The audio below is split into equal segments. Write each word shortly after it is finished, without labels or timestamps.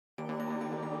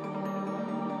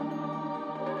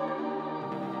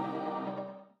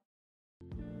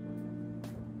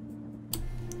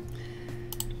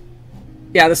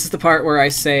Yeah, this is the part where I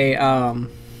say, I'm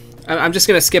just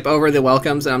going to skip over the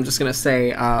welcomes, and I'm just going to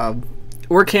say,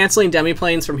 we're canceling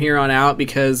Demiplanes from here on out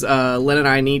because Lynn and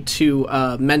I need to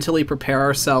mentally prepare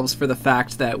ourselves for the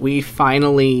fact that we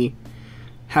finally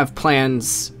have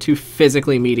plans to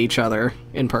physically meet each other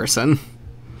in person.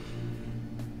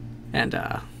 And,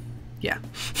 yeah.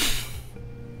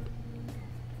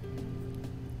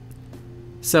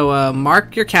 So,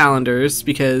 mark your calendars,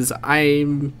 because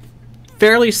I'm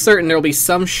fairly certain there will be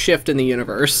some shift in the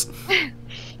universe.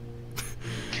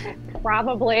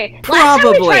 Probably.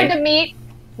 Probably.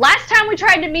 Last time we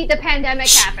tried to meet, the pandemic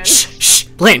happened. Shh,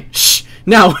 Lynn, shh,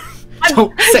 no.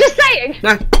 I'm just saying.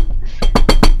 No.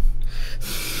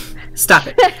 Stop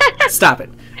it. Stop it.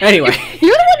 Anyway.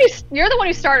 You're the one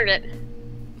who started it.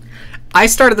 I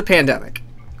started the pandemic.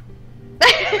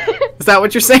 Is that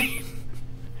what you're saying?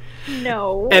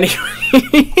 No. Anyway.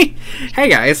 Hey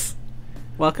guys.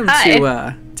 Welcome Hi. to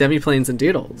Demiplanes and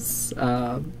Doodles.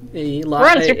 We're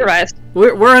unsupervised.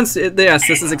 We're yes,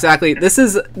 this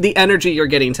is the energy you're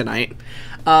getting tonight.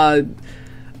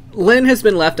 Lynn has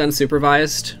been left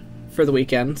unsupervised for the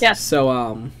weekend. Yes.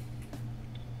 So,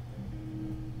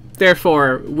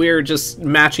 therefore, we're just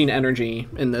matching energy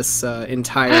in this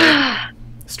entire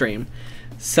stream.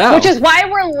 So, Which is why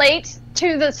we're late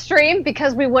to the stream,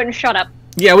 because we wouldn't shut up.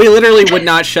 yeah, we literally would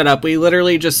not shut up. We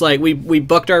literally just, like, we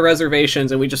booked our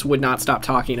reservations and we just would not stop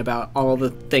talking about all the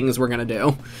things we're going to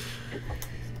do.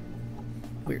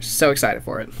 We're so excited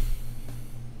for it.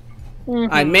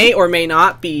 Mm-hmm. I may or may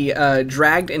not be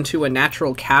dragged into a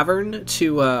natural cavern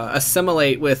to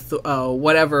assimilate with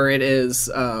whatever it is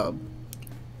that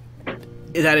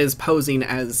is posing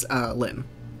as Lynn.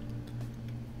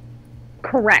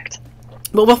 Correct.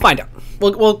 Well, we'll find out.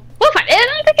 We'll find it.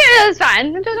 I think it's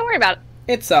fine. Don't worry about it.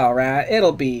 It's alright.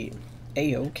 It'll be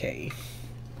a-okay.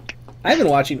 I've been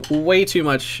watching way too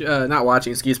much, not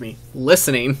watching, excuse me,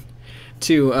 listening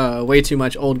to way too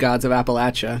much Old Gods of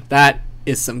Appalachia. That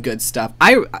is some good stuff.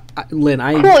 Lynn,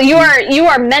 Cool, you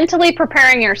are mentally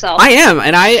preparing yourself. I am,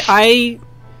 and I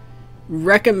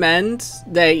recommend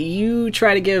that you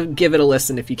try to give it a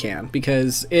listen if you can,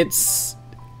 because it's...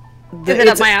 Is it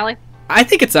up my alley? I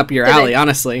think it's up your alley,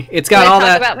 honestly. It's got Will all they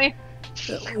that... talk about me?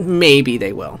 Maybe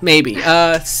they will. Maybe.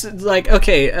 Like,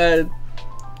 okay,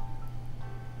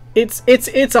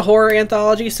 it's a horror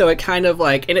anthology, so it kind of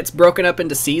like, and it's broken up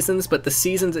into seasons, but the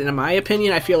seasons, in my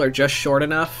opinion, I feel are just short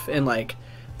enough, and like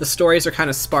the stories are kind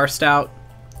of sparsed out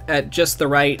at just the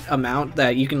right amount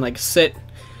that you can like sit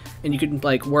and you can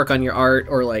like work on your art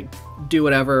or like do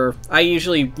whatever. I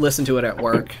usually listen to it at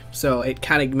work, so it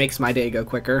kind of makes my day go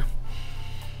quicker.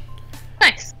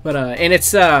 Nice. But and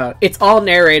it's all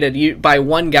narrated by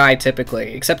one guy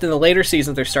typically, except in the later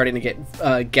seasons they're starting to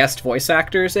get guest voice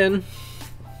actors in.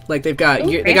 Like they got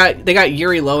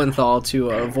Yuri Lowenthal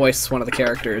to voice one of the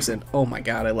characters, and oh my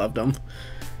god, I loved him.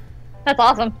 That's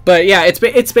awesome. But yeah, it's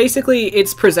basically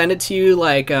it's presented to you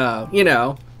like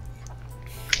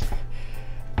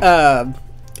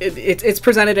it's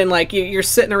presented in like you're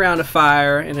sitting around a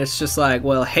fire, and it's just like,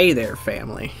 well, hey there,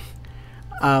 family.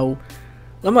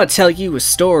 I'm gonna tell you a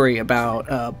story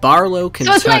about Barlow,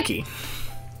 Kentucky. So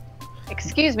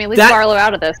excuse me, leave Barlow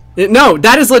out of this. No,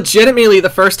 that is legitimately the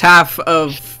first half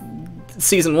of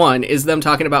season 1 is them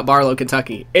talking about Barlow,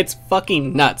 Kentucky. It's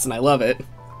fucking nuts, and I love it.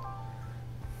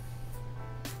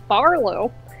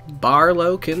 Barlow,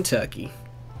 Kentucky.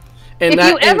 And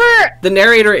the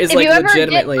narrator is like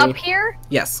legitimately. Get up here,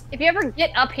 yes. If you ever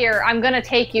get up here, I'm gonna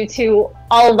take you to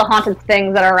all of the haunted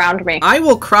things that are around me. I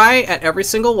will cry at every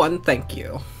single one. Thank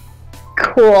you.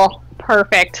 Cool.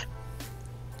 Perfect.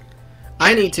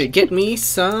 I need to get me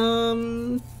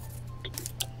some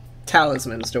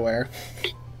talismans to wear.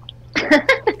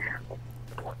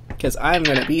 Because I'm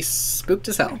gonna be spooked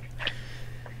as hell.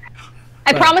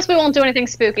 I promise we won't do anything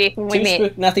spooky when we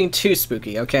meet. Nothing too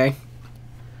spooky, okay?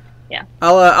 Yeah.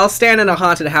 I'll stand in a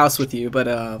haunted house with you, but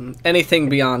anything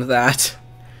beyond that,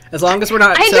 as long as we're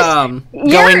not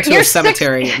going to a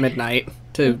cemetery at midnight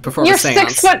to perform a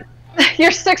seance.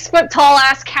 Your 6 foot tall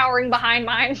ass cowering behind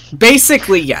mine.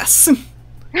 Basically, yes.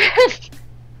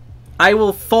 I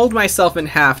will fold myself in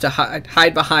half to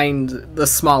hide behind the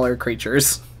smaller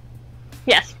creatures.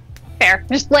 Yes, fair.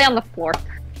 Just lay on the floor.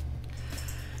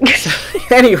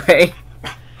 Anyway,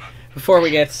 before we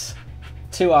get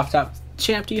too off topic,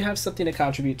 Champ, do you have something to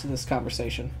contribute to this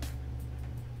conversation?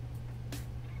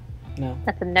 No.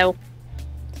 That's a no.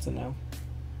 That's a no.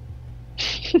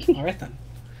 Alright then.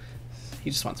 He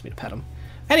just wants me to pet him.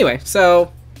 Anyway,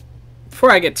 so,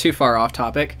 before I get too far off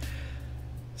topic,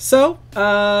 so,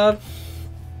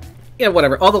 yeah,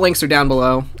 whatever. All the links are down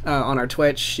below on our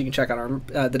Twitch. You can check out our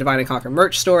the Divine and Conquer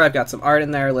merch store. I've got some art in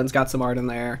there. Lynn's got some art in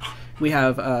there. We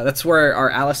have that's where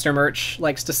our Alistair merch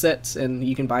likes to sit, and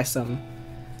you can buy some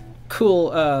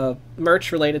cool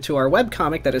merch related to our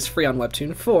webcomic that is free on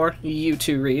Webtoon for you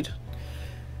to read.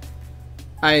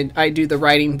 I do the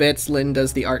writing bits. Lynn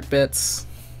does the art bits,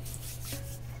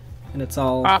 and it's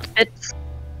all bits.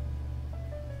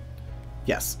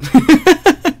 Yes.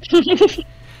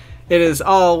 It is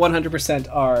all 100%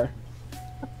 our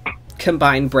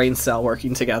combined brain cell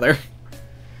working together.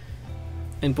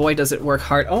 And boy, does it work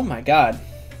hard. Oh my god.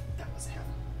 That was him.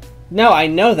 No, I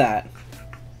know that.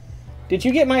 Did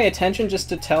you get my attention just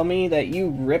to tell me that you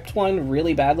ripped one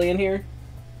really badly in here?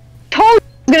 Totally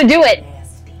gonna do it.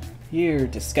 Nasty. You're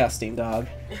disgusting, dog.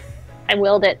 I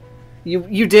willed it.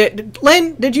 You did.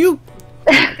 Lynn, did you?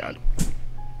 Oh my god.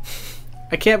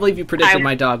 I can't believe you predicted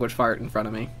my dog would fart in front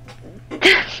of me.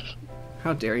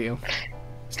 How dare you?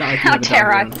 It's not like you have a dog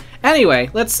around.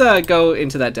 Anyway, let's go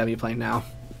into that Demiplane now.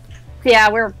 Yeah,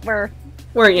 we're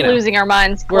you know, losing our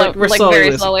minds. We're like slowly very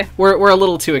losing. slowly. We're a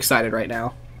little too excited right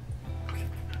now.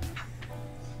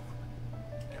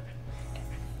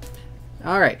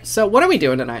 All right, so what are we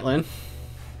doing tonight, Lynn?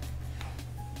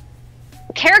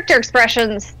 Character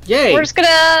expressions. Yay! We're just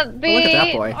gonna be Look at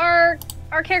that boy.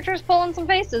 our characters pulling some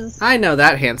faces. I know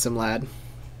that handsome lad.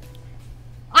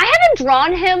 I haven't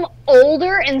drawn him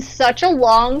older in such a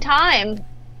long time.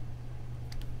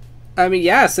 I mean,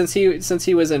 yeah, since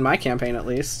he was in my campaign at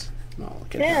least. Oh,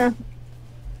 look at him.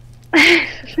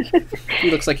 He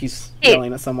looks like he's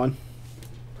yelling at someone.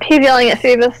 He's yelling at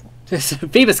Phoebus.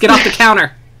 Phoebus, get off the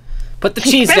counter. Put the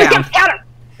cheese Phoebus, down. get off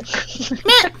the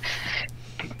counter.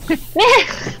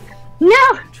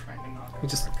 No. He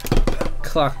just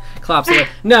clops away.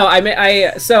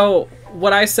 No, so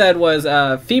what I said was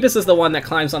Phoebus is the one that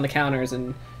climbs on the counters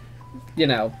and, you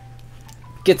know,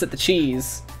 gets at the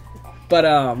cheese. But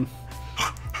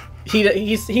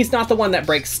he's not the one that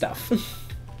breaks stuff.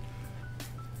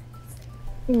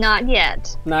 Not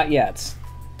yet. Not yet.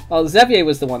 Well, Xavier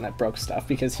was the one that broke stuff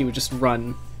because he would just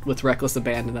run with reckless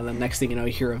abandon, and the next thing you know,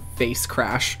 you hear a face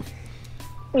crash.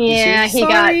 Yeah, he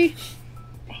Sorry.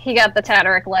 got the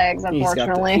Tatterick legs,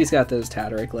 unfortunately. He's got those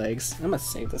Tatterick legs. I'm gonna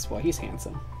save this boy. He's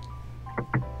handsome.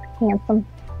 Handsome.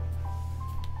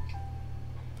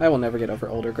 I will never get over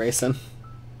older Grayson.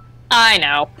 I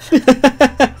know.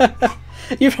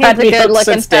 You've had me hooked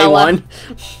since day one.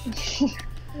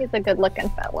 He's a good-looking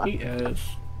fella. He is.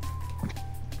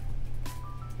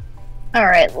 All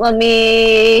right, let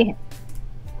me.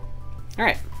 All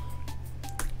right.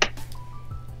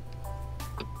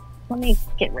 Let me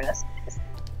get rid of this.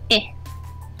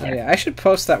 Oh yeah, I should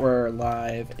post that we're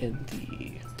live in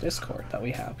the Discord that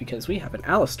we have because we have an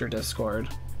Alistair Discord.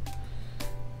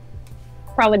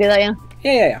 Probably do that, yeah.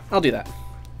 Yeah. I'll do that.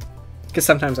 Because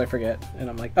sometimes I forget, and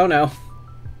I'm like, oh no.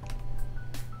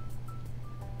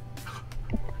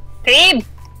 Phoebe!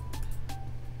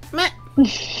 Meh.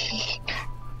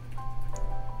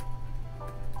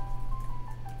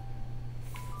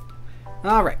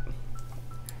 Alright.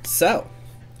 So.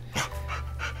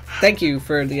 Thank you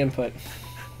for the input.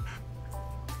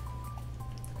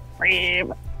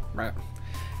 Phoebe. Right.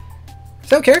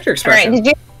 So, character expression.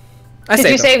 Alright, did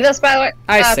you save this, by the way?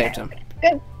 I saved him.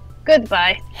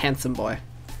 Goodbye. Handsome boy.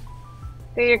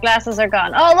 Your glasses are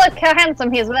gone. Oh, look how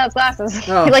handsome he is without his glasses.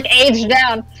 Oh. He, like, aged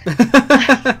down.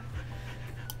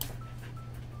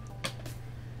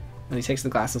 When he takes the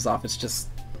glasses off, it's just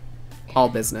all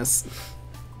business.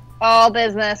 All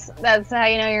business. That's how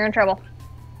you know you're in trouble.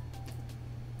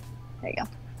 There you go.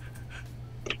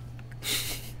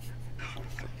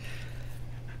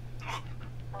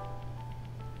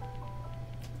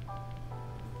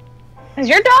 Is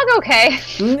your dog okay?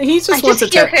 He just I wants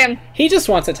just hear attention. him. He just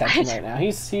wants attention right now.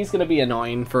 He's gonna be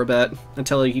annoying for a bit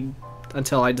until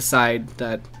I decide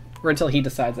that, or until he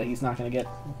decides that he's not gonna get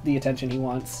the attention he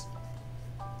wants.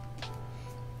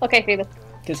 Okay, Phoebus.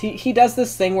 Because he does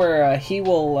this thing where he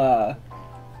will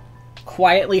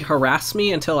quietly harass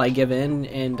me until I give in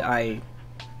and I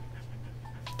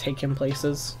take him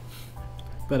places.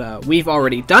 But we've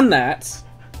already done that,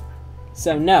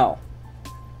 so no.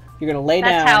 You're gonna lay down.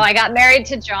 That's how I got married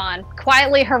to John.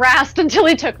 Quietly harassed until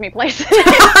he took me places.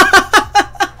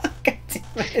 God damn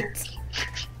it.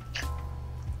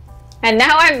 And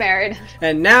now I'm married.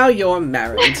 And now you're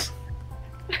married.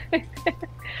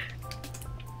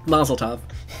 Mazel tov.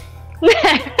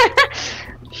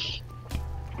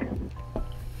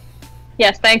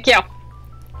 Yes, thank you.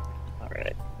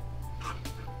 Alright.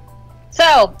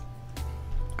 So.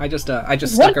 I just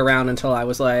stuck around until I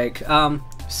was like,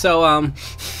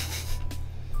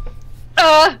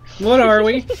 what are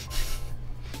we?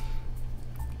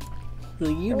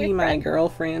 Will you be my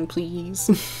girlfriend, please?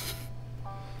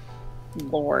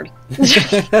 Lord.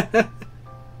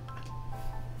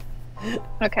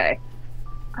 Okay.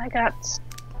 I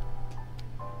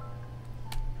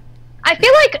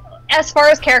feel like, as far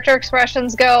as character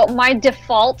expressions go, my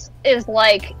default is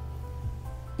like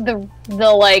the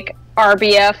like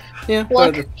RBF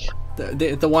look.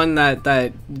 The one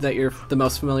that you're the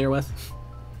most familiar with.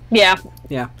 Yeah.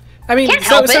 Yeah. I mean,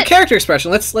 so character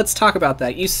expression. Let's talk about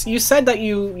that. You said that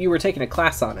you were taking a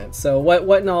class on it. So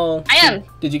what in all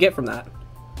did you get from that?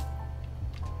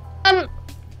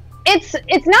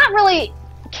 It's not really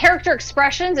character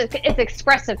expressions. It's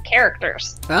expressive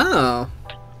characters. Oh.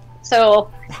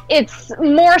 So it's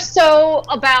more so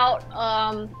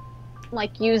about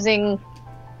like using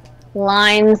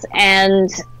lines and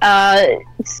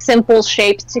simple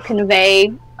shapes to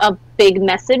convey a big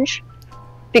message.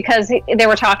 Because they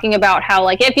were talking about how,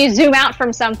 like, if you zoom out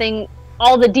from something,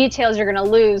 all the details you're going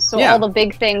to lose. So all the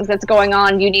big things that's going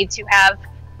on, you need to have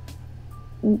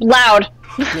loud.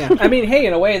 Yeah, I mean, hey,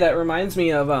 in a way that reminds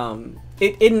me of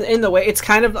in the way it's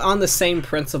kind of on the same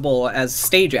principle as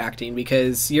stage acting,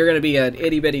 because you're going to be an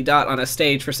itty bitty dot on a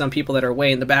stage for some people that are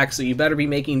way in the back. So you better be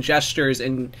making gestures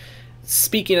and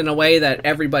speaking in a way that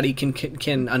everybody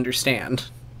can understand.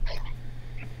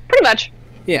 Pretty much.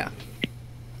 Yeah.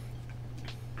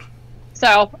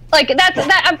 So, like,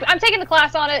 I'm taking the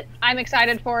class on it. I'm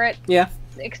excited for it. Yeah.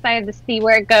 Excited to see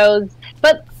where it goes.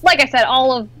 But, like I said,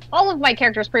 all of my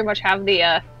characters pretty much have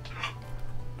the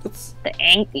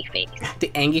angry face.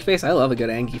 The angry face? I love a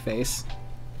good angry face.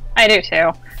 I do,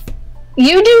 too.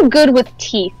 You do good with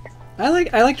teeth. I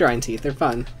like drawing teeth. They're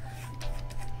fun.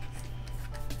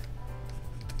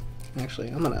 Actually,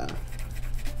 I'm gonna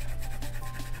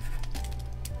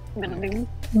do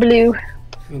blue.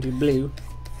 I'm gonna do blue.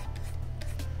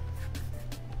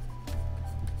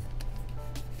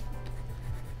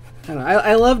 I don't know.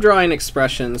 I love drawing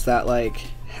expressions that, like,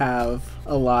 have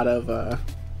a lot of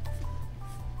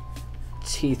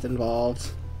teeth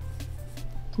involved.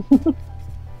 You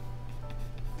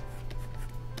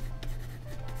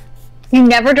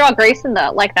never draw Grayson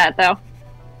like that, though.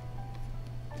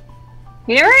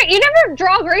 You never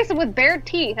draw Grayson with bared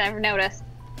teeth. I've noticed.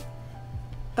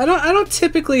 I don't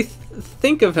typically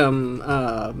think of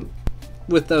him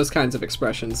with those kinds of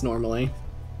expressions normally.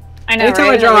 I know.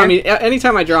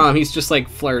 Anytime I draw him, he's just like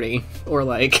flirty or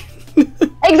like.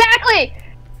 Exactly.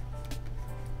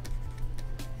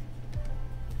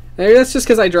 Maybe that's just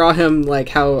because I draw him like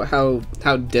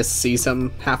how Dis sees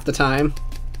him half the time.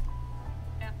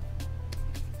 Yeah.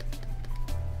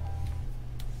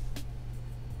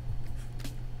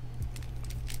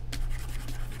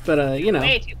 But you know.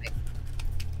 Way too big.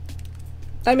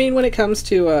 I mean, when it comes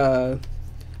to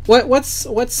what's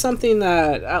something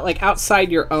that like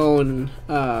outside your own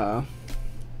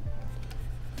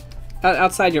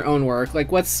work,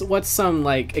 like what's some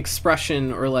like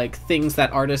expression or like things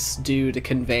that artists do to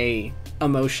convey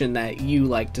emotion that you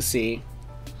like to see?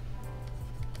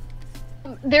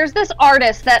 There's this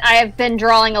artist that I have been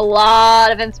drawing a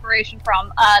lot of inspiration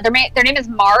from. Their name is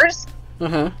Mars.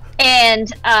 Uh-huh.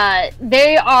 And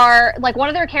they are like, one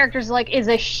of their characters is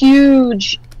a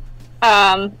huge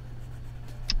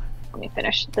let me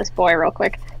finish this boy real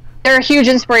quick. They're a huge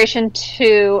inspiration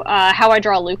to how I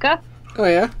draw Luca. Oh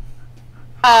yeah.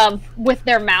 With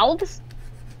their mouths.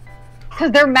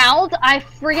 Because their mouths, I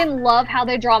friggin' love how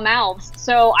they draw mouths.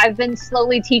 So I've been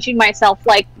slowly teaching myself,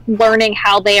 like, learning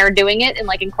how they are doing it and,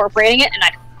 like, incorporating it, and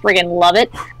I friggin' love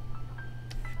it.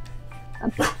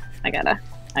 I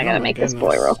gotta make this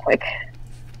boy real quick.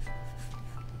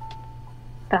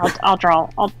 I'll draw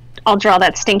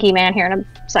that stinky man here in a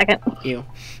second. Ew.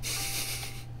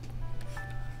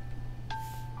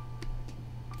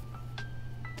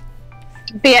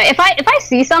 But yeah, if I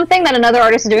see something that another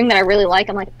artist is doing that I really like,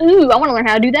 I'm like, ooh, I want to learn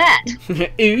how to do that.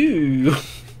 Ooh.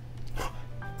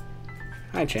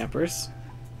 Hi, Champers.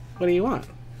 What do you want?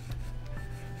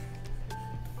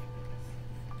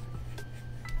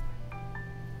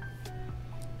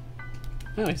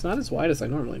 Oh, he's not as wide as I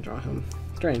normally draw him.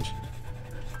 Strange.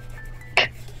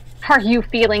 Are you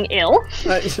feeling ill?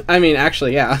 I mean,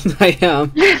 actually, yeah, I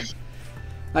am.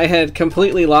 I had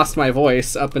completely lost my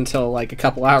voice up until like a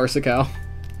couple hours ago.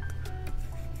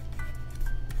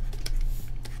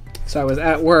 So I was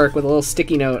at work with a little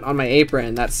sticky note on my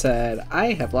apron that said,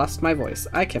 "I have lost my voice.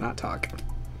 I cannot talk."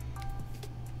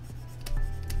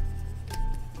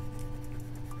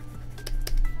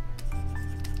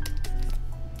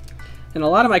 And a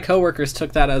lot of my coworkers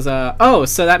took that as a, oh,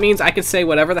 so that means I could say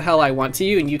whatever the hell I want to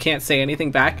you and you can't say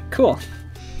anything back? Cool.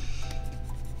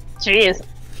 Jeez.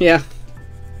 Yeah.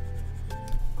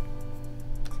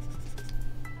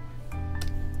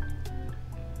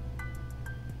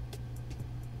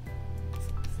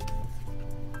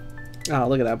 Oh,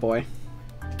 look at that boy.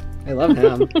 I love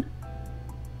him.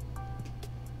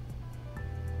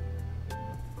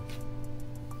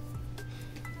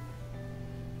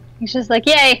 He's just like,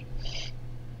 yay!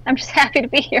 I'm just happy to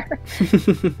be here.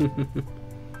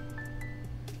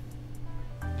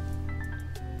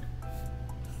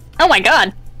 Oh my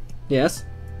god! Yes?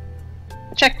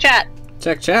 Check chat.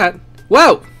 Check chat.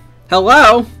 Whoa!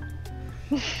 Hello!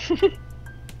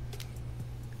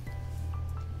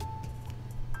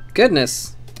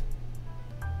 Goodness.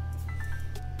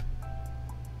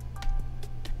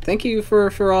 Thank you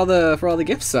for all the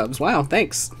gift subs. Wow,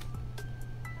 thanks.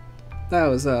 That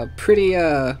was pretty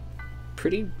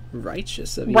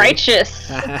righteous of you. Righteous.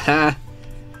 Yeah.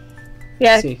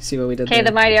 See what we did Okay, there.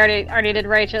 the Mighty already did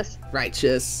righteous.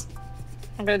 Righteous.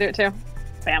 I'm gonna do it too.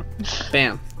 Bam.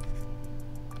 Bam.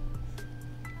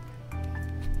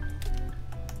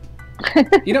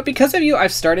 You know, because of you,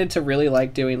 I've started to really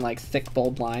like doing like thick,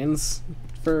 bold lines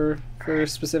for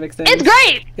specific things. It's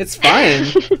great. It's fine.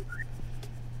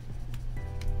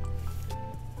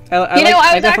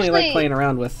 I definitely like playing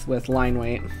around with line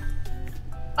weight.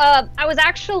 I was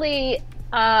actually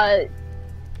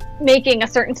making a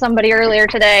certain somebody earlier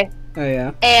today. Oh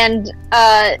yeah. And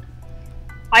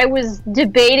I was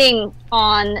debating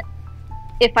on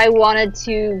if I wanted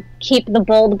to keep the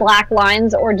bold black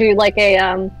lines or do like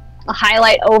a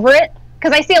highlight over it,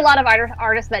 because I see a lot of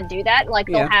artists that do that. Like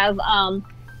they'll have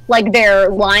like their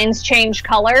lines change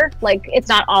color, like it's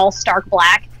not all stark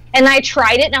black. And I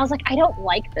tried it, and I was like, I don't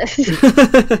like this.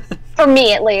 For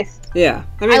me, at least. Yeah,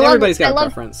 I mean, everybody's got a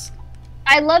preference.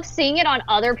 I love seeing it on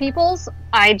other people's.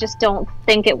 I just don't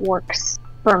think it works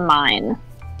for mine.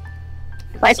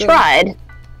 I tried.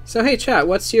 So hey, chat,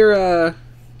 what's your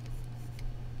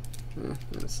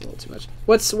that's a little too much.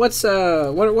 What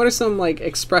are some like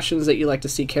expressions that you like to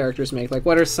see characters make? Like,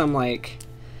 what are some like,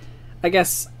 I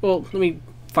guess? Well, let me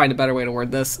find a better way to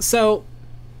word this. So,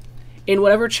 in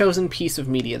whatever chosen piece of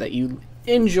media that you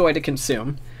enjoy to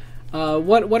consume,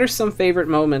 what are some favorite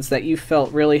moments that you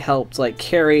felt really helped like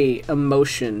carry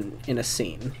emotion in a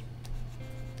scene?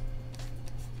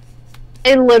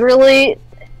 I literally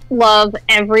love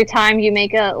every time you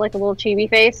make a little chibi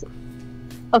face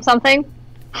of something.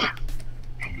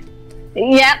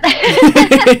 Yep.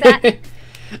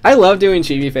 I love doing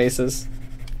chibi faces.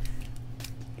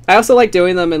 I also like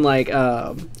doing them in like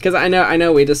because I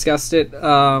know we discussed it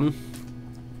a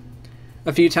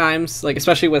few times, like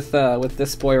especially with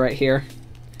this boy right here,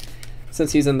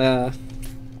 since he's in the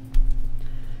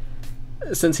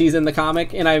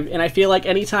comic, and I feel like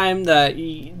anytime that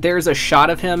there's a shot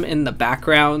of him in the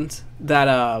background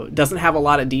that doesn't have a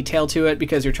lot of detail to it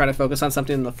because you're trying to focus on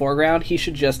something in the foreground, he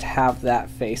should just have that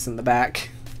face in the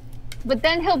back. But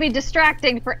then he'll be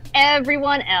distracting for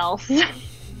everyone else.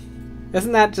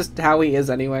 Isn't that just how he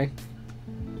is anyway?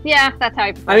 Yeah, that's how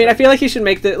he I mean, I feel like he should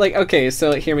make the, like, okay,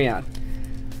 so like, hear me out.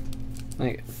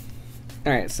 Like,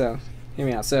 alright, so, hear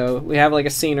me out. So, we have like a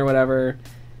scene or whatever.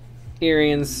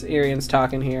 Irian's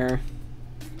talking here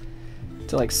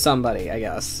to like somebody, I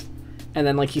guess. And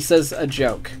then like he says a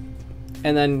joke.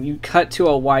 And then you cut to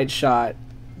a wide shot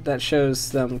that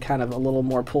shows them kind of a little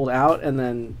more pulled out, and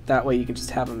then that way you can just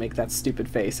have him make that stupid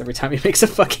face every time he makes a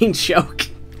fucking joke.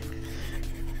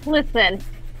 Listen,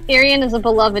 Irian is a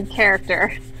beloved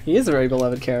character. He is a very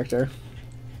beloved character.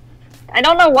 I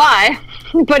don't know why,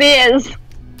 but he is.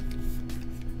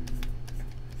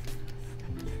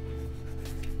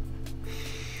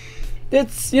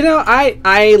 It's, you know,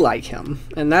 I like him,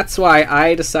 and that's why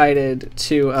I decided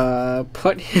to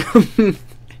put him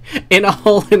in a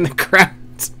hole in the ground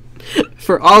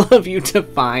for all of you to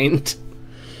find.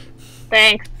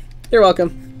 Thanks. You're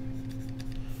welcome.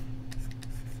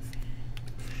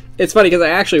 It's funny because I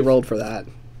actually rolled for that.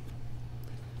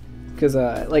 Because,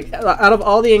 like, out of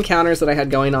all the encounters that I had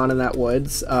going on in that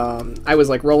woods, I was,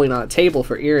 like, rolling on a table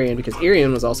for Irian, because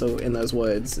Irian was also in those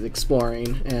woods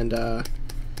exploring, and,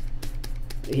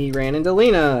 he ran into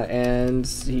Lena, and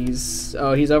he's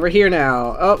over here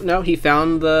now. Oh, no, he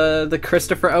found the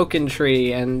Christopher Oaken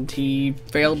tree, and he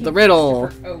failed the riddle.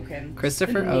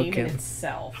 Christopher Oaken. Name in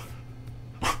itself.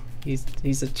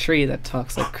 He's a tree that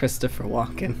talks like Christopher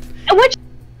Walken. Which,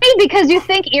 because you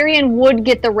think Irian would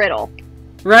get the riddle.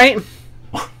 Right?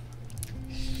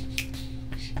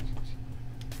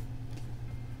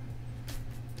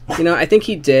 You know, I think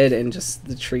he did, and just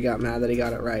the tree got mad that he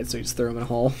got it right, so he just threw him in a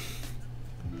hole.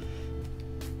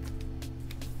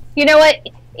 You know what?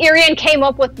 Irian came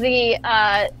up with the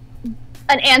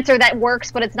an answer that works,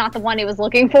 but it's not the one he was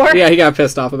looking for. Yeah, he got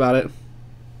pissed off about it.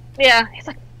 Yeah, he's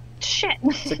like, shit.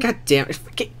 He's like, God damn it,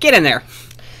 get in there.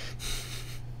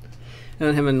 And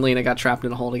then him and Lena got trapped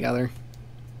in a hole together.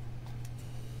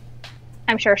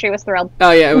 I'm sure she was thrilled.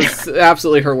 Oh yeah, it was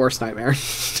absolutely her worst nightmare.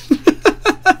 So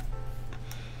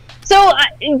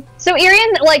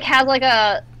Irian like has like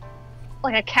a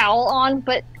cowl on,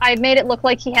 but I made it look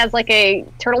like he has like a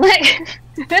turtleneck.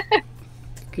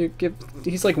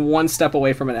 He's like one step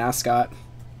away from an ascot.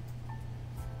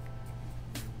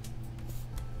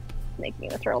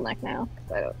 Making a turtleneck now.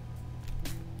 So.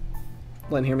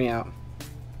 Len, hear me out.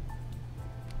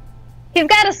 He's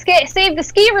got to save the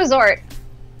ski resort.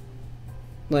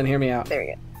 Len, hear me out. There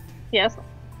you go. Yes.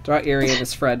 Draw Irian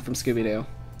as Fred from Scooby-Doo.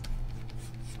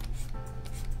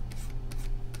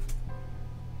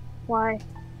 Why?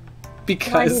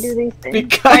 Because. Why do you do these things?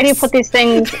 Because. Why do you put these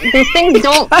things? These things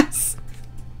don't.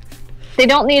 They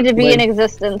don't need to be Len. in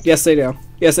existence. Yes, they do.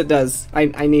 Yes, it does. I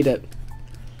need it.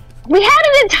 We had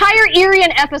an entire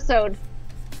Irian episode.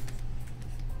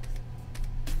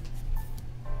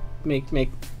 Make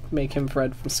him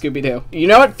Fred from Scooby-Doo. You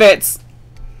know it fits.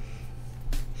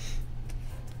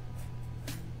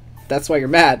 That's why you're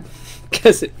mad,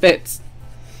 because it fits.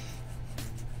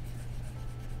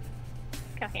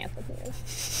 Got handsome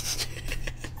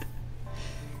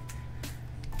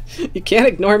You can't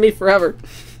ignore me forever.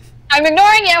 I'm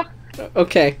ignoring you.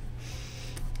 Okay.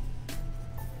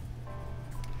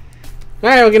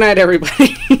 Alright, well, good night,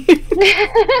 everybody.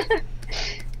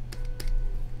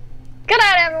 Good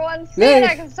night, everyone. See you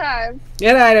next time.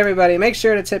 Good night, everybody. Make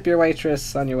sure to tip your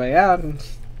waitress on your way out.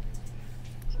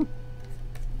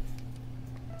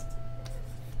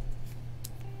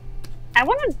 I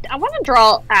want to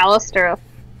draw Alistair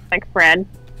like Fred.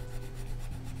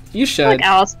 You should. Like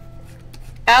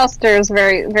Alistair is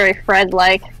very, very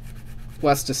Fred-like.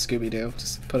 West is Scooby-Doo.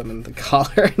 Just put him in the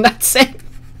collar and that's it.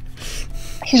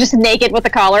 He's just naked with the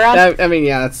collar on. I mean,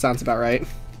 yeah, that sounds about right.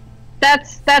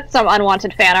 That's some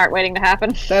unwanted fan art waiting to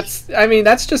happen. That's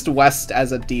just West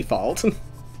as a default.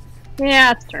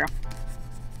 Yeah, that's true.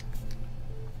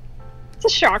 It's a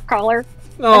shock collar.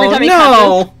 Oh, Every time he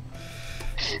no!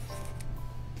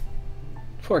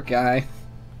 Poor guy.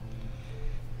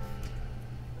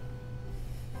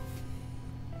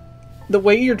 The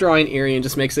way you're drawing Irian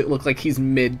just makes it look like he's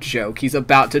mid-joke. He's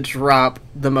about to drop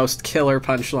the most killer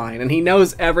punchline, and he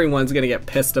knows everyone's gonna get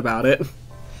pissed about it.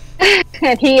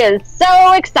 And he is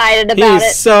so excited about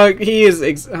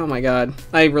it. Oh my god.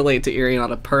 I relate to Irian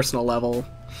on a personal level.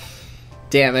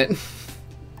 Damn it.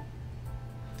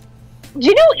 Do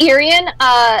you know Irian,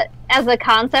 as a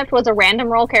concept, was a random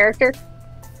roll character?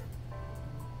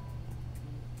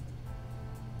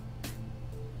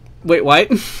 Wait,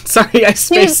 what? Sorry, I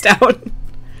spaced out.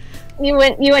 You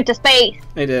went to space.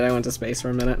 I did, I went to space for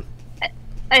a minute.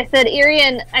 I said,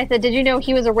 Irian, did you know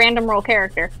he was a random roll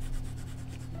character?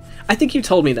 I think you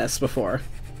told me this before.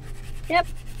 Yep.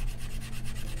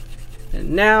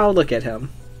 And now, look at him.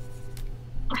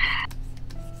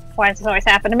 Why does this always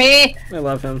happen to me? I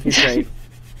love him, he's great.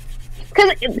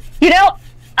 Because,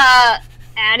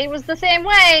 Addie was the same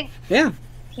way. Yeah.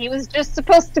 He was just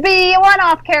supposed to be a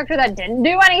one-off character that didn't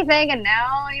do anything, and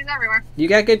now he's everywhere. You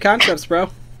got good concepts, bro.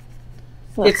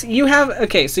 You have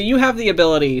the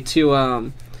ability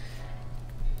to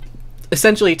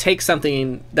essentially take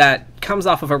something that comes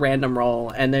off of a random roll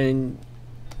and then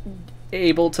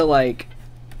able to like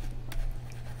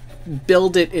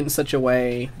build it in such a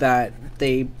way that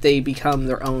they become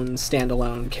their own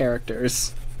standalone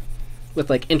characters with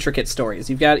like intricate stories.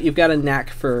 You've got a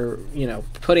knack for,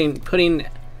 putting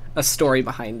a story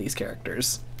behind these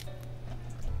characters.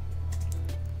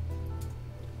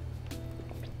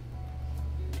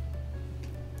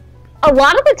 A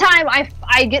lot of the time,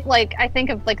 I get I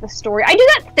think of the story. I do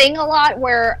that thing a lot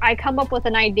where I come up with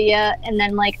an idea and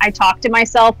then I talk to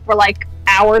myself for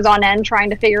hours on end trying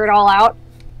to figure it all out.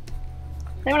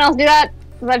 Does anyone else do that?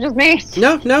 Is that just me?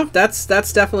 No, that's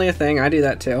definitely a thing. I do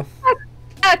that too.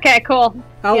 Okay, cool.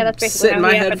 I'll that's basically sit in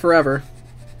my head forever.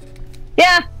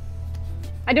 Yeah,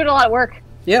 I do it a lot of work.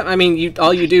 Yeah, I mean,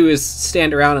 all you do is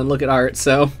stand around and look at art.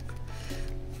 So.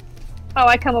 Oh,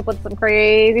 I come up with some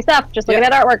crazy stuff just looking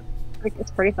at artwork.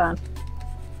 It's pretty fun.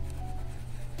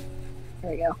 There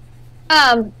we go.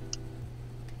 I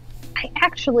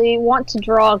actually want to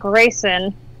draw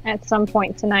Grayson at some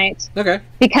point tonight. Okay.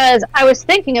 Because I was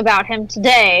thinking about him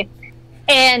today,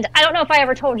 and I don't know if I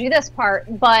ever told you this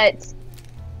part, but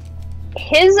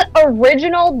his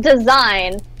original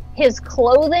design, his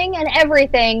clothing and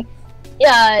everything,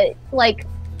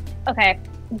 okay,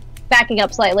 backing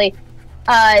up slightly,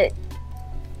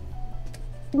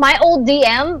 my old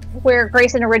DM, where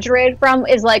Grayson originated from,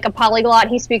 is a polyglot.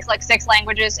 He speaks 6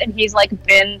 languages, and he's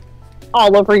been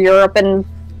all over Europe and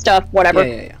stuff, whatever.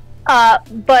 Yeah.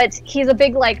 But he's a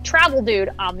big travel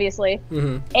dude, obviously.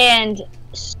 Mm-hmm. And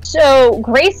so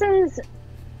Grayson's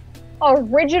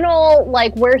original,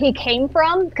 like, where he came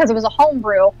from, because it was a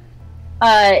homebrew,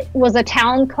 was a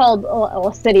town called,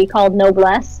 a city called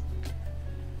Noblesse.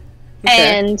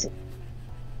 Okay. And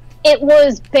it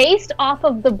was based off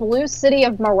of the blue city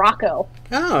of Morocco.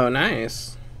 Oh,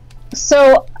 nice.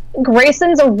 So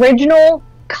Grayson's original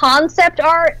concept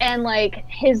art and, like,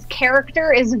 his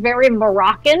character is very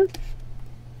Moroccan.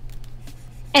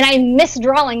 And I miss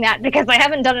drawing that because I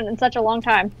haven't done it in such a long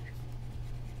time.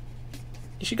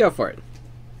 You should go for it.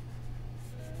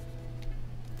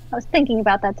 I was thinking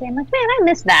about that today. I'm like, man, I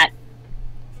miss that.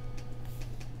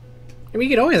 I mean,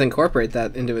 you could always incorporate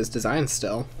that into his design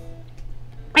still.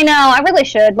 I know, I really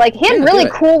should. Like, he had Yeah, really do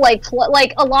it. cool, like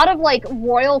a lot of, like,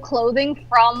 royal clothing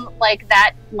from, like,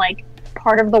 that, like,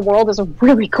 part of the world is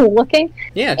really cool looking.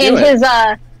 Yeah, do And it.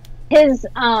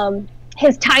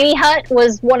 his tiny hut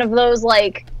was one of those,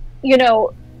 like, you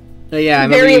know, Yeah, I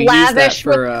remember very you used that lavish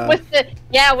for,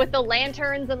 with the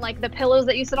lanterns and, like, the pillows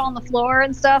that you sit on the floor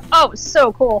and stuff. Oh, it was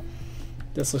so cool.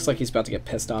 This looks like he's about to get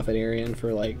pissed off at Irian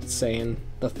for, like, saying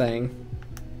the thing.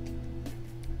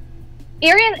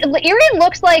 Irian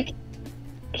looks like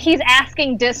he's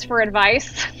asking Dis for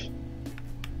advice.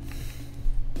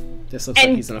 This looks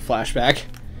like he's in a flashback.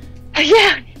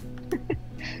 Yeah.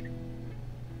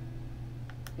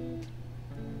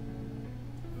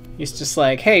 He's just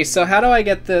like, hey, so how do I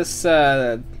get this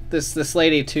this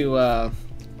lady to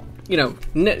you know,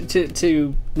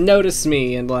 to notice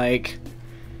me, and like,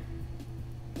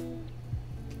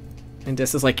 and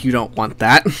Dis is like, you don't want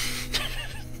that.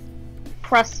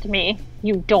 Trust me,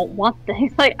 you don't want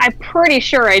this. Like, I'm pretty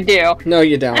sure I do. No,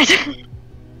 you don't. I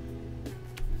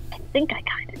think I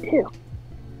kind of do.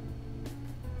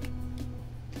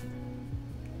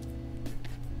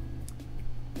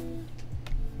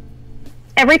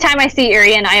 Every time I see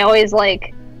Irian, I always,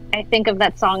 like, I think of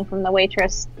that song from The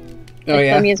Waitress. Oh, It's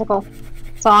yeah? the musical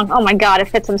song. Oh my god, it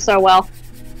fits him so well.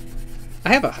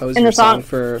 I have a In Hosier the song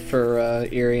song- for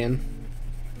Irian.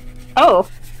 Oh,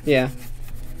 Yeah.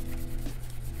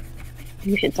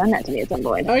 you should send that to me at some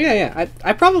point. Oh, yeah, yeah.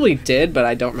 I probably did, but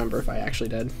I don't remember if I actually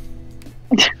did.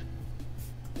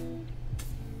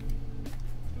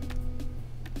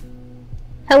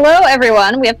 Hello,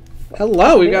 everyone. We have.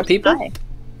 Hello, we've got people? Hi.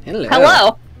 Hello.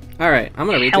 Hello. Alright, I'm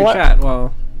gonna read Hello. through chat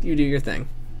while you do your thing.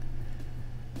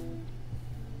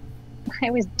 I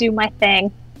always do my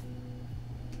thing.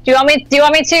 Do you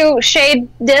want me to shade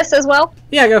this as well?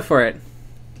 Yeah, go for it.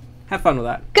 Have fun with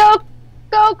that.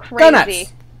 Go crazy. Go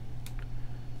nuts!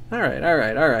 Alright,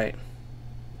 alright, alright.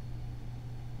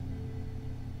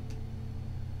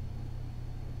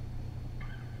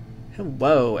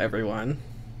 Hello, everyone.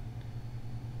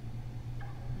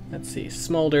 Let's see.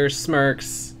 Smolder,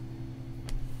 Smirks.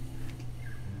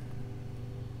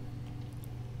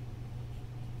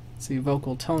 Let's see.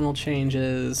 Vocal tonal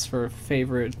changes for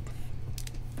favorite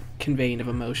conveying of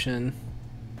emotion.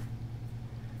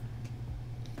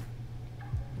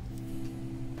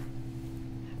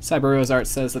 Cyber Art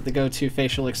says that the go-to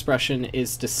facial expression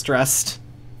is distressed.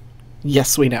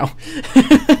 Yes, we know.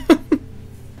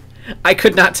 I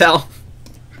could not tell.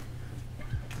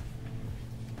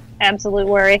 Absolute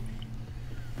worry.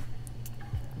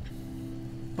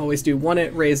 Always do one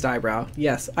raised eyebrow.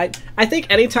 Yes, I think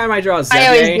anytime I draw Xavier, I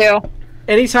always do.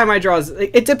 anytime I draw,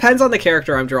 it depends on the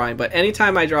character I'm drawing, but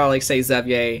anytime I draw, like, say,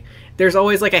 Xavier, there's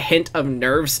always, like, a hint of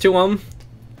nerves to him.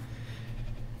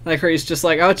 Like, where he's just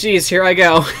like, oh, geez, here I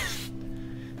go.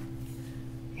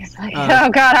 He's like, oh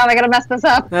god, how am I gonna mess this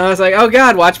up? And I was like, oh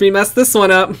god, watch me mess this one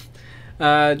up.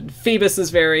 Phoebus is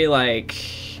very, like,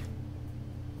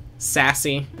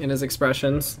 sassy in his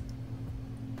expressions.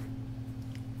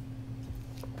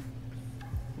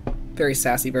 Very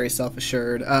sassy, very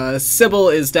self-assured. Sybil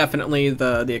is definitely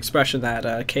the expression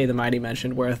that Kay the Mighty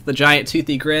mentioned, where the giant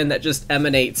toothy grin that just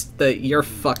emanates the "you're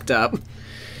fucked up,"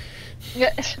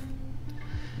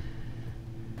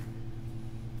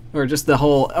 or just the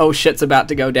whole "oh shit's about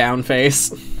to go down"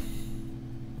 face.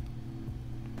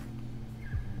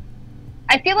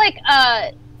 I feel like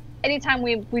anytime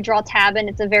we draw Tabin,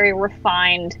 it's a very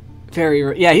refined,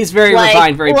 Yeah, he's very Like-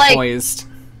 refined, very like- poised.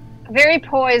 very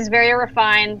poised, very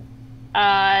refined.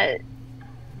 I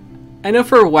know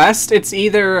for West, it's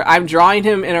either I'm drawing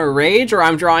him in a rage or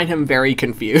I'm drawing him very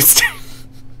confused.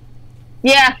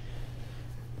 Yeah,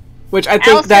 Which I think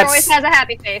Alistair always has a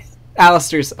happy face.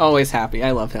 Alistair's always happy.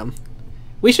 I love him.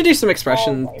 We should do some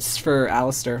expressions Always. for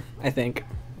Alistair, I think.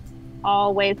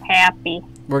 Always happy.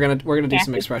 We're gonna do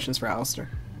some Happy. expressions for Alistair.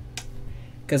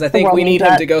 Because I think world we need needs him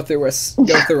that. to go through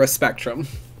a spectrum.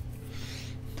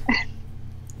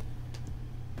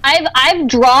 I've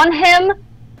drawn him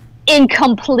in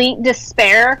complete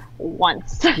despair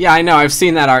once. Yeah, I know. I've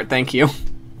seen that art. Thank you.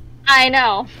 I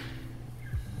know.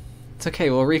 It's okay.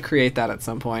 We'll recreate that at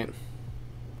some point.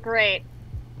 Great.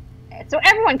 So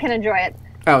everyone can enjoy it.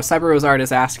 Oh, Cyber Rose Art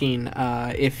is asking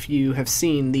if you have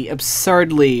seen the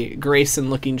absurdly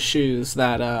Grayson-looking shoes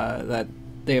that that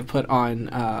they have put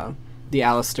on the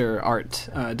Alistair Art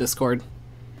Discord.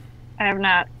 I have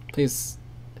not. Please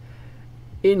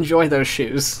enjoy those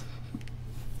shoes.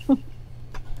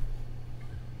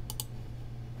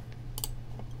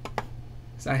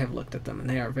 I have looked at them, and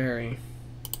they are very...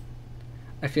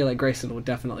 I feel like Grayson would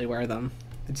definitely wear them.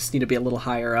 They just need to be a little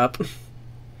higher up.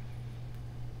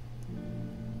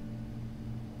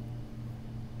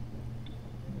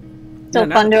 Still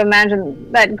fun to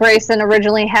imagine that Grayson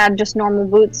originally had just normal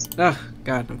boots. Oh,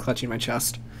 God, I'm clutching my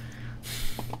chest.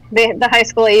 The high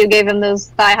school AU gave him those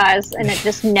thigh highs, and it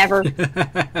just never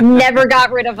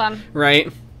got rid of them.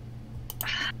 Right.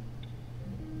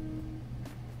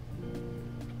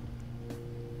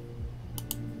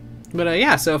 But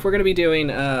yeah, so if we're going to be doing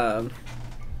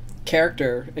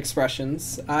character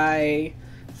expressions, I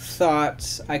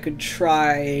thought I could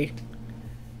try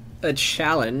a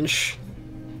challenge.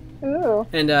 Ooh.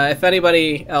 And if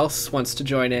anybody else wants to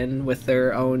join in with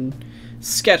their own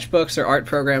sketchbooks or art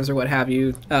programs or what have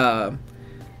you,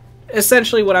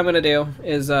 essentially what I'm going to do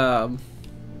is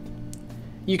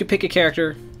you could pick a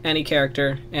character, any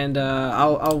character, and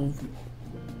I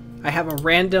have a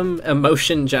random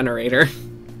emotion generator.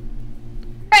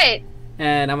 Right.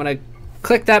 And I'm going to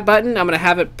click that button, I'm going to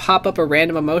have it pop up a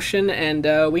random emotion,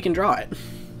 and we can draw it.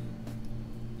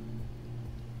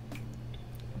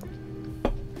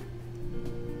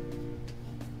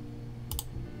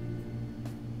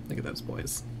 Look at those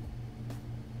boys.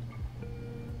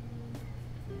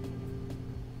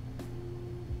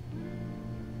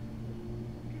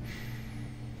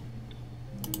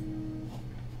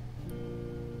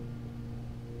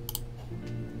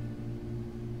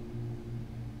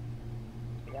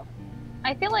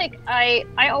 I feel like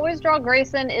I always draw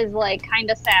Grayson is like kind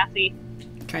of sassy.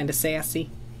 Kind of sassy.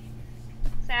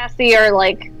 Sassy, or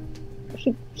like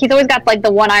he's always got like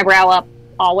the one eyebrow up,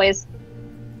 always.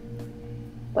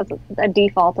 That's a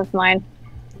default of mine.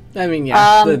 I mean,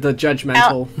 yeah, the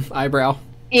judgmental eyebrow.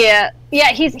 Yeah,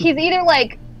 he's either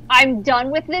like, I'm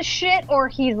done with this shit, or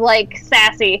he's like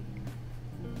sassy,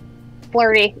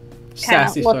 flirty,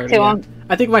 Sassy, look flirty, to yeah. him.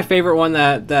 I think my favorite one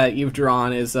that you've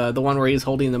drawn is the one where he's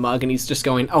holding the mug and he's just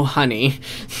going, "Oh, honey."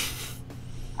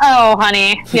 Oh,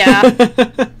 honey, yeah.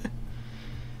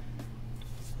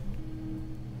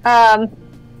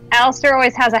 Alistair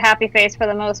always has a happy face for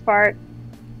the most part.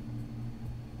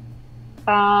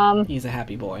 He's a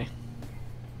happy boy.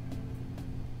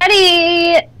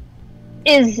 Eddie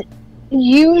is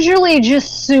usually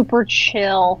just super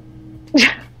chill.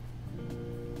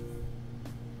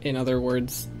 In other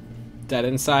words, dead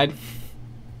inside.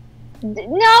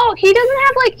 No, he doesn't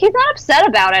have like, he's not upset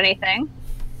about anything.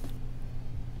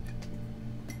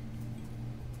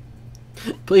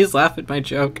 Please laugh at my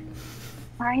joke.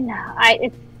 I know.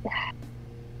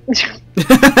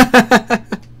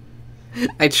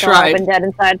 I tried. Been dead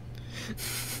inside.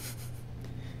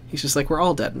 He's just like, we're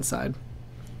all dead inside.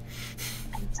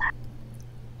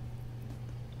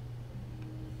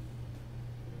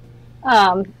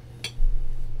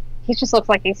 He just looks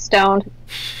like he's stoned.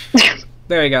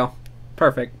 There you go.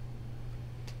 Perfect.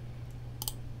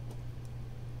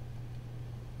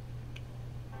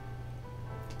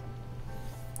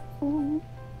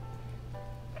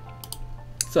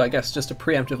 So I guess just to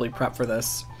preemptively prep for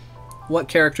this, what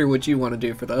character would you want to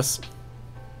do for this?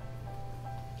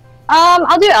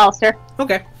 I'll do Alistair.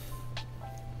 Okay.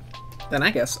 Then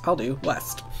I guess I'll do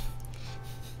West.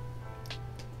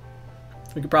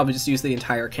 We could probably just use the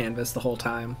entire canvas the whole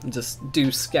time and just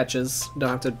do sketches. Don't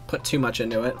have to put too much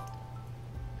into it.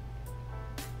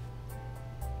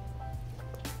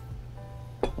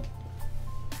 Let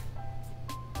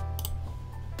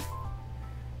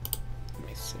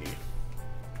me see.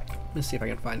 Let's see if I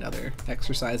can find other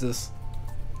exercises.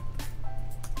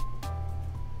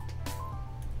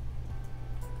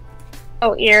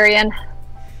 Oh, Arian.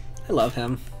 I love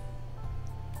him.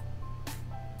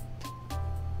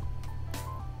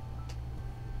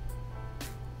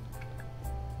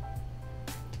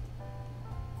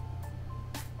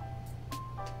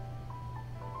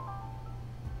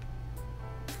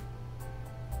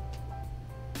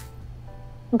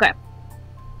 Okay.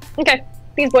 Okay.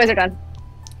 These boys are done.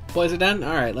 Boys are done?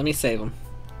 Alright, let me save them.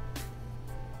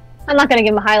 I'm not gonna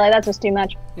give them a highlight, that's just too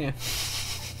much. Yeah.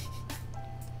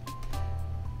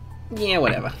 Yeah,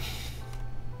 whatever.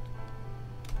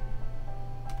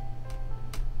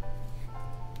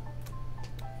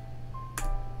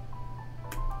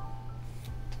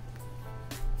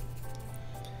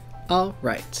 All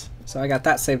right. So I got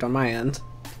that saved on my end.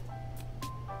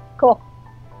 Cool.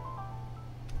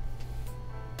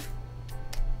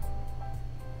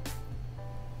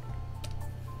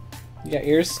 You got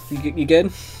yours? You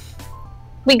good?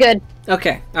 We good.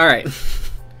 Okay. All right.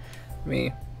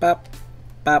 Me. Bop.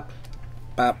 Bop.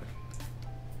 Bop.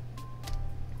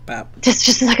 Bop. It's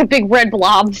just like a big red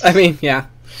blob. I mean, yeah.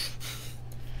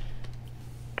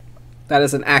 That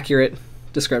is an accurate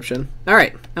description.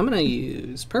 Alright, I'm gonna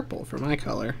use purple for my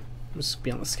color. Just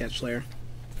be on the sketch layer.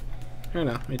 I don't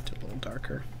know, make it a little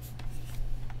darker.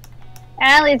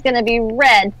 Allie's gonna be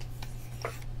red.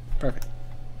 Perfect.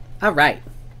 Alright.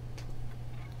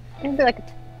 It'll be like a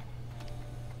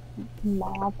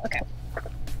mob. Okay.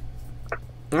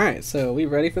 Alright, so we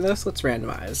ready for this? Let's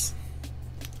randomize.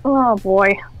 Oh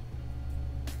boy.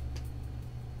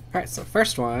 Alright, so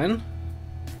first one.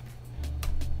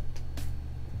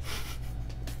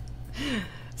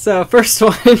 So, first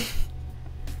one.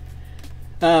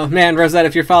 Oh man, Rosette,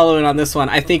 if you're following on this one,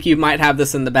 I think you might have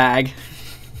this in the bag.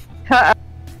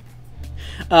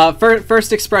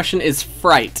 First expression is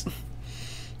fright.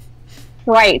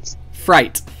 Right.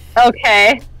 Fright.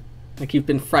 Okay. Like you've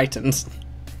been frightened.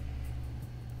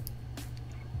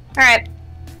 Alright.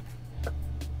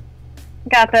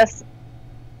 Got this.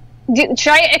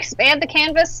 Should I expand the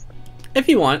canvas? If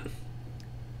you want.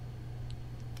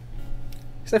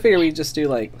 Because I figure we just do,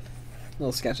 like,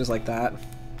 little sketches like that.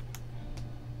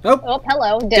 Oh! Oh,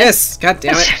 hello. Dis! God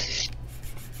damn it.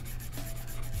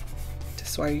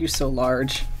 Dis, why are you so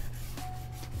large?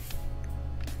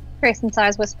 Trace in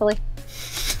size wistfully.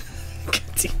 God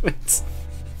damn it.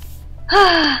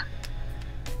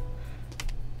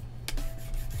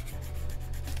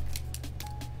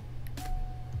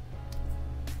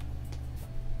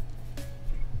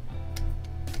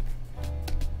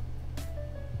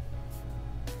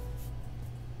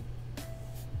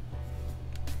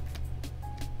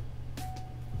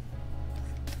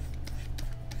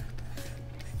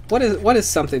 What is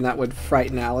something that would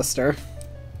frighten Alistair?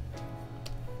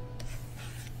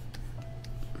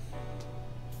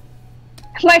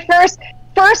 My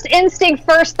first instinct,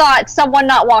 first thought, someone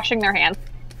not washing their hands.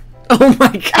 Oh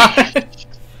my god!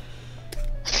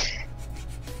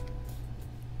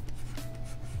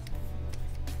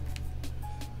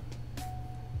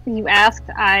 You asked,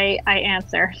 I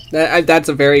answer. That's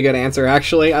a very good answer,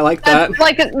 actually. I like that. That's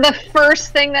like the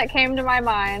first thing that came to my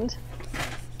mind.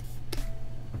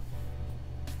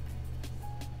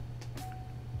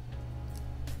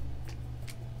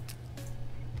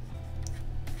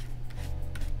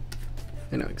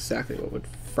 I know exactly what would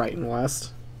frighten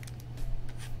West.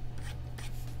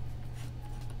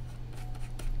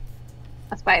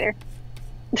 A spider.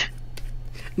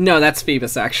 No, that's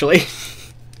Phoebus, actually.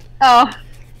 Oh.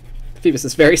 Phoebus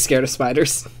is very scared of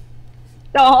spiders.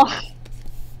 Oh.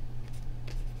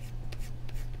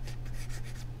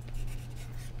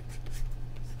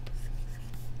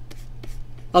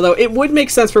 Although it would make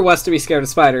sense for West to be scared of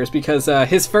spiders because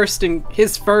first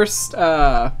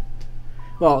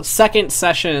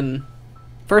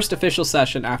official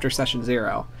session after session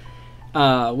 0,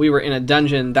 we were in a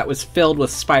dungeon that was filled with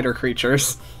spider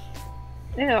creatures.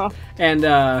 Ew.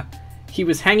 And he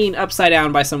was hanging upside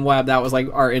down by some web. That was like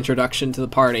our introduction to the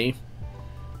party.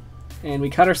 And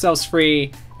we cut ourselves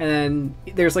free, and then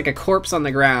there's like a corpse on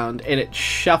the ground, and it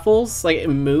shuffles, like it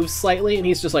moves slightly, and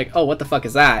he's just like, oh, what the fuck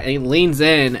is that? And he leans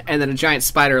in, and then a giant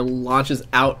spider launches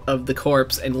out of the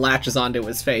corpse and latches onto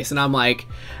his face. And I'm like,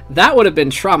 that would have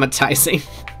been traumatizing.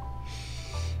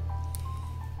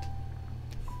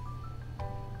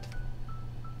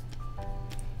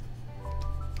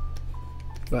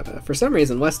 But for some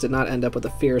reason, Wes did not end up with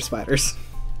a fear of spiders.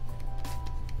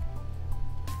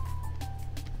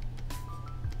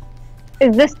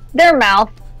 Is this their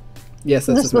mouth? Yes,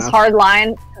 that's his this mouth. hard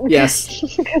line. Yes.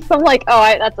 I'm like,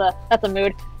 oh, that's a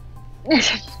mood.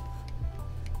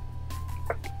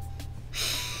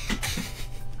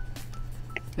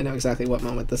 I know exactly what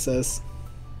moment this is.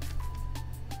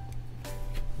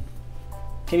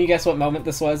 Can you guess what moment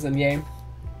this was in game?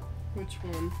 Which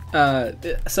one?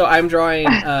 So I'm drawing,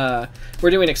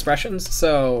 we're doing expressions,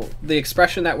 so the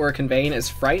expression that we're conveying is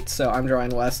fright, so I'm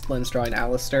drawing West, Lynn's drawing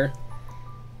Alistair.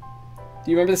 Do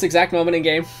you remember this exact moment in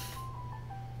game?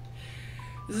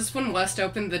 Is this when West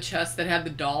opened the chest that had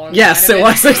the doll on Yes, the it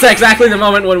was exactly the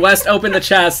moment when West opened the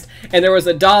chest, and there was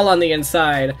a doll on the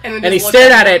inside, and he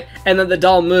stared at it, and then the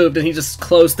doll moved, and he just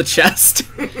closed the chest.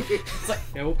 It's like,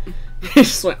 nope. He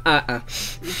just went,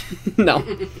 no.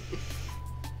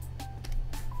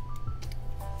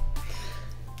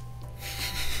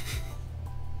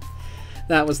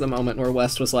 That was the moment where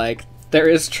West was like, there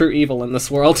is true evil in this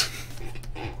world.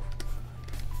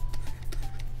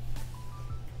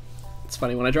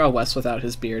 funny. When I draw Wes without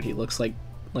his beard, he looks like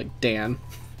Dan.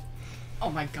 Oh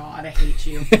my god, I hate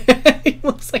you. He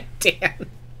looks like Dan.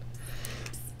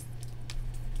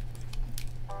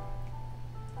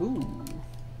 Ooh.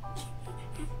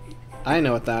 I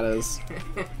know what that is.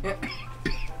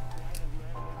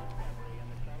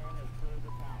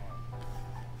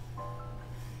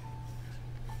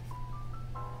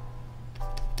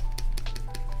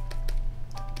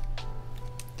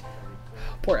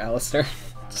 Poor Alistair.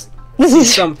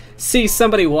 See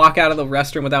somebody walk out of the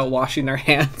restroom without washing their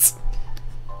hands.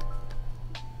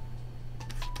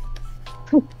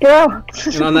 Girl.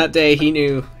 And on that day, he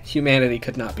knew humanity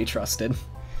could not be trusted.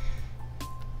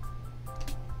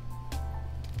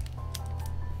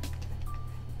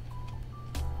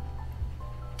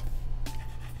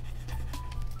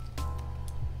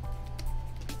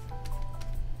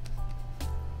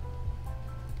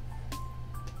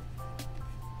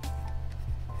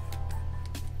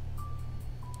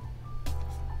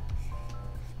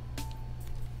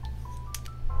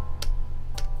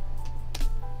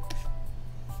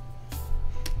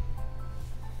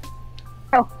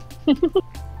 Oh.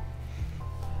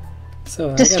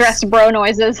 So Distressed bro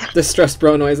noises. Distressed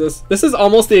bro noises. This is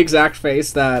almost the exact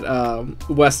face that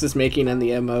West is making in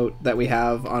the emote that we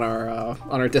have on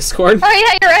our Discord. Oh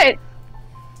yeah, you're right.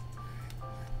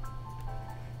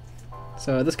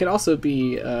 So this could also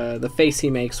be the face he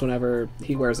makes whenever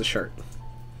he wears a shirt.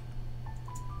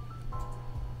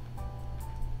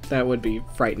 That would be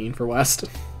frightening for West.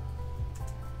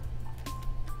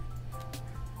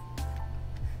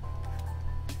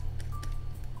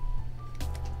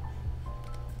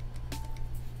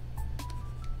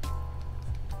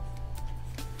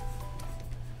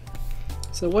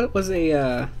 So what was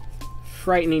a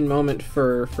frightening moment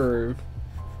for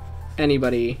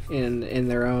anybody in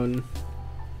their own...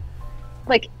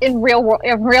 Like in real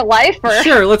life, or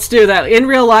Sure, let's do that. In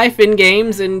real life, in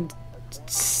games, in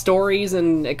stories,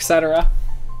 and etc.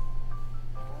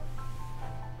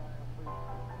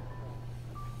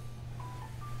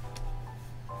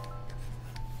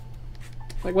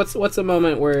 Like what's a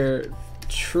moment where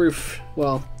truth...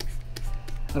 Well,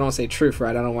 I don't want to say truth,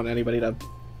 right? I don't want anybody to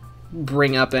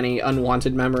bring up any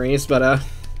unwanted memories, but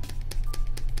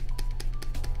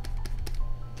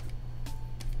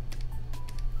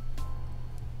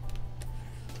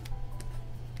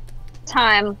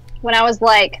time when I was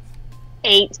like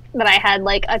 8 that I had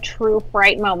like a true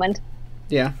fright moment.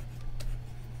 yeah.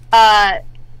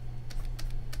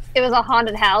 It was a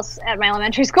haunted house at my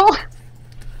elementary school.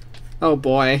 Oh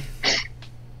boy.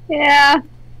 Yeah.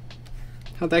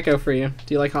 How'd that go for you?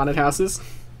 Do you like haunted houses?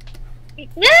 Yeah,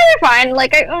 they're fine.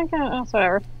 Like,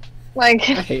 whatever. Like,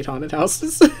 I hate haunted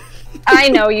houses. I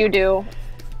know you do.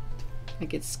 I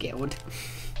get scared.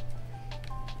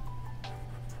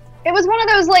 It was one of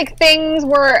those, like, things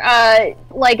where,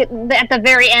 like, at the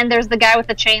very end, there's the guy with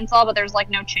the chainsaw, but there's, like,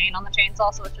 no chain on the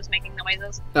chainsaw, so it's just making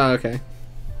noises. Oh, okay.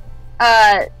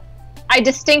 I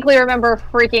distinctly remember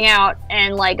freaking out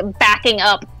and, like, backing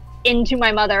up into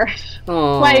my mother.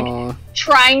 Aww. Like,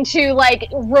 trying to, like,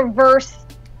 reverse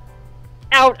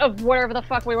out of wherever the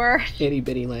fuck we were. Itty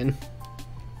bitty Lynn.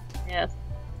 Yes.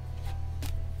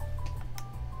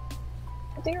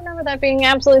 I do remember that being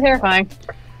absolutely terrifying.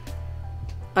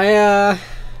 I've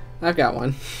got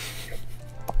one.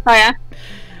 Oh yeah?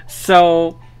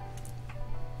 So,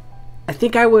 I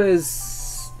think I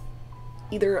was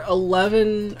either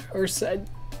 11 or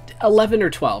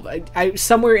 12. I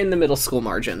somewhere in the middle school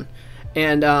margin.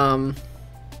 And, I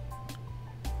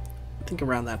think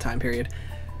around that time period.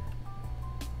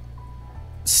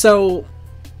 So,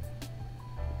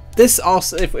 this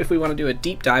also, if we want to do a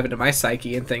deep dive into my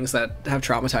psyche and things that have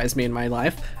traumatized me in my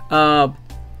life,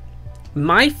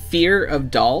 my fear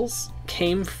of dolls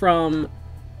came from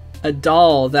a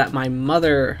doll that my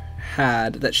mother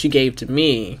had that she gave to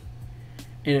me,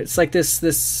 and it's like this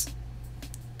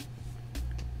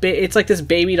it's like this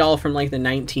baby doll from like the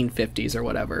 1950s or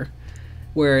whatever,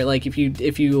 where like if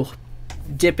you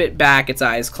dip it back, its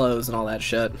eyes close and all that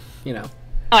shit, you know.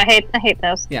 Oh, I hate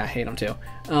those. Yeah, I hate them too.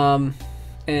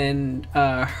 And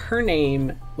her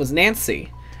name was Nancy,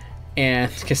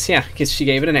 and because she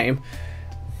gave it a name.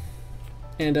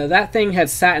 And that thing had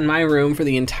sat in my room for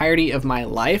the entirety of my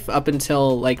life up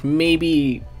until like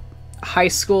maybe high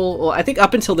school. Well, I think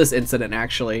up until this incident,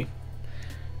 actually.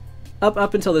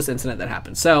 Up until this incident that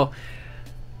happened. So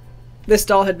this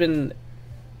doll had been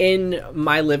in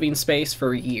my living space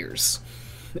for years,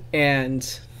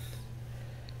 and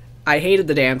I hated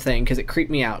the damn thing because it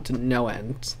creeped me out to no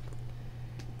end.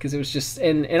 Because it was just,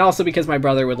 and also because my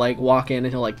brother would like walk in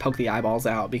and he'll like poke the eyeballs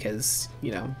out because,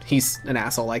 you know, he's an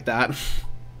asshole like that.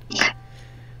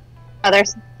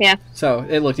 Others, yeah. So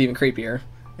it looked even creepier.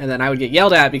 And then I would get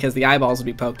yelled at because the eyeballs would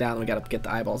be poked out and we gotta get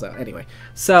the eyeballs out. Anyway,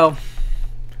 so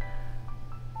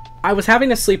I was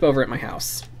having a sleepover at my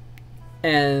house.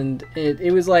 And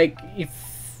it was like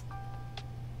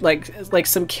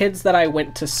some kids that I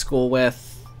went to school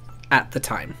with at the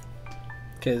time.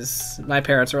 Because my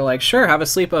parents were like, sure, have a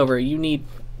sleepover. You need...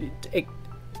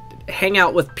 hang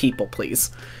out with people,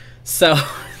 please. So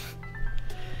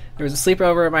there was a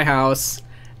sleepover at my house,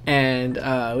 and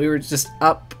we were just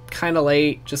up kind of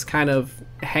late, just kind of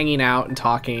hanging out and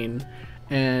talking,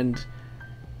 and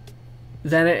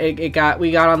then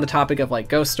we got on the topic of like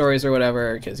ghost stories or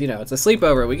whatever, because, you know, it's a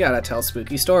sleepover, we gotta tell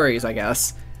spooky stories, I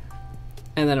guess.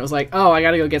 And then it was like, oh, I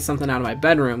gotta go get something out of my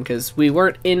bedroom, because we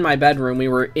weren't in my bedroom, we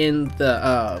were in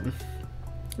the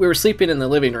we were sleeping in the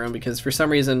living room, because for some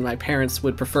reason my parents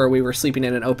would prefer we were sleeping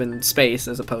in an open space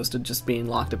as opposed to just being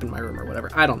locked up in my room or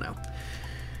whatever. I don't know.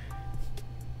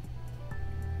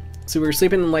 So we were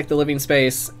sleeping in like the living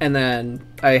space, and then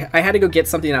I had to go get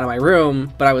something out of my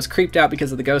room, but I was creeped out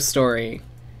because of the ghost story.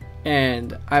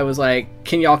 And I was like,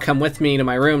 can y'all come with me to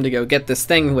my room to go get this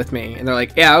thing with me? And they're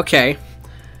like, yeah, okay.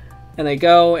 And they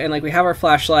go, and like we have our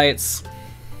flashlights,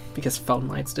 because phone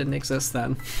lights didn't exist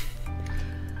then.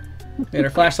 We had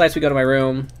our flashlights, we go to my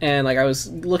room, and like I was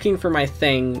looking for my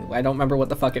thing, I don't remember what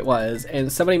the fuck it was,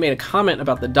 and somebody made a comment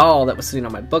about the doll that was sitting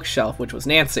on my bookshelf, which was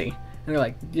Nancy.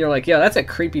 And you're like, yeah, that's a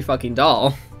creepy fucking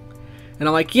doll. And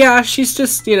I'm like, yeah, she's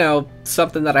just, you know,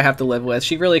 something that I have to live with.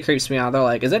 She really creeps me out. They're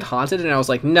like, is it haunted? And I was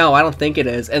like, no, I don't think it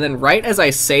is. And then right as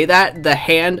I say that, the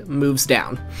hand moves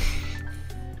down.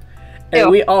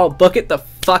 And we all book it the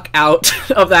fuck out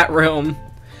of that room.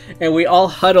 And we all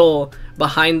huddle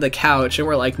behind the couch, and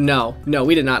we're like, no,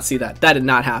 we did not see that. That did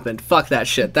not happen. Fuck that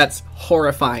shit. That's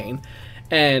horrifying.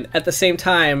 And at the same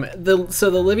time, the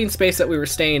living space that we were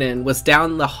staying in was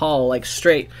down the hall, like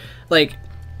straight, like,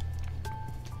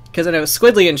 because I know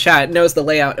Squidly in chat knows the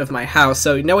layout of my house,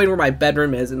 so knowing where my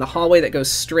bedroom is, and the hallway that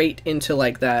goes straight into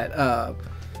like that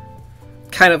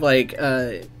kind of like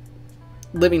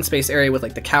living space area with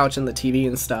like the couch and the TV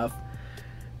and stuff.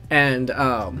 And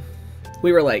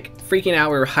we were like freaking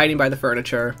out. We were hiding by the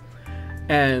furniture,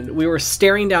 and we were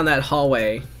staring down that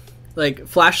hallway, like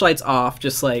flashlights off,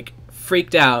 just like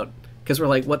freaked out, because we're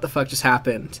like, what the fuck just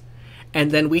happened?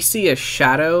 And then we see a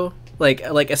shadow, like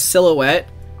a silhouette,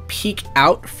 peek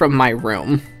out from my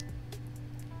room.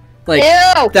 Like,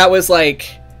 ew! That was like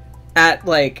at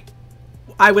like,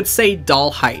 I would say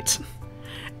doll height.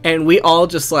 And we all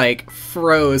just like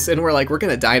froze, and we're like, we're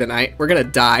gonna die tonight. We're gonna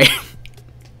die.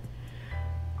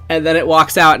 And then it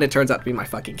walks out, and it turns out to be my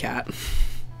fucking cat.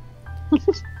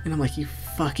 And I'm like, you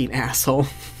fucking asshole.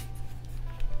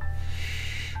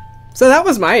 So that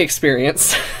was my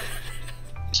experience.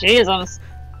 Jesus.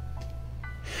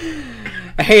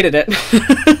 I hated it.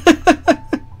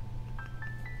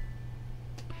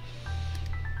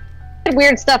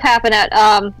 Weird stuff happened at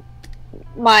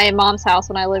my mom's house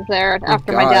when I lived there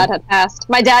after my dad had passed.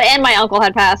 My dad and my uncle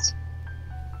had passed.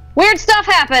 Weird stuff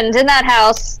happened in that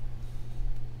house.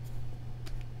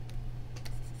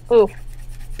 Oof.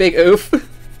 Big oof.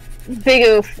 Big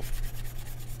oof.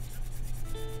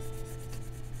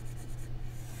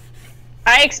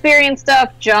 I experienced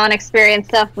stuff, John experienced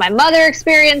stuff, my mother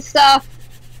experienced stuff.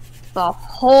 The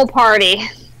whole party.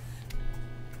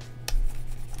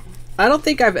 I don't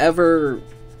think I've ever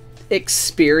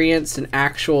experienced an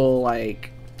actual,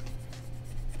 like,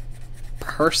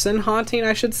 person haunting,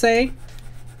 I should say.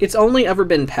 It's only ever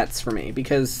been pets for me,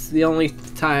 because the only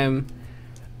time,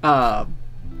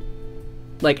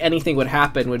 like, anything would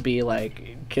happen would be,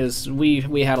 like, because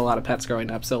we had a lot of pets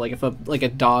growing up, so, like, if a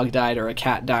dog died or a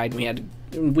cat died, we had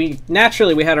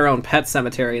our own pet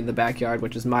cemetery in the backyard,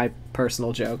 which is my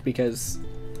personal joke, because,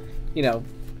 you know,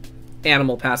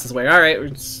 animal passes away, alright,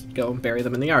 let's go bury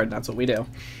them in the yard. That's what we do,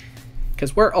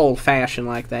 because we're old-fashioned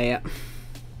like that.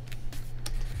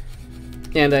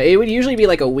 And it would usually be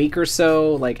like a week or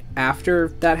so like after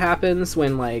that happens,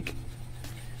 when like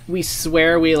we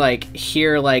swear we like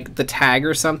hear like the tag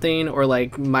or something, or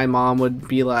like my mom would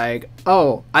be like,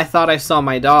 oh, I thought I saw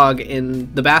my dog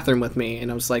in the bathroom with me,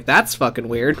 and I was like, that's fucking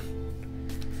weird.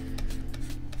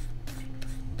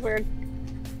 Weird.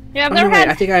 Yeah, I've never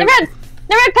had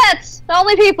pets.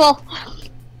 Only people.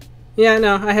 Yeah,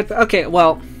 no, I had. Okay,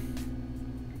 well,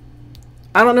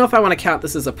 I don't know if I want to count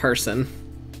this as a person,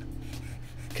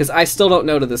 because I still don't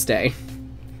know to this day.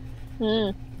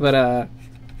 But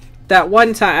that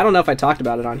one time, I don't know if I talked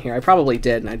about it on here. I probably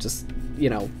did, and I just, you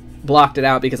know, blocked it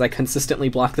out because I consistently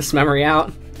block this memory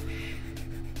out.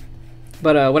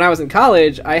 But when I was in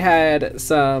college, I had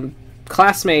some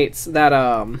classmates that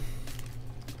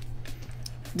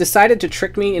decided to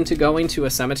trick me into going to a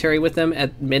cemetery with them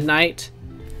at midnight,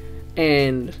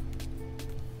 and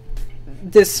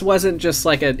this wasn't just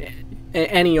like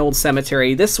any old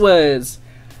cemetery. This was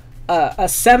a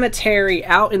cemetery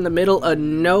out in the middle of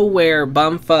nowhere,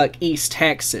 bumfuck East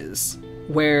Texas,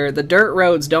 where the dirt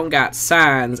roads don't got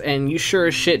signs, and you sure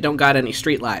as shit don't got any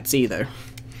streetlights either.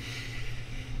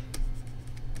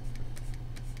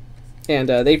 And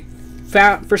they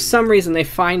found, for some reason, they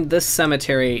find this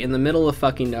cemetery in the middle of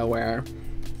fucking nowhere,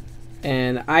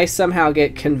 and I somehow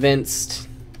get convinced,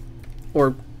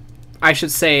 or I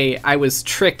should say I was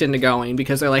tricked into going,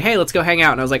 because they're like, hey, let's go hang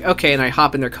out, and I was like, okay, and I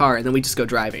hop in their car, and then we just go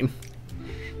driving.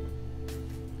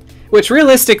 Which,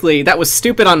 realistically, that was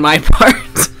stupid on my part.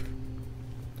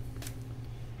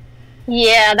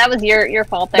 Yeah, that was your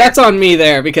fault there. That's on me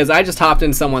there, because I just hopped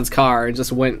in someone's car and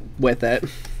just went with it.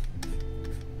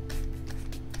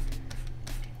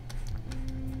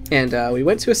 And we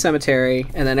went to a cemetery,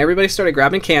 and then everybody started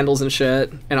grabbing candles and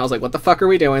shit, and I was like, what the fuck are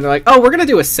we doing? They're like, oh, we're gonna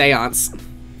do a seance.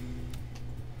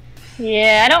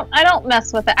 Yeah, I don't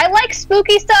mess with it. I like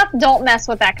spooky stuff, don't mess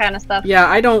with that kind of stuff. Yeah,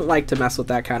 I don't like to mess with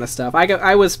that kind of stuff.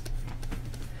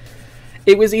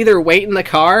 It was either wait in the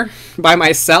car by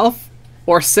myself,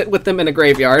 or sit with them in a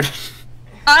graveyard.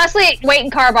 Honestly, wait in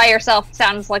car by yourself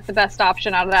sounds like the best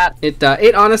option out of that.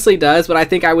 It honestly does, but I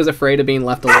think I was afraid of being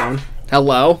left alone.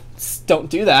 Hello? Don't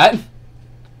do that.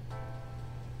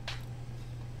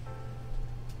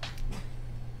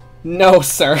 No,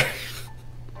 sir.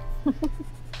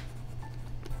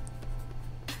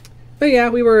 But yeah,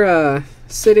 we were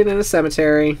sitting in a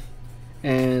cemetery,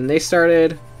 and they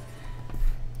started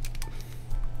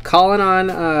calling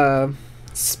on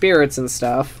spirits and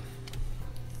stuff.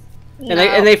 No.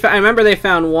 And I remember they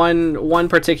found one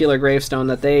particular gravestone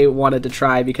that they wanted to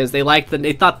try because they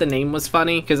thought the name was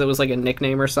funny because it was like a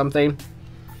nickname or something.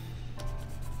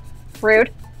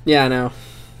 Rude. Yeah, I know.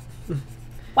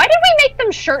 Why did we make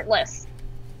them shirtless?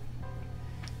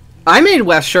 I made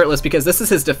Wes shirtless because this is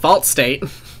his default state.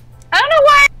 I don't know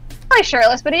why he's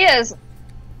shirtless, but he is.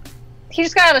 He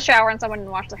just got out of the shower and someone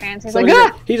didn't wash their hands. He's like,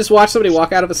 ah! He just watched somebody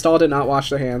walk out of a stall, did not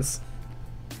wash their hands.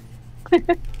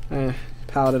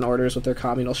 Paladin orders with their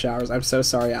communal showers. I'm so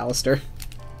sorry, Alistair.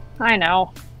 I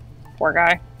know. Poor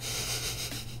guy.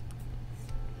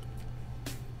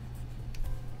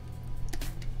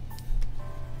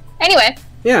 Anyway.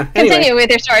 Yeah, Continue with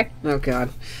your story. Oh, God.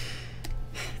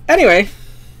 Anyway.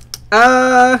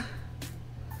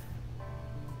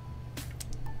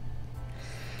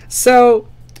 So,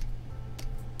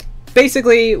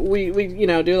 basically, we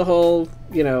do the whole,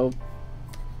 the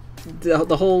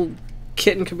whole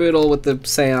kit and caboodle with the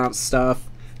seance stuff.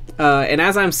 And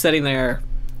as I'm sitting there,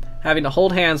 having to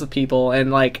hold hands with people,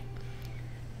 and, like,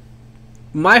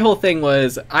 my whole thing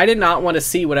was, I did not want to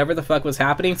see whatever the fuck was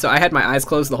happening, so I had my eyes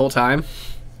closed the whole time.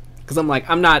 Because I'm like,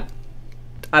 I am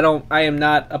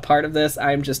not a part of this,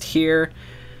 I'm just here.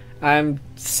 I'm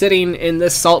sitting in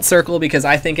this salt circle because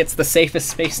I think it's the safest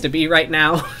space to be right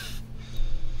now.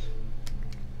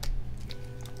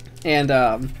 And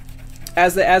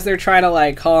as they're trying to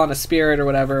like call on a spirit or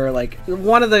whatever, like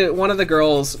one of the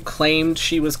girls claimed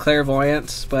she was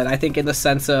clairvoyant, but I think in the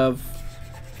sense of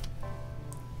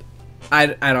I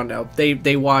don't know.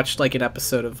 They watched like an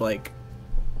episode of like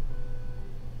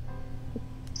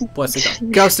what's it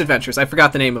called? Ghost Adventures. I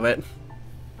forgot the name of it.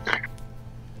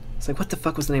 It's like, what the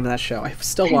fuck was the name of that show? I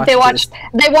still watched it.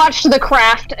 They watched The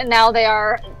Craft, and now they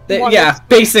are...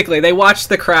 basically. They watched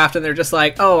The Craft, and they're just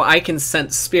like, oh, I can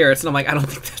sense spirits. And I'm like, I don't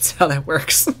think that's how that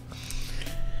works.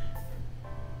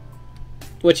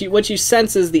 What you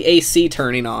sense is the AC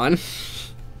turning on.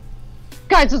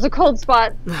 Guys, there's a cold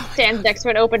spot. Stands next to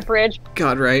an open fridge.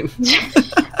 God, right.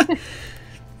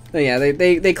 Yeah,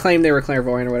 they claim they were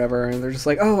clairvoyant or whatever, and they're just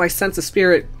like, oh, I sense a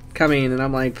spirit coming. And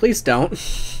I'm like, please don't.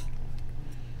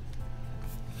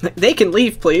 They can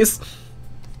leave, please.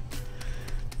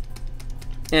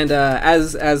 And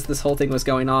as this whole thing was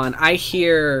going on, I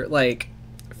hear like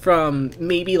from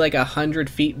maybe like 100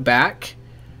 feet back,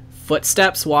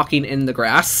 footsteps walking in the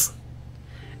grass,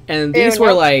 and these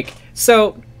were like,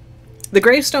 so the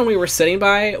gravestone we were sitting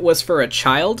by was for a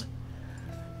child.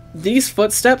 These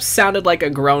footsteps sounded like a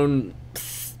grown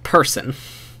person.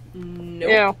 Nope.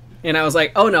 Yeah. And I was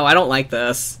like, oh no, I don't like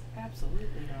this.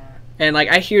 And, like,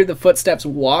 I hear the footsteps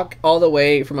walk all the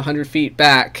way from 100 feet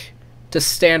back to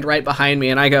stand right behind me,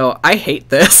 and I go, I hate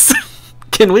this.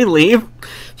 Can we leave?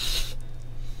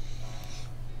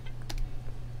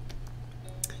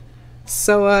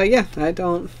 So, yeah, I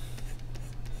don't...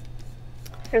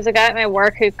 There's a guy at my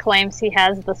work who claims he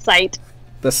has the sight.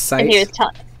 The sight? And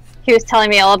he was telling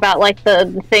me all about, like,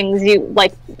 the things you...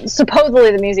 Like,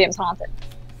 supposedly the museum's haunted.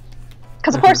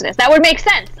 Because of course it is. That would make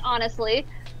sense, honestly.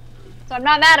 So I'm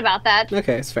not mad about that.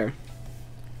 Okay, it's fair.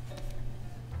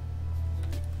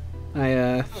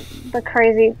 The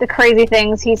crazy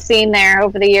things he's seen there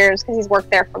over the years, because he's worked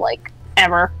there for like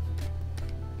ever.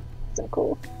 So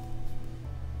cool.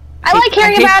 I like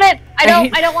hearing about it. I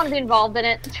don't want to be involved in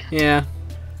it. Yeah.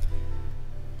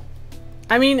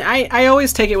 I mean, I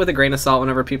always take it with a grain of salt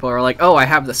whenever people are like, oh, I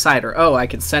have the sight, or oh, I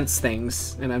can sense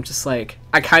things. And I'm just like,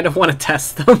 I kind of want to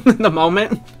test them in the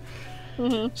moment.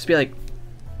 Mm-hmm. Just be like,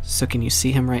 so can you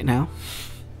see him right now?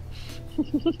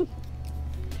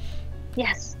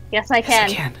 Yes. Yes, I can.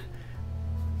 Yes, I can.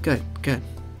 Good. Good.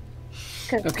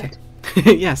 Okay.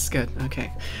 Good. Yes, good.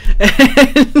 Okay.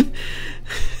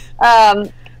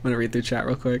 I'm gonna read through chat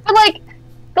real quick. But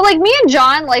like me and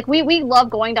John, like we love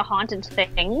going to haunted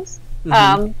things.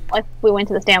 Mm-hmm. Like we went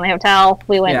to the Stanley Hotel.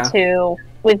 We've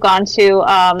gone to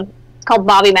it's called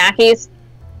Bobby Mackey's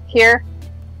here.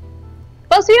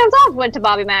 Both of you guys went to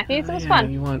Bobby Mackey's. It was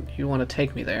fun. You want to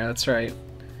take me there? That's right.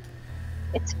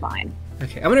 It's fine.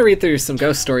 Okay, I'm gonna read through some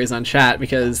ghost stories on chat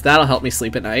because that'll help me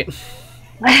sleep at night.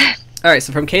 Alright,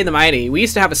 so from Kay the Mighty, we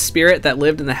used to have a spirit that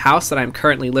lived in the house that I'm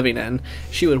currently living in.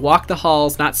 She would walk the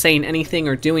halls, not saying anything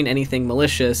or doing anything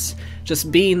malicious,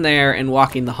 just being there and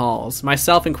walking the halls.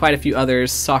 Myself and quite a few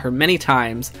others saw her many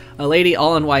times, a lady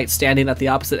all in white standing at the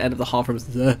opposite end of the hall from us.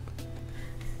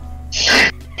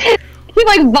 He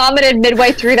like vomited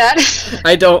midway through that.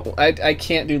 I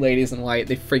can't do ladies in white,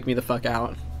 they freak me the fuck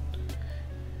out.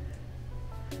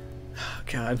 Oh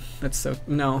god, that's so...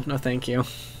 No, thank you.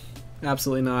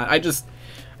 Absolutely not. I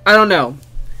don't know.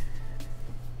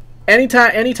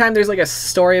 Anytime there's like a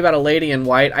story about a lady in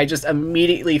white, I just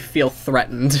immediately feel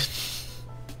threatened.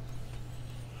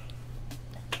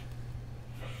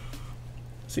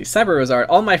 See, Cyber Rosart.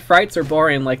 All my frights are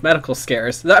boring like medical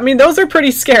scares. I mean, those are pretty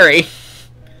scary.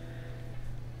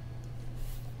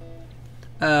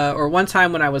 Or one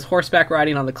time when I was horseback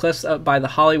riding on the cliffs up by the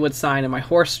Hollywood sign and my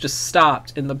horse just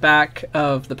stopped in the back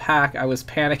of the pack. I was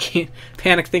panicked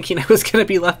thinking I was going to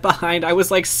be left behind. I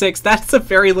was like 6. That's a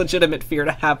very legitimate fear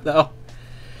to have, though.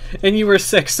 And you were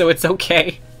 6, so it's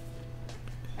okay.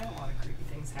 I had a lot of creepy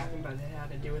things happen, but it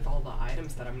had to do with all the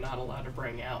items that I'm not allowed to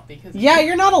bring out because... Yeah,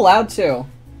 you're not allowed to.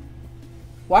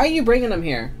 Why are you bringing them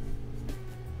here?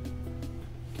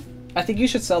 I think you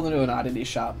should sell them to an oddity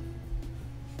shop.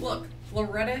 Look.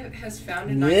 Loretta has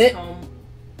found a nice home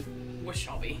with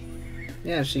Shelby.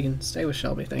 Yeah, she can stay with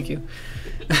Shelby, thank you.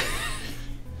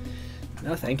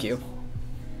 No, thank you.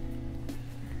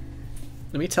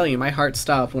 Let me tell you, my heart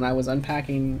stopped when I was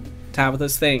unpacking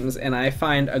Tabitha's things and I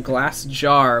find a glass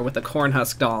jar with a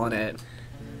Cornhusk doll in it.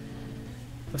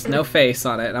 With no face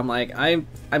on it. And I'm like, I'm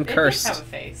cursed. It does have a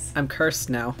face. I'm cursed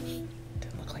now.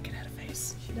 Didn't look like it had a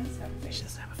face. She does have a face. She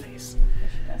doesn't have a face.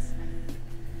 Yes,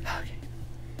 she does. Okay.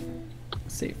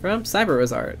 See, from Cyber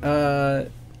Rosart.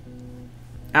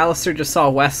 Alistair just saw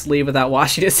Wes leave without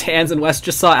washing his hands, and Wes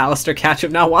just saw Alistair catch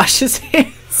him, now wash his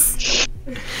hands.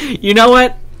 You know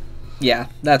what? Yeah,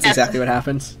 that's exactly what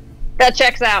happens. That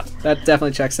checks out. That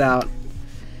definitely checks out.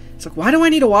 It's like, why do I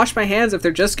need to wash my hands if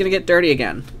they're just gonna get dirty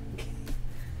again?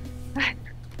 I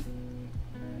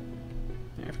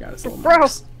forgot his little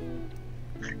marks.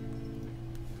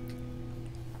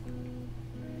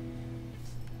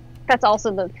 That's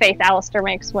also the face Alistair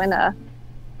makes when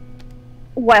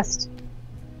West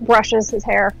brushes his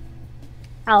hair.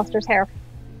 Alistair's hair.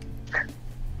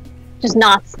 Just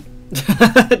knots.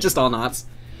 Just all knots.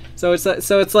 So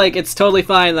it's like it's totally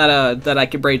fine that I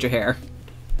can braid your hair.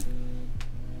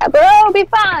 But it'll be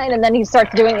fine. And then he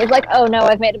starts doing it. He's like, oh no,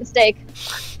 I've made a mistake.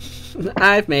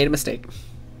 I've made a mistake.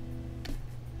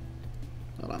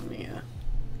 Hold on,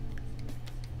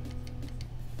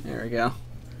 there we go.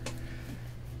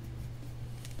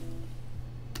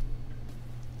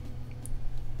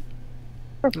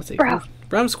 Let's see.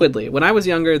 From Squidly. When I was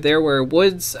younger, there were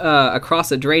woods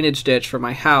across a drainage ditch from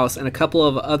my house and a couple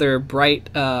of other bright...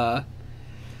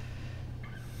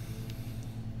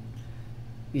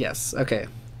 Yes, okay.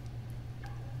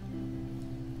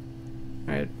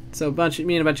 Alright, so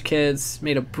me and a bunch of kids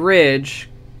made a bridge,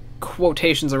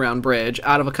 quotations around bridge,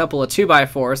 out of a couple of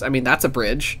 2x4s, I mean that's a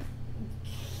bridge,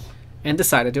 and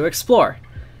decided to explore.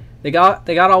 They got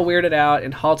all weirded out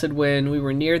and halted when we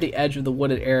were near the edge of the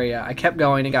wooded area. I kept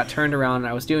going and got turned around and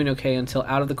I was doing okay until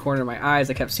out of the corner of my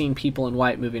eyes I kept seeing people in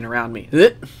white moving around me.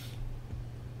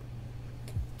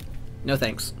 No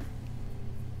thanks.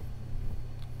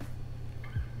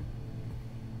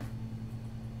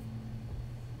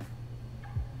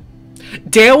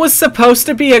 Dale was supposed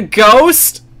to be a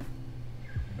ghost?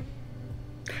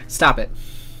 Stop it.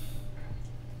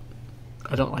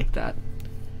 I don't like that.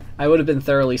 I would have been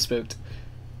thoroughly spooked.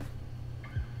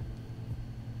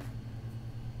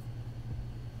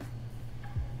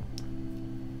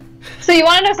 So you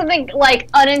want to know something like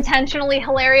unintentionally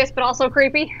hilarious but also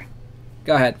creepy?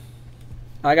 Go ahead.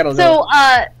 I gotta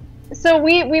So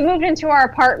we moved into our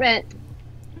apartment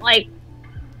like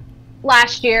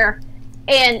last year,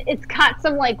 and it's got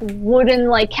some like wooden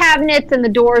like cabinets, and the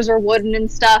doors are wooden and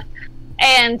stuff.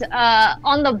 And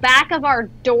on the back of our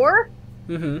door,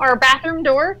 our bathroom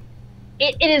door,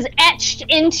 it is etched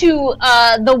into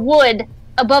the wood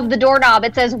above the doorknob.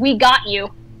 It says, "We got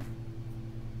you."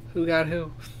 Who got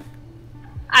who?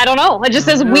 I don't know. It just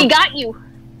says, "We got you."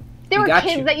 There We were got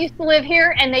kids you. that used to live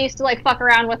here, and they used to like fuck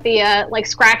around with the like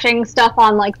scratching stuff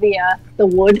on like the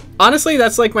wood. Honestly,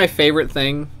 that's like my favorite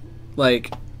thing.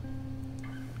 Like,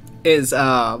 is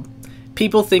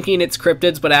people thinking it's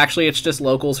cryptids, but actually it's just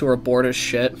locals who are bored as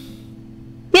shit.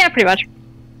 Yeah, pretty much.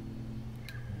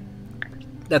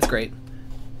 That's great.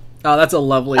 Oh, that's a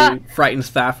lovely frightened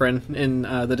Thafrin in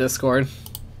the Discord.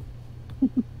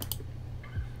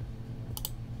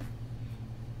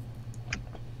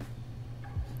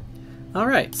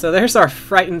 Alright, so there's our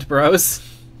frightened bros.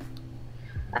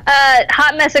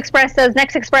 Hot Mess Express says,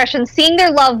 next expression, seeing their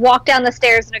love walk down the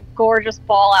stairs in a gorgeous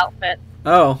ball outfit.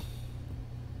 Oh.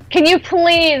 Can you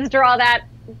please draw that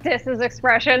Dis's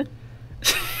expression?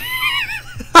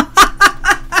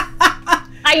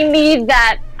 I need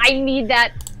that. I need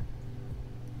that.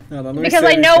 Hold on, let me Because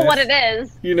save I know this. what it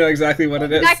is. You know exactly what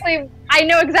it is. Exactly. I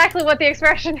know exactly what the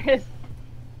expression is.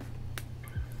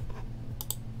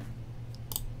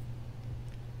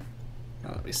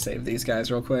 Oh, let me save these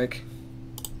guys real quick.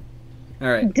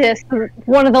 Alright. Dis,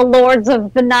 one of the lords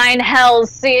of the nine hells,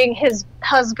 seeing his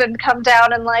husband come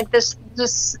down in like this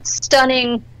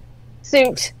stunning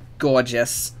suit,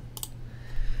 Gorgeous.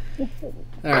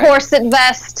 Alright. corset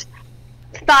vest,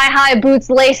 thigh-high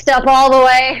boots laced up all the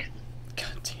way. God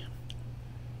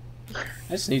damn.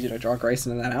 I just need you to draw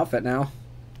Grayson in that outfit now.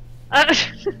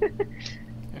 Alright,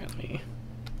 let me...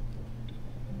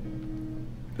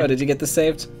 Oh, did you get this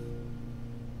saved?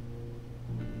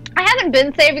 I haven't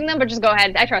been saving them, but just go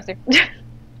ahead. I trust you.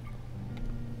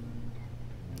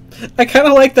 I kind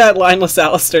of like that lineless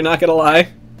Alistair, not gonna lie.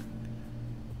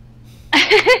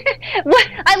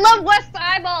 I love West's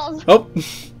eyeballs. Oh.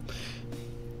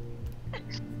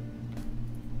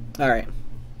 Alright.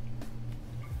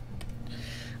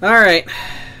 Alright.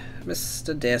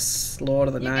 Mr. Dis, Lord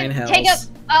of the Nine Hells. Take up.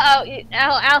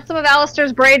 Some of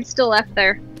Alistair's braids still left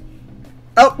there.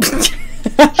 Oh!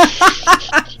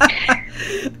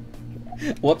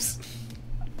 Whoops.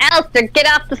 Alistair, get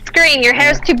off the screen. Your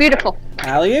hair's too beautiful.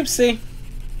 Alley-oopsie.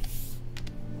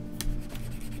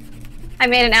 I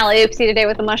made an alley-oopsie today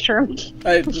with a mushroom.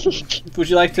 Would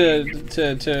you like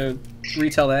to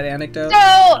retell that anecdote?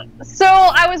 So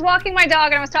I was walking my dog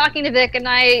and I was talking to Vic, and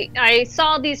I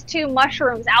saw these two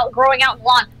mushrooms growing out in the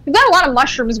lawn. We've got a lot of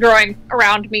mushrooms growing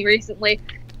around me recently.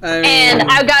 And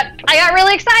I got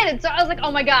really excited, so I was like,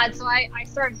 oh my god. So I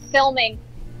started filming,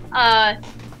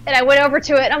 and I went over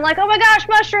to it, and I'm like, oh my gosh,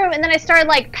 mushroom. And then I started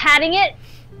like patting it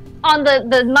on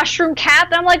the mushroom cap,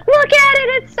 and I'm like, look at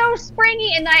it, it's so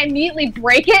springy. And then I immediately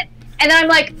break it, and then I'm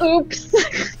like, oops.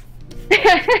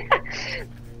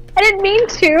 I didn't mean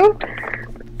to.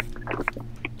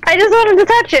 I just wanted to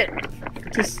touch it.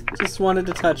 Just wanted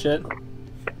to touch it.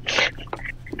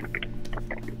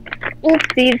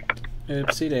 Oopsies.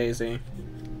 Oopsie daisy.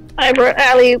 I wrote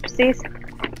alley oopsies.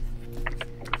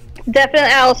 Definite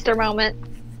Alistair moment.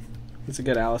 It's a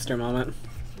good Alistair moment.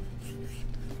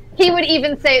 He would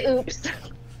even say oops.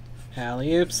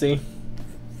 Alley-oopsie.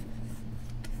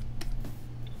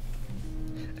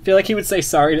 I feel like he would say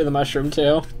sorry to the mushroom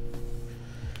too.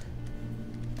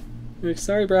 Like,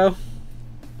 sorry, bro. Oh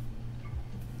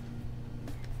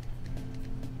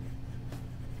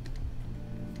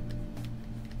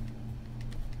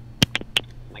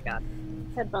my god.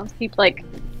 Headphones keep like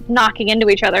knocking into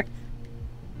each other.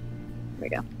 There we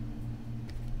go.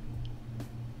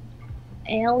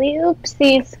 Alley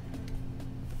oopsies.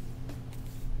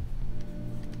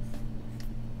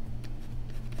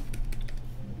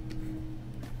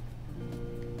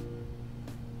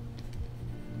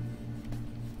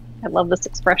 I love this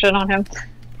expression on him.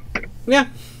 Yeah.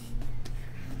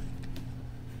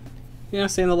 You know,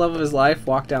 seeing the love of his life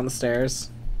walk down the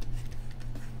stairs.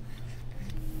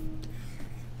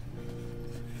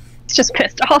 He's just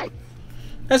pissed off.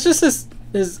 That's just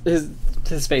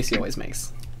his face he always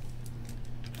makes.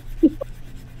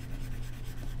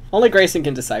 Only Grayson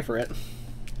can decipher it.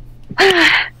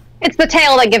 It's the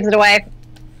tail that gives it away.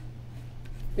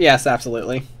 Yes,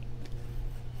 absolutely.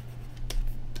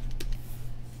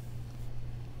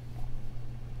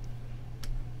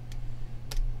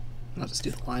 I'll just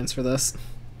do the lines for this.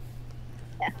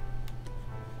 Yeah.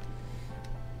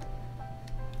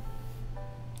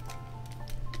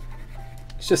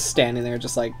 He's just standing there,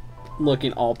 just like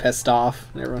looking all pissed off,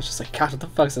 and everyone's just like, God, what the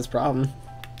fuck's his problem?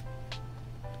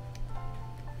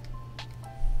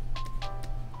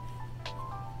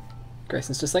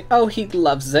 Grayson's just like, oh, he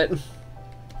loves it.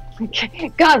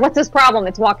 God, what's his problem?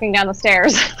 It's walking down the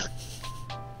stairs.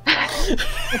 I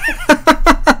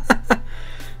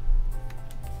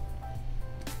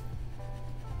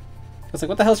was like,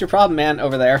 what the hell's your problem, man,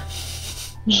 over there?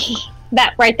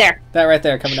 That right there. That right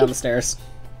there, coming down the stairs.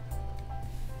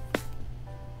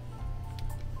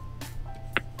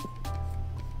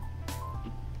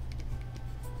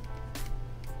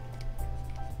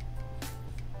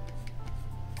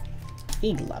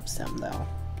 He loves him, though.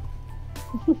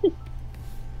 Keep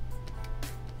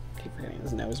forgetting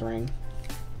his nose ring.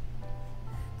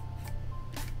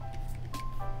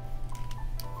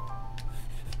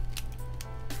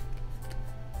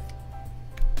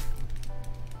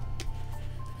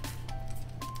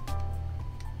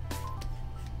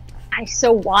 Eyes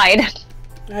so wide.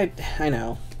 I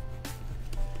know.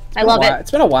 I love it. It's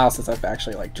been a while since I've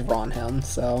actually like drawn him,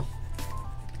 so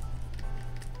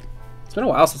it's been a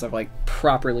while since I've like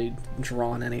properly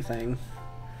drawn anything.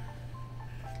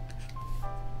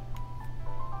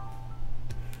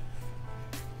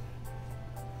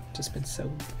 Just been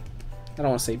so, I don't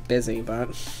want to say busy, but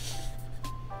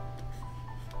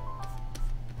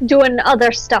Doing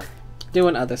other stuff.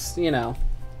 doing other, you know,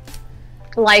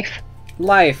 Life.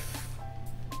 life.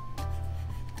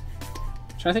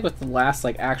 I'm trying to think what the last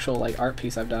like actual like art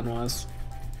piece I've done was.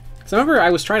 So I remember I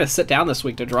was trying to sit down this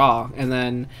week to draw, and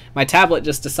then my tablet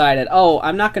just decided, oh,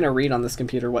 I'm not going to read on this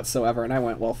computer whatsoever, and I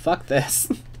went, well, fuck this.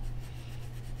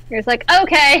 You're just like,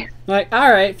 okay. Like,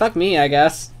 alright, fuck me, I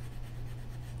guess.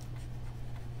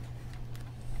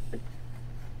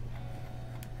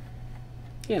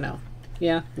 You know,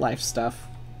 yeah, life stuff.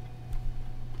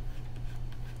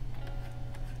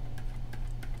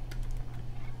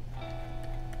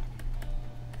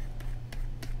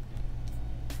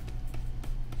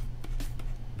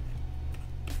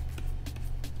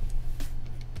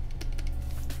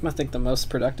 I think the most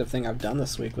productive thing I've done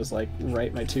this week was like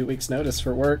write my 2 weeks notice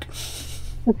for work.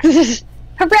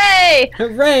 Hooray!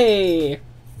 Hooray!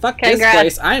 Fuck this Congrats.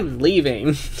 place, I'm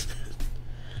leaving.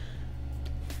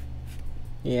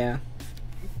 Yeah.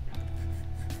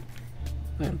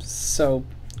 I'm so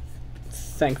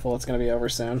thankful it's gonna be over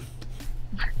soon.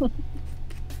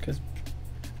 Because,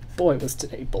 boy, was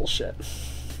today bullshit.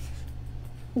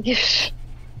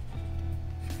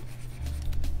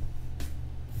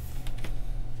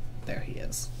 There he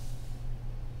is.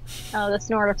 Oh, the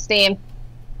snort of steam.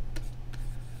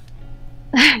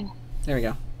 There we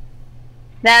go.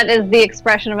 That is the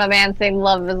expression of a man saying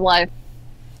love of his life.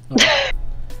 Oh.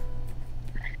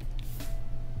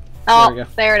 Oh, we go.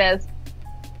 there it is.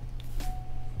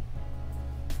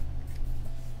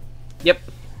 Yep.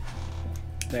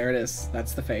 There it is.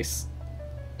 That's the face.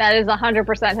 That is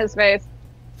 100% his face.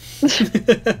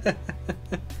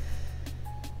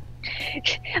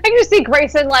 I can just see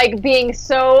Grayson like being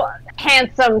so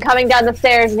handsome coming down the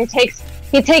stairs, and he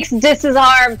takes Dis's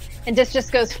arm, and Dis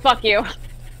just goes, "Fuck you."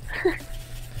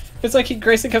 It's like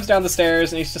Grayson comes down the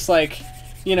stairs and he's just like,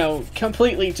 you know,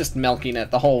 completely just milking it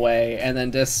the whole way, and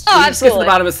then Dis he just gets to the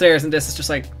bottom of the stairs, and Dis is just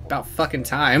like, about fucking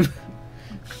time.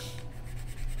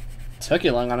 Took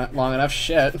you long enough,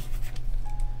 shit.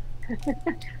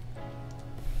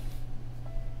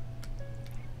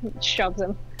 Shoves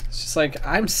him. It's just like,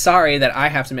 I'm sorry that I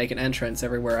have to make an entrance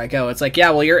everywhere I go. It's like, yeah,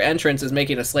 well, your entrance is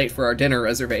making us late for our dinner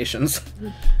reservations.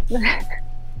 I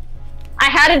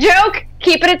had a joke,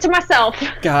 keeping it to myself.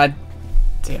 God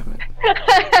damn it.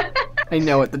 I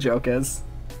know what the joke is.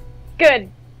 Good.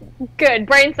 Good.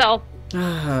 Brain cell.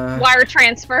 Wire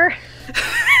transfer.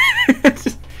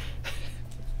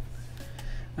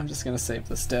 I'm just gonna save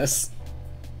this Dis.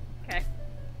 Okay.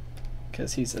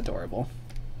 Because he's adorable.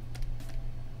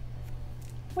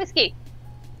 Whiskey.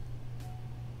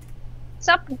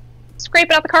 Stop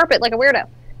scraping out the carpet like a weirdo.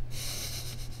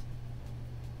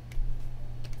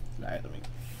 Alright, let me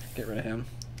get rid of him.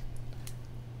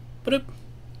 Boop.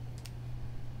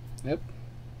 Yep.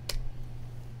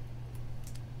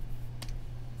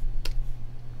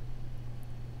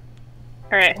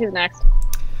 Alright, who's next?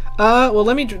 Well,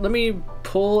 let me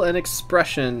pull an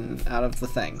expression out of the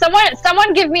thing.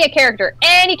 Someone give me a character.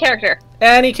 Any character.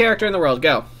 Any character in the world,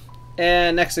 go.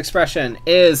 And next expression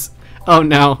is... Oh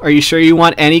no, are you sure you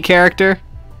want any character?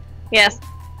 Yes.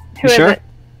 You Who sure? is it?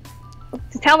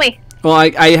 Just tell me. Well,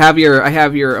 I have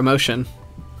your emotion.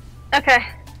 Okay.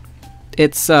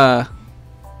 It's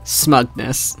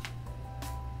smugness.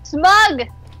 Smug!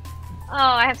 Oh,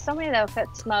 I have so many that fit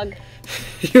smug.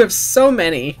 You have so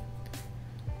many.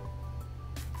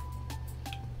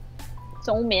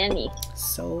 So many.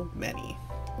 So many.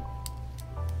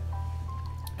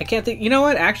 I can't think. You know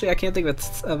what? Actually, I can't think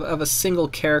of a single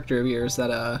character of yours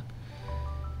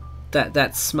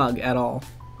that's smug at all.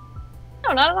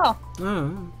 No, not at all.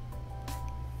 Oh.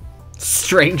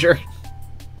 Stranger.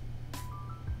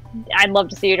 I'd love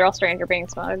to see you draw Stranger being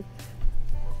smug.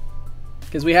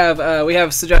 Because we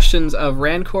have suggestions of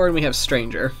Rancor and we have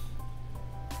Stranger.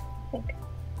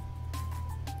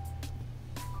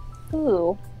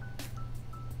 Ooh.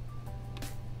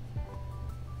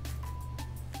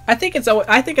 I think it's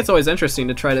always interesting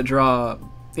to try to draw,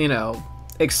 you know,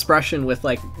 expression with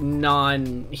like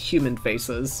non-human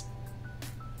faces.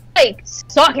 I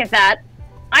suck at that.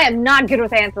 I am not good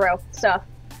with anthro stuff.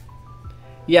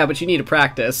 Yeah, but you need to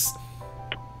practice.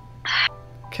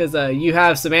 Because you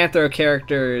have some anthro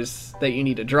characters that you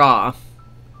need to draw.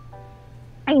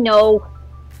 I know.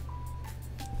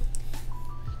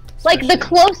 Like the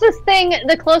closest thing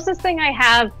I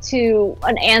have to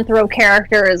an anthro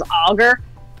character is Augur.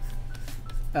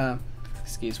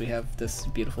 Excuse, we have this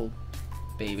beautiful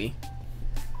baby.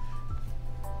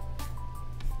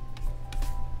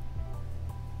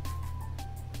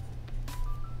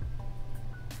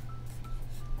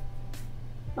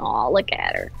 Aw, look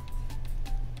at her.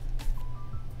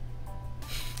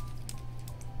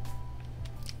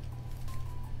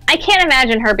 I can't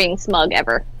imagine her being smug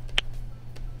ever.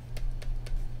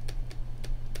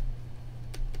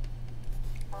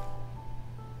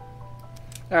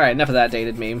 Alright, enough of that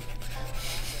dated meme.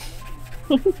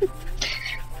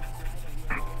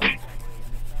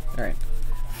 Alright.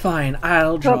 Fine,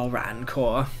 I'll draw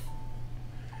Rancor.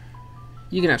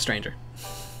 You can have Stranger.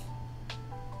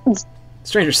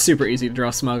 Stranger's super easy to draw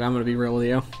smug, I'm gonna be real with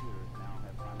you.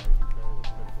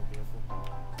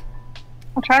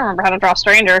 I'm trying to remember how to draw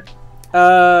Stranger.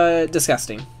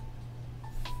 Disgusting.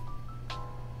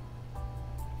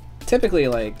 Typically,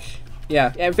 like,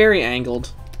 yeah, very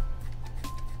angled.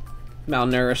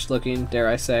 Malnourished looking, dare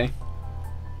I say.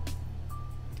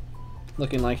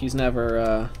 Looking like he's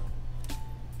never,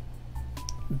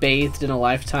 bathed in a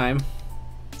lifetime.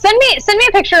 Send me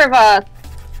a picture of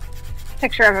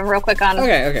him real quick on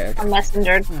Okay. on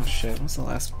Messenger. Oh shit, what's the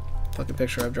last fucking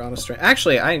picture I've drawn of Stranger?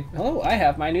 Actually, I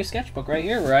have my new sketchbook right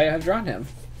here where I have drawn him.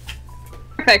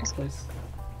 Perfect. Please.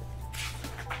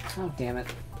 Oh damn it.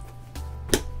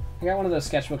 I got one of those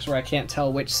sketchbooks where I can't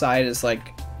tell which side is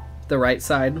like the right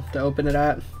side to open it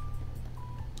at.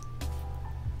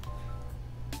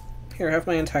 Here, I have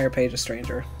my entire page of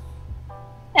Stranger.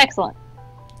 Excellent.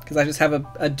 Because I just have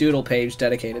a doodle page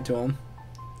dedicated to him.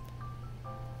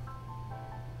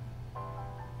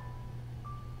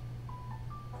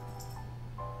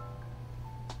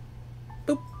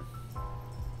 Boop.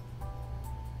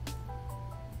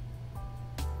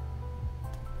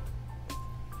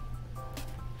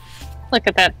 Look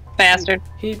at that bastard.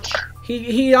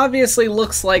 He obviously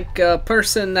looks like a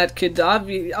person that could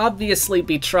obviously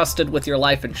be trusted with your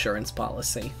life insurance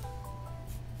policy.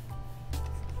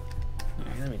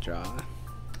 Alright, let me draw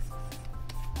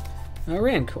a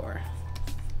Rancor.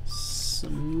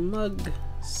 Smug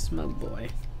boy.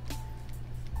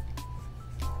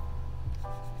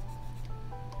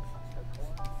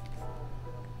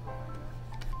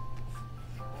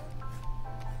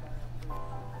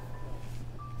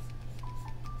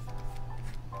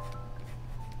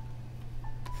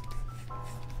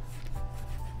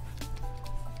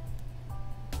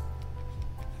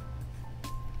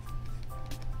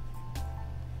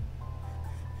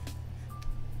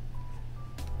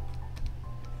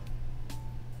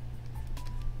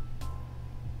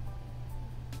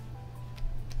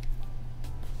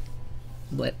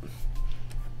 Blit.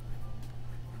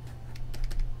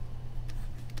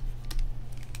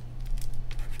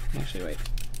 Actually, wait.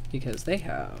 Because they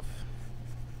have...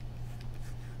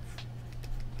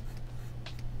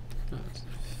 Oh,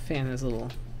 fan his little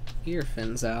ear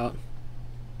fins out.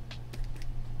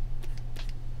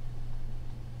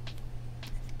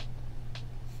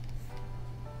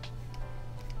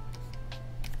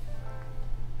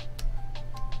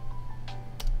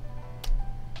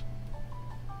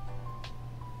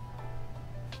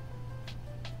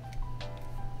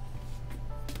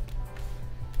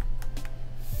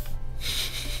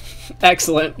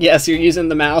 Excellent. Yes, you're using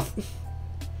the mouth.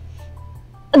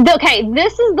 Okay,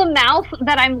 this is the mouth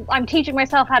that I'm teaching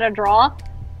myself how to draw.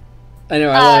 I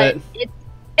know, I love it.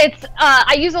 It's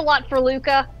I use a lot for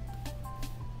Luca.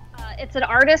 It's an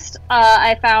artist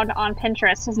I found on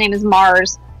Pinterest. His name is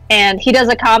Mars, and he does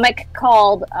a comic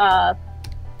called Long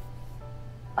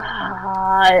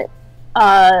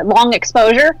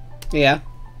Exposure. Yeah.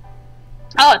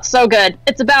 Oh, it's so good.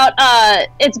 It's about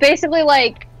it's basically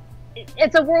like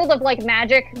it's a world of like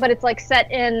magic, but it's like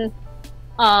set in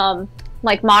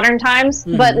like modern times.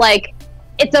 Mhm. But like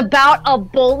it's about a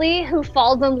bully who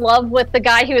falls in love with the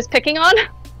guy he was picking on.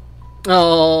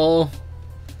 Oh.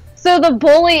 So the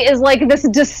bully is like this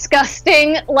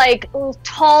disgusting, like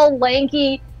tall,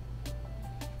 lanky,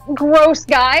 gross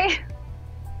guy.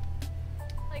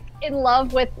 Like in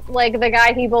love with like the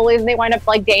guy he bullies, and they wind up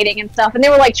like dating and stuff. And they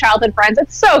were like childhood friends.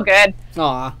 It's so good.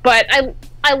 Aw. But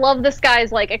I love this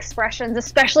guy's like expressions,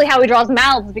 especially how he draws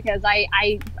mouths, because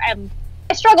I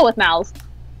struggle with mouths.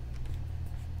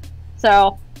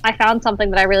 So I found something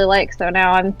that I really like. So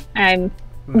now I'm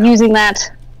using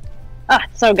that. Ah,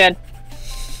 it's so good.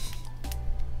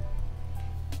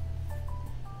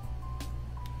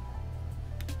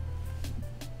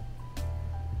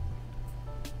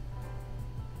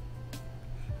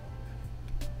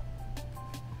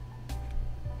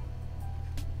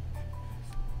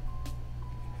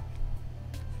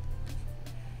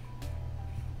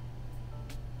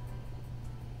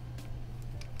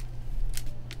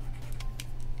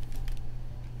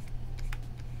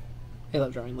 I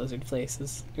love drawing lizard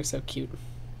faces. They're so cute.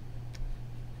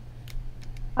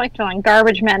 I like drawing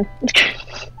garbage men.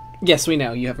 Yes, we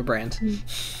know. You have a brand.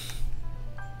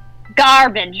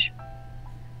 Garbage.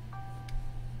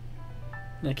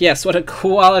 Like, yes, what a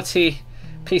quality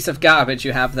piece of garbage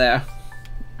you have there.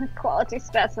 Quality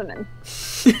specimen.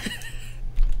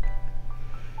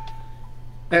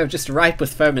 Oh, just ripe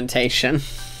with fermentation.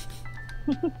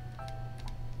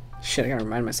 Shit, I gotta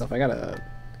remind myself. I gotta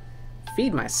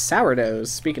feed my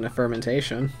sourdoughs, speaking of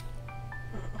fermentation.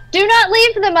 Do not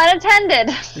leave them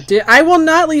unattended. I will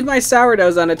not leave my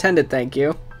sourdoughs unattended, thank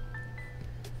you.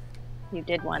 You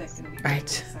did once.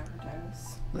 Right.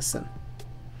 Listen.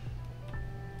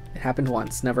 It happened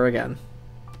once, never again.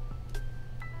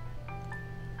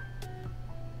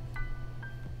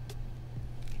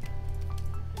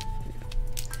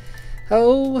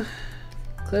 Oh,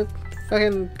 clip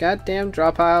fucking goddamn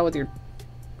draw pile with your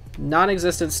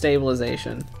non-existent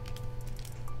stabilization.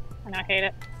 And I hate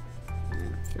it.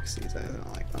 Fix these, I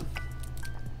don't like them.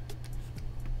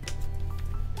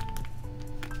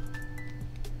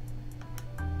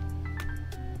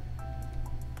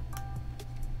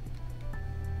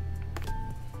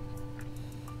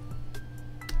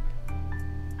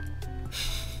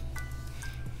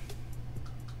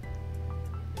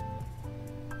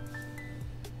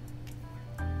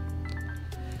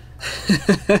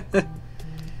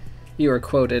 You were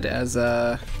quoted as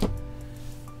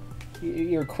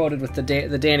you were quoted with the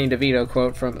Danny DeVito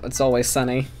quote from It's Always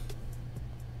Sunny.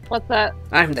 What's that?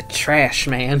 I'm the trash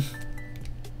man.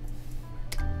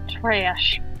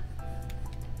 Trash.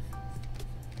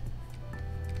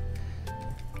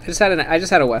 I just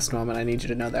had a West moment. I need you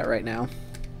to know that right now.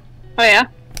 Oh yeah?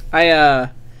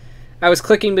 I was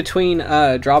clicking between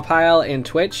draw pile and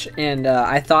Twitch, and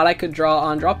I thought I could draw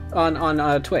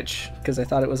on Twitch because I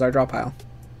thought it was our draw pile.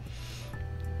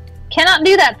 Cannot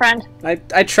do that, friend.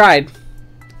 I tried.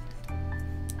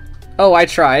 Oh, I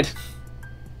tried.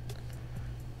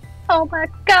 Oh my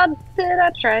god, did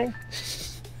I try?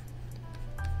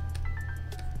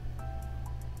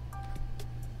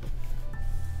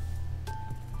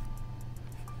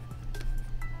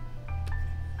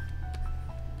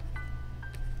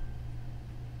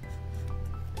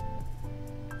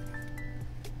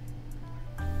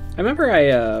 I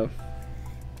remember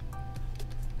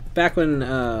back when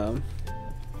I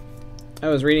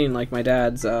was reading like my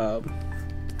dad's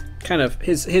kind of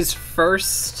his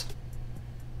first,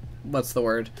 what's the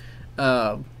word,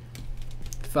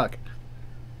 fuck,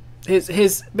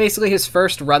 his basically his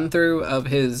first run through of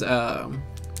his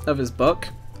book.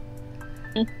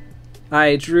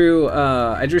 I drew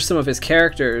some of his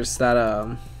characters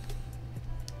that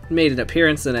made an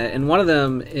appearance in it, and one of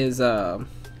them is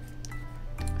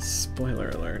spoiler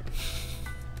alert.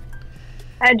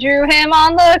 I drew him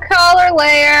on the color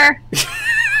layer.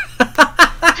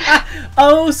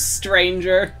 Oh,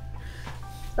 stranger.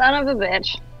 Son of a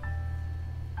bitch.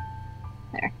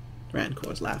 There.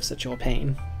 Rancours laughs at your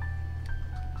pain.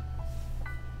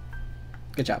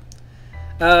 Good job.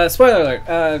 Spoiler alert.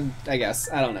 I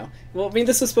guess. I don't know. Well, I mean,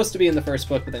 this was supposed to be in the first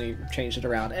book, but then he changed it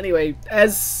around. Anyway,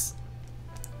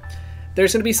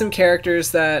 there's going to be some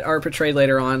characters that are portrayed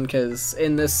later on, because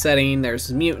in this setting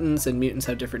there's mutants, and mutants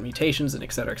have different mutations, and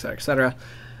etc, etc, etc.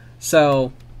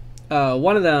 So,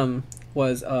 one of them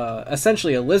was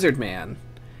essentially a lizard man,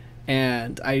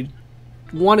 and I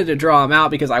wanted to draw him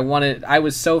out because I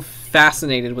was so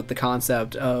fascinated with the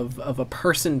concept of a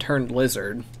person turned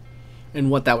lizard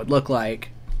and what that would look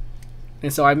like.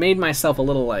 And so I made myself a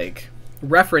little like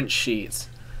reference sheet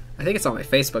I think it's on my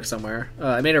Facebook somewhere.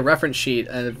 I made a reference sheet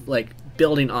of like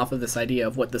building off of this idea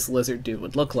of what this lizard dude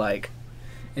would look like,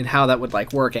 and how that would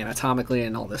like work anatomically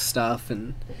and all this stuff,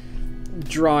 and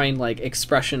drawing like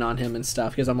expression on him and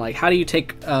stuff. Because I'm like, how do you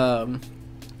take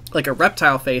like a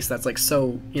reptile face that's like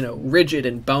so, you know, rigid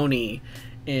and bony,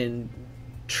 and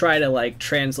try to like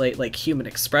translate like human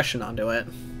expression onto it?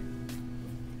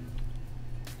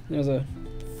 It was a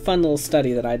fun little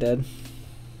study that I did.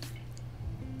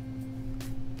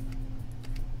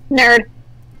 Nerd.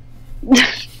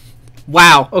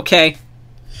 Wow. Okay.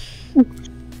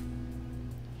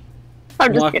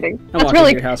 I'm just kidding. I'm That's walking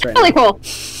really, to your house right really now. cool.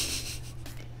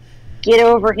 Get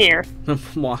over here. I'm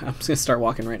just gonna start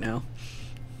walking right now.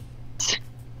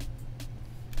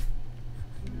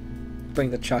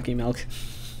 Bring the chalky milk.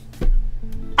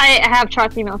 I have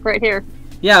chalky milk right here.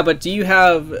 Yeah, but do you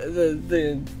have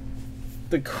the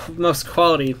most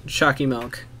quality chalky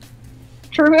milk?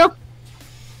 True milk?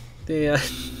 The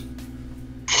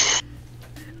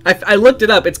I looked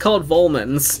it up. It's called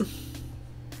Volman's. Is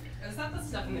that the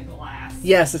stuff in the glass?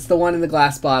 Yes, it's the one in the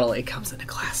glass bottle. It comes in a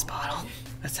glass bottle.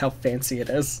 That's how fancy it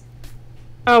is.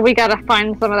 Oh, we gotta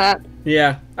find some of that.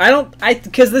 Yeah,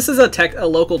 because this is a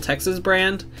local Texas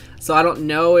brand, so I don't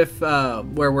know if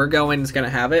where we're going is gonna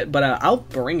have it, but I'll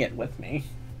bring it with me.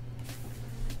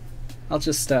 I'll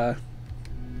just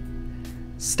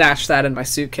stash that in my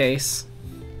suitcase.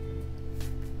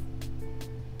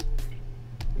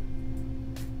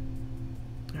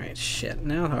 Alright, shit.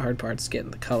 Now the hard part's getting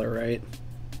the color right.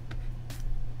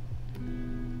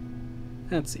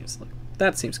 That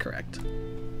seems correct.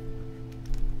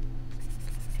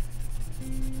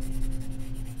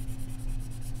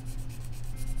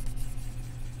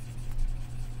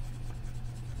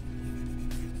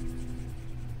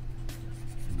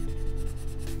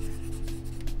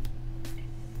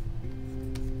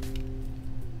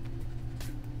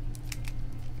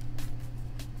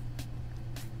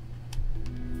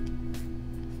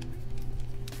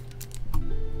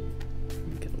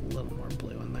 Get a little more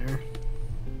blue in there.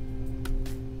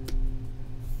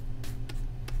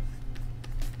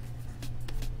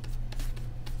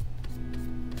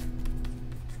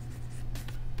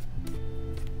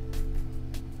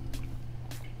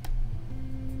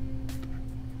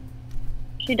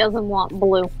 She doesn't want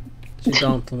blue. You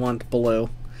don't want blue.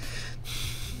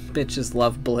 Bitches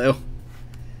love blue.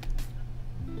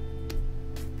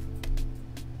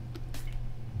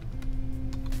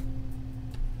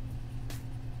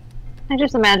 I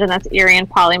just imagine that's Irian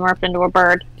polymorphed into a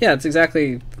bird. Yeah, that's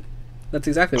exactly what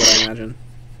I imagine.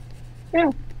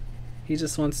 Yeah. He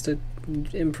just wants to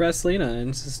impress Lena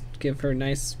and just give her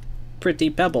nice, pretty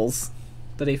pebbles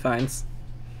that he finds.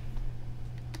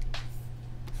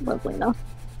 Love Lena.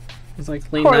 It's like,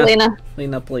 Poor Lena.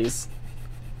 Lena, please.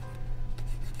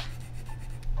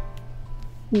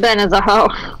 Ben is a hoe.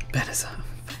 Ben is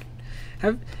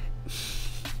a...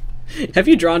 Have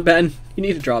you drawn Ben? You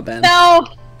need to draw Ben. No!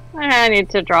 I need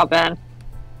to draw Ben.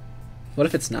 What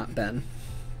if it's not Ben?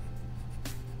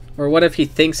 Or what if he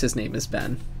thinks his name is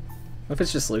Ben? What if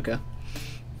it's just Luca?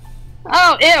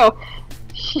 Oh, ew!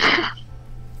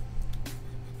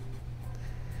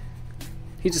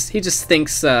 He just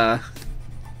thinks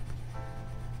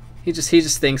he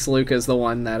just thinks Luca's the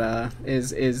one that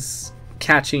is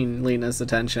catching Lena's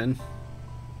attention.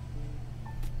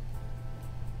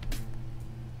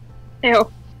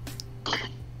 Ew.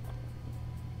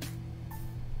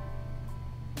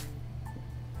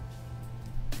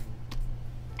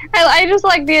 I just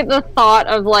like the thought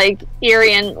of like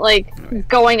Irian like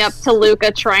going up to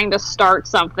Luca trying to start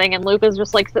something, and Luca's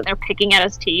just like sitting there picking at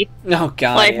his teeth. Oh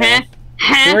god. Like, yeah.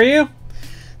 huh? Who are you?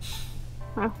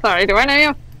 Oh, sorry, do I know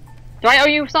you? Do I owe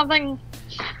you something?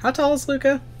 How tall is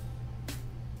Luca?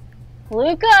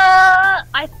 Luca,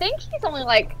 I think he's only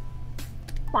like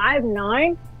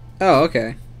 5'9". Oh,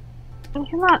 okay.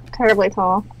 He's not terribly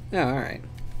tall. Oh, alright.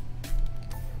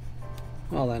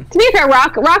 Well then. To be fair,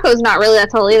 Rocco's not really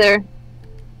that tall either.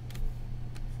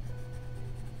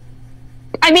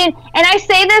 I mean, and I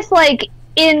say this like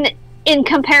in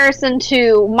comparison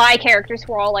to my characters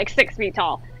who are all like 6 feet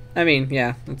tall. I mean,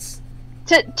 yeah, it's...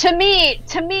 To me,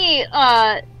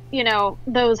 you know,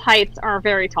 those heights are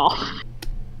very tall.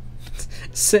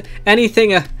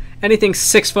 anything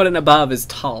 6 foot and above is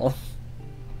tall.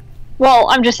 Well,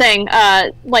 I'm just saying,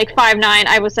 like 5'9",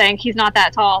 I was saying he's not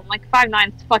that tall. Like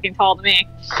 5'9" is fucking tall to me.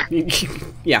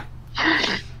 Yeah.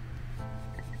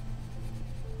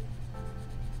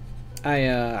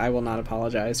 I will not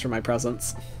apologize for my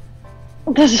presence.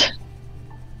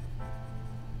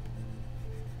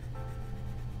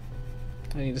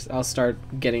 I'll start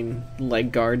getting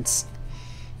leg guards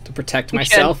to protect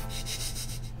myself.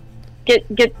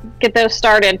 get those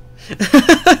started.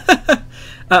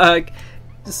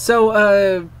 So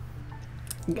I'm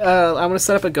gonna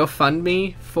set up a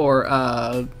GoFundMe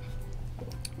for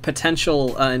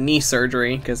potential knee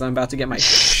surgery because I'm about to get my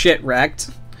shit wrecked.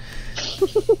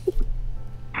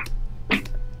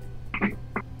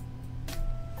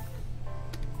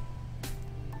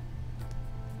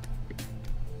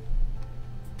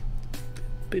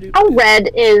 How red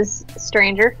is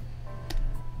Stranger?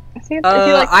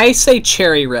 I say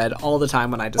cherry red all the time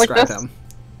when I describe him.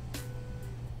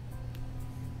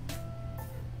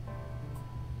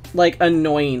 Like,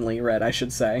 annoyingly red, I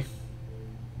should say.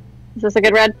 Is this a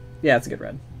good red? Yeah, it's a good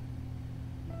red.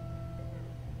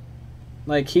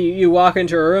 Like, you walk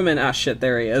into a room and, ah, shit,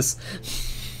 there he is.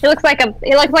 He looks like a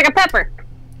pepper.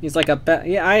 He's like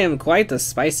yeah, I am quite the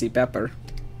spicy pepper.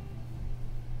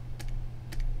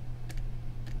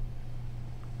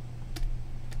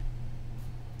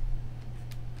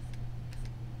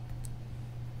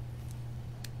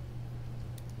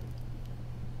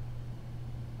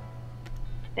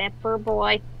 Pepper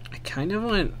boy. I kind of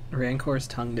want Rancor's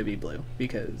tongue to be blue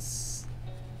because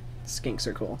skinks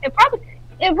are cool. It'd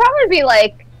probably be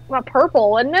like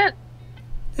purple, wouldn't it?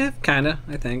 Yeah, kinda,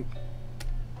 I think.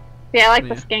 Yeah, I like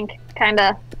the skink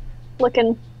kinda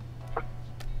looking.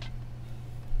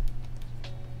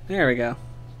 There we go.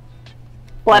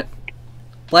 What?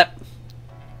 Blep.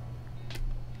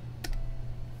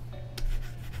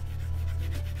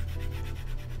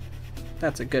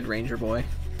 That's a good ranger boy.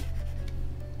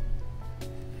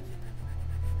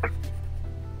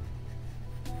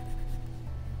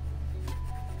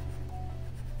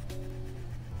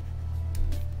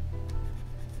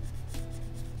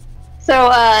 So,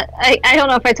 I don't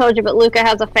know if I told you, but Luca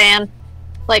has a fan,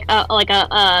 like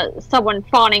someone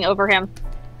fawning over him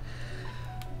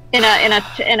in a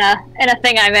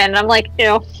thing I'm in, and I'm like,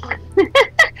 ew.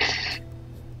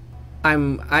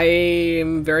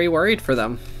 I'm very worried for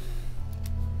them.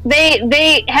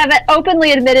 They have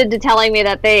openly admitted to telling me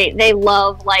that they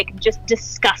love like just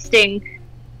disgusting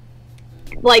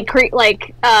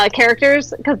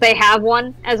characters because they have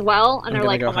one as well, and they're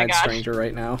like, oh my gosh. Stranger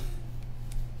right now.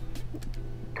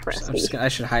 I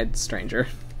should hide Stranger.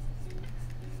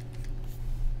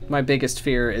 My biggest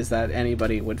fear is that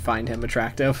anybody would find him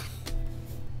attractive.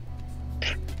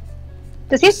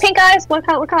 Does he have pink eyes? What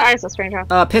color eyes does Stranger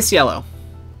have? Piss yellow.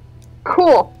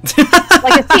 Cool.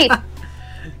 Like his teeth.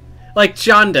 Like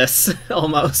jaundice,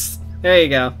 almost. There you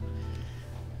go.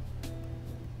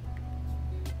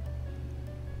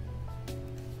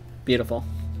 Beautiful.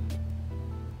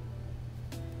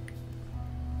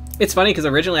 It's funny because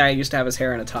originally I used to have his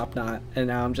hair in a top knot, and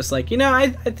now I'm just like, I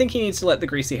think he needs to let the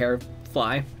greasy hair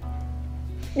fly.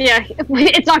 Yeah,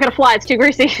 it's not gonna fly, it's too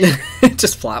greasy. It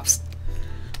just flops.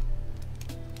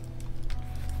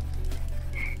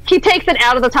 He takes it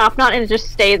out of the top knot and it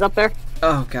just stays up there.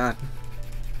 Oh, God.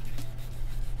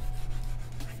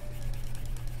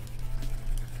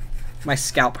 My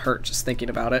scalp hurt just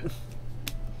thinking about it.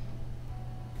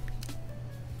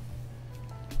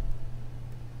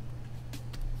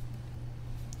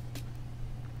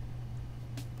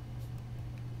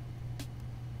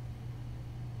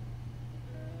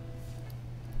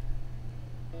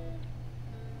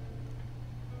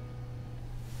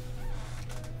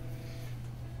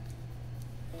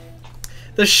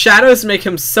 The shadows make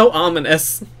him so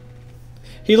ominous.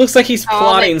 He looks like he's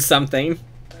plotting something.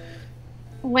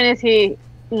 When is he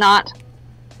not?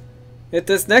 At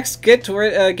this next get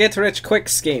rich quick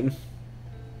scheme.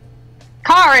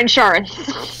 Car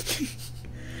insurance.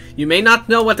 You may not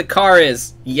know what the car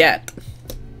is yet.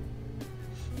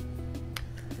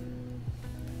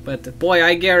 But boy,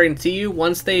 I guarantee you,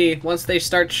 once they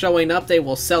start showing up, they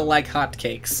will sell like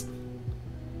hotcakes.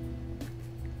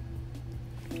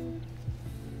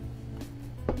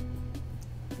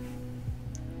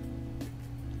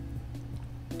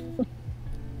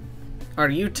 Are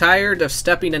you tired of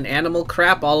stepping in animal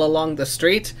crap all along the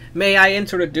street? May I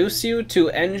introduce you to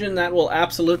engine that will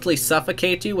absolutely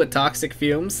suffocate you with toxic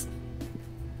fumes?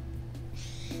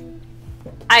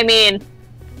 I mean...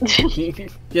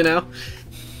 You know?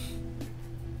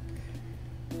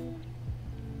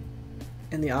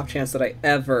 In the off chance that I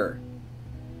ever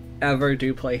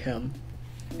do play him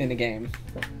in a game,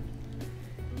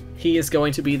 he is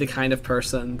going to be the kind of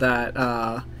person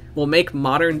that will make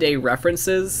modern day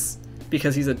references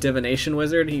because he's a divination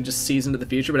wizard. He just sees into the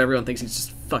future, but everyone thinks he's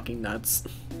just fucking nuts.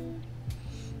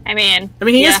 I mean,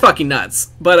 he is fucking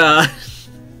nuts, but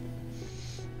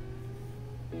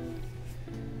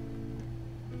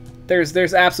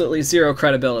there's absolutely zero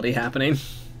credibility happening.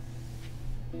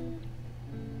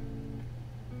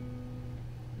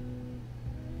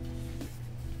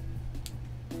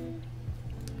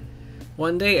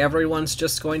 One day everyone's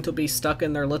just going to be stuck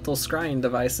in their little scrying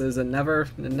devices and never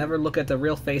look at the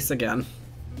real face again.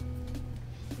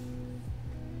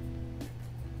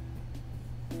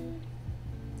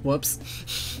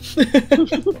 Whoops.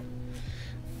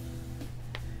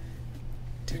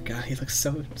 Dear God, he looks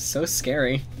so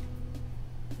scary.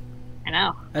 I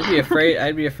know. I'd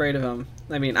be afraid of him.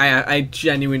 I mean, I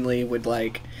genuinely would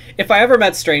like, if I ever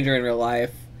met Stranger in real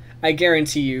life, I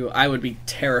guarantee you I would be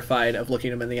terrified of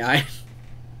looking him in the eye.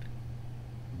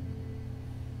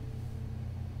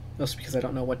 Mostly because I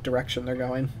don't know what direction they're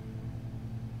going.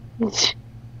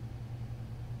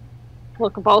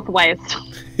 Look both ways.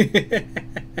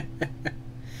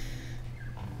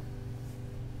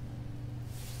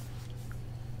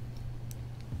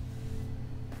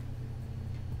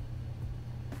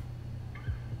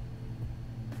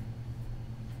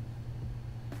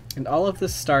 And all of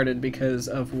this started because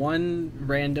of one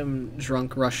random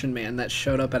drunk Russian man that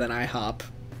showed up at an IHOP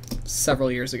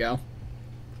several years ago.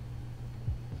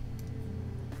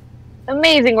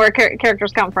 Amazing where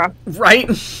characters come from. Right?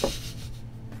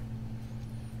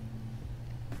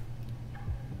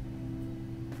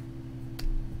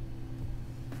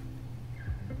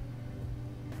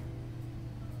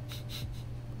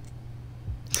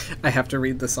 I have to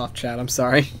read this off chat, I'm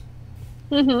sorry.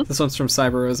 This one's from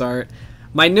Cyber Rose Art.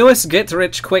 My newest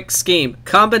get-rich-quick scheme.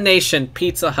 Combination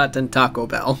Pizza Hut and Taco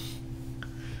Bell.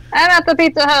 I'm at the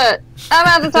Pizza Hut. I'm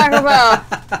at the Taco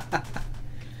Bell.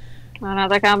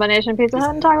 Another combination Pizza Hut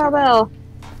and Taco Bell.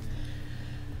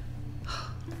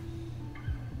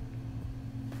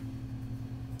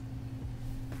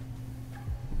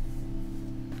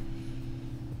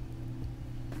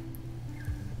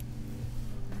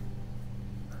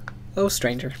 Oh,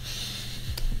 stranger.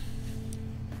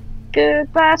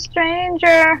 Goodbye,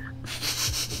 stranger.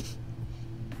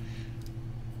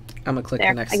 I'm gonna click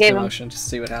There, the next I gave him- promotion just to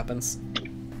see what happens.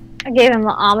 I gave him the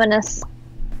ominous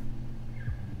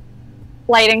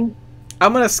lighting.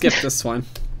 I'm gonna skip this one.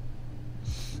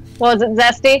 Was it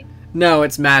zesty? No,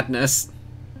 it's madness.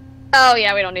 Oh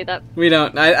yeah, we don't need that. We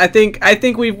don't. I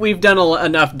think we've done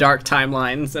enough dark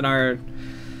timelines in our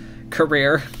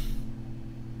career.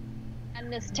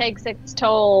 And this takes its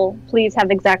toll. Please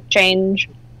have exact change.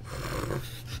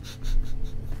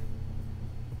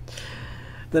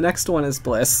 The next one is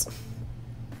Bliss.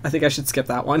 I think I should skip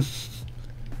that one.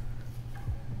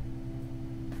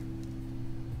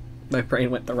 My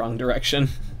brain went the wrong direction.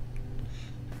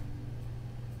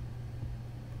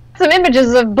 Some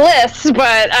images of Bliss,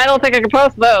 but I don't think I can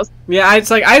post those. Yeah, it's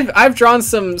like I've drawn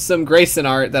some Grayson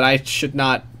art that I should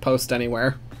not post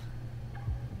anywhere.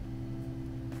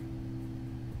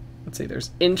 Let's see.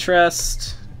 There's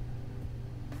interest.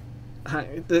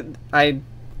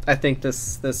 I think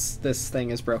this thing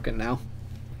is broken now.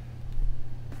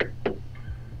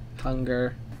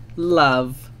 Hunger,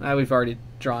 love. We've already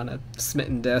drawn a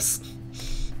smitten disc.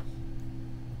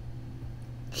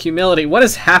 Humility. What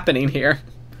is happening here?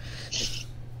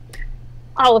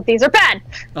 All of these are bad.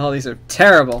 Oh, these are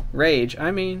terrible. Rage.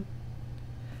 I mean,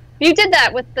 You did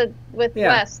that with Yeah.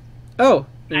 West. oh,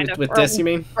 Kind of, with or- this you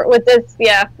mean? Or with this,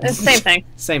 yeah, it's the same thing.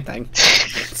 Same thing.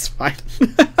 It's fine.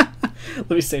 Let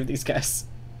me save these guys.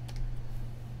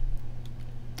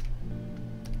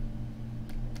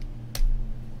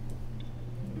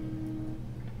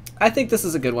 I think this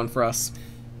is a good one for us.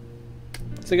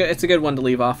 It's a good one to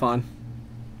leave off on.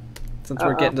 Since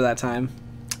we're getting to that time.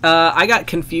 I got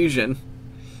confusion.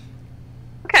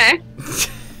 Okay.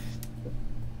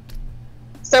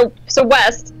 So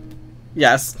West.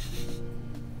 Yes.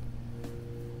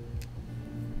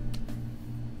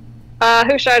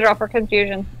 Who should I draw for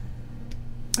confusion?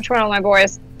 Which one of my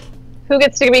boys? Who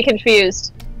gets to be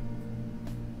confused?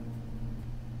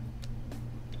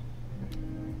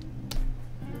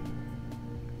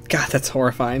 God, that's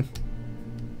horrifying.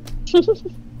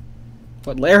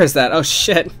 What layer is that? Oh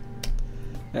shit.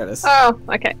 There it is. Oh,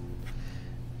 okay.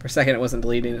 For a second it wasn't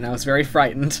deleting and I was very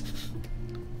frightened.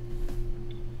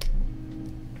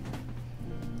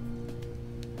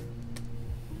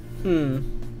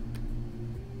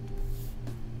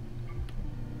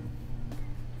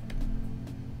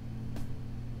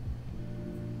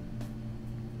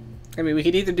 I mean, we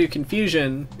could either do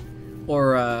confusion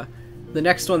or the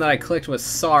next one that I clicked was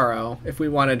sorrow if we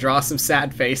want to draw some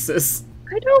sad faces.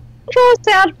 I don't draw a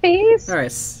sad face.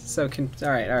 Alright, so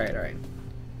alright.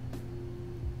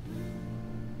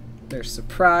 There's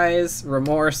surprise,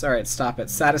 remorse, alright, stop it.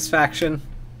 Satisfaction.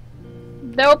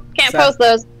 Nope, can't post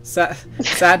those.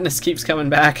 Sadness keeps coming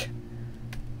back.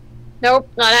 Nope,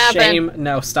 not happening. Shame,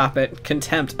 no, stop it.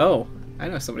 Contempt, oh, I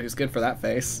know somebody who's good for that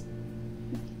face.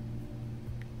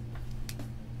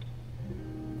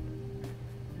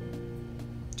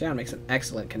 John makes an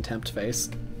excellent contempt face.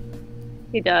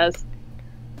 He does.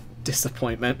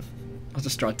 Disappointment. I'll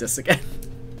just draw dis again.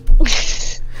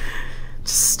 Just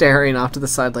staring off to the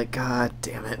side like, God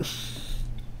damn it.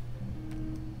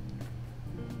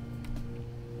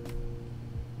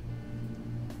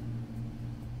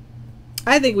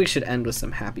 I think we should end with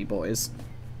some happy boys.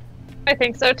 I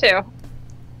think so too.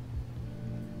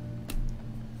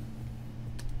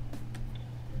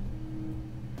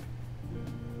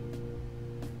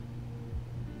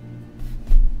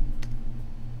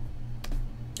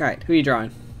 Alright, who are you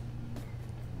drawing?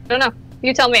 I don't know.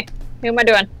 You tell me. Who am I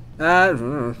doing?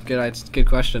 Good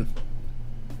question.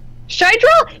 Should I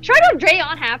draw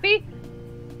Drayon happy?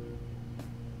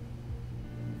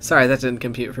 Sorry, that didn't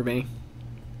compute for me.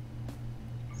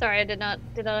 Sorry, I did not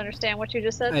understand what you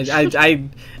just said.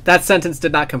 That sentence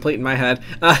did not complete in my head.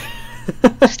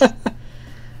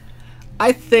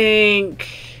 I think...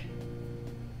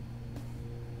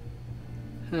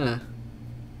 Huh.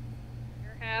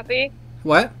 You're happy?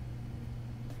 What?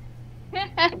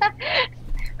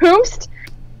 Whomst?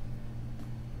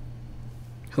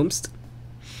 Whomst?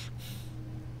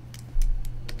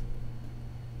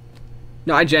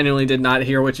 No, I genuinely did not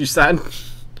hear what you said.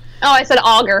 Oh, I said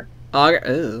auger. Auger?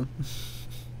 Ew.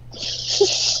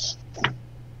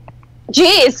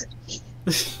 Jeez!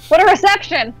 What a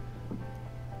reception!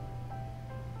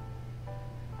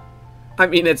 I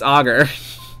mean, it's auger.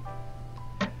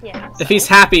 Yeah. If he's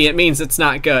happy, it means it's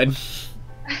not good.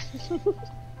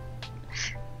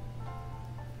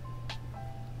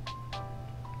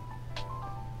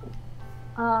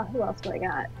 Who else do I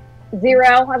got?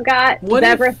 Zero, I've got.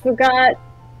 Zebras, I've got.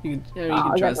 You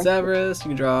can draw Zebras. You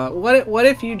can draw. What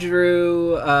if you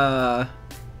drew?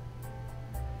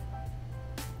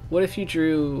 What if you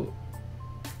drew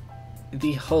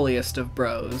the holiest of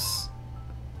bros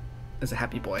as a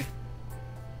happy boy?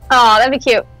 Oh, that'd be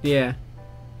cute. Yeah.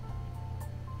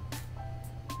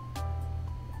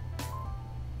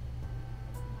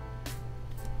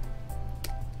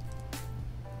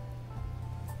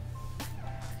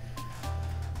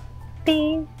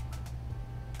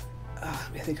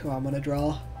 Let me think who I'm gonna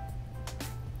draw.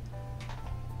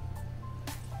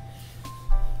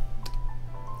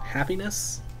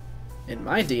 Happiness in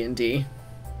my D&D.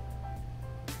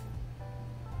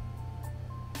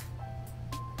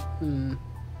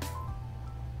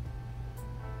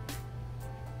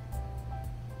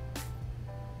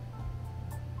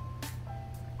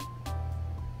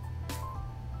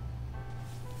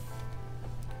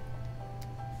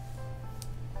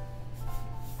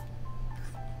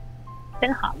 It's been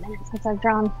a hot minute since I've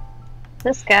drawn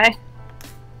this guy.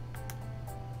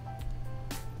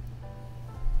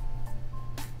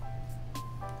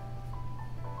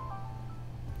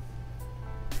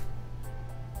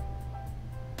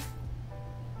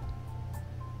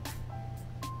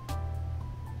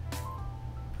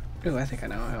 Ooh, I think I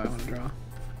know who I want to draw.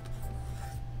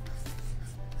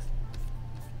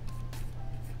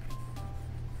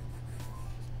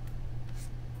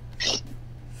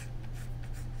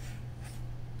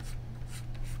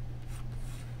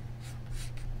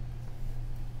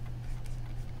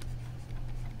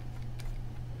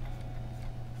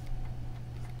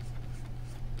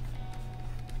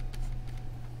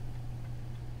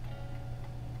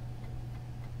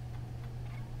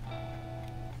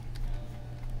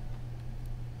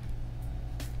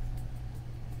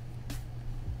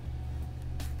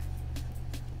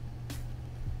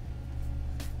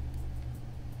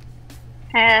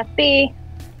 Happy.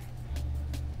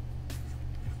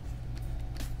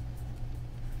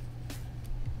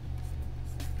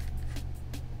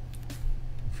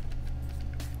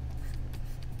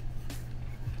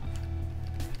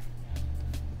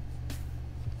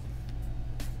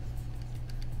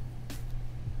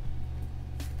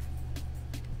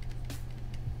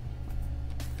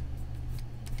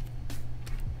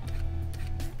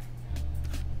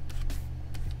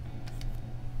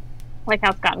 Like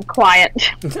how it's gotten quiet.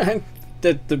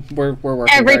 We're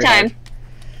working Every very time. hard.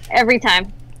 Every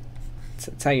time.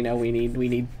 That's how you know we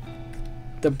need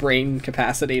the brain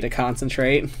capacity to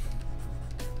concentrate.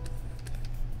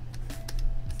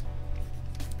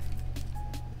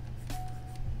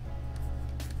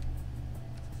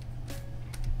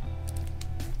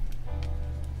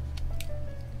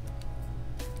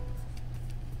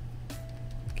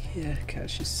 Yeah, God,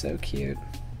 she's so cute.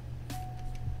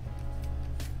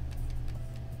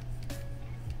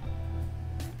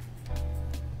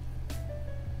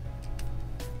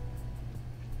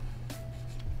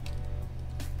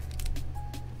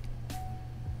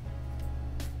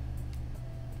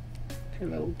 Her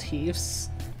little teeths.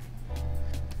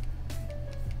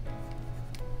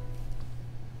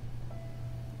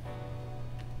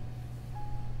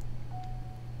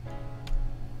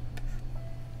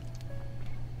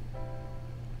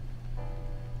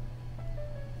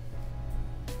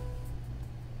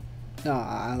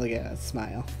 Aw, look at that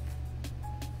smile.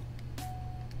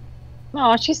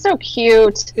 Oh, she's so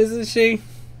cute. Isn't she?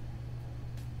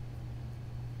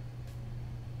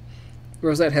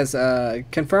 Rosette has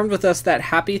confirmed with us that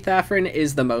Happy Thaffrin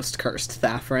is the most cursed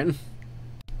Thaffrin.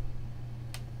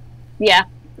 Yeah.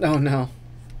 Oh no.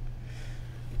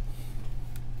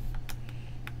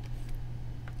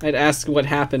 I'd ask what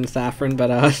happened, Thaffrin, but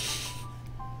I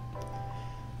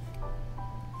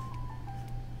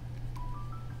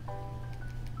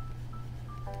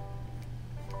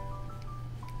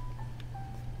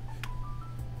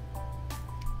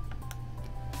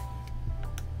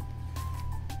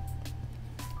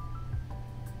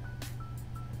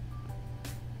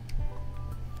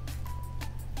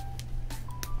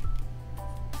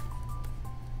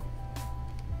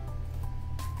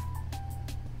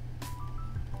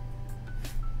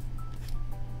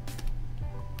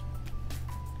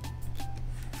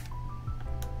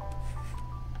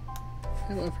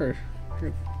love her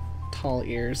tall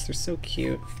ears. They're so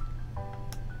cute.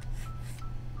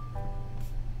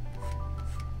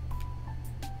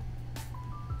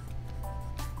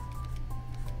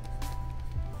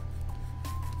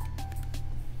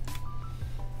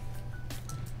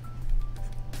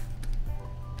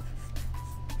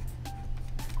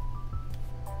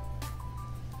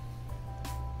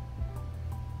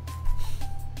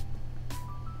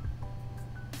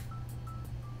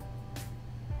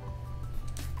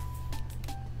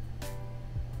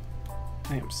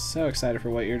 I am so excited for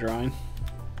what you're drawing.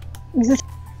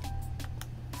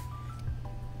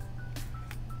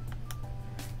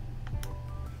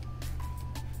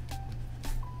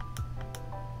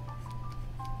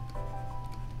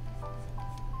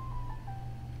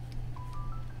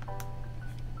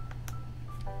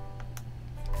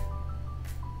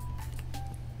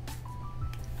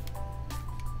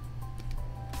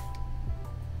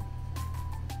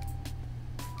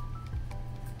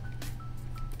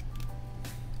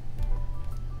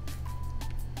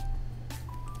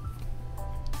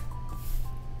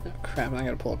 Oh crap, I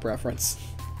gotta pull up reference.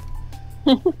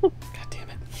 God damn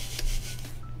it.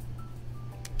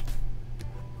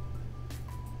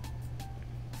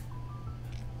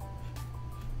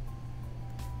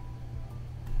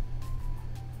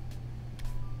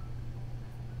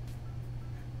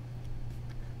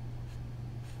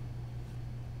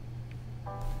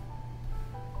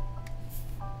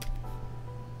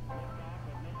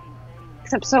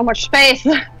 Except so much space.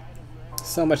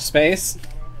 So much space.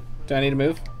 Do I need to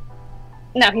move?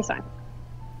 No, he's fine.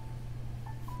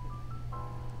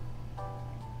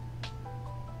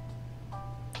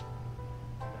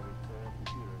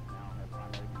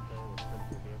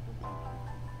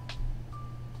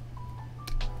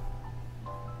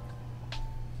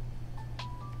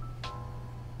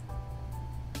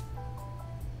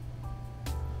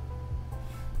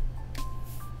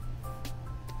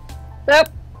 Nope.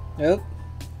 Nope.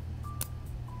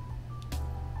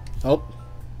 Oh.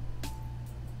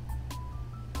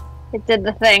 It did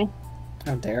the thing.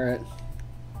 How dare it.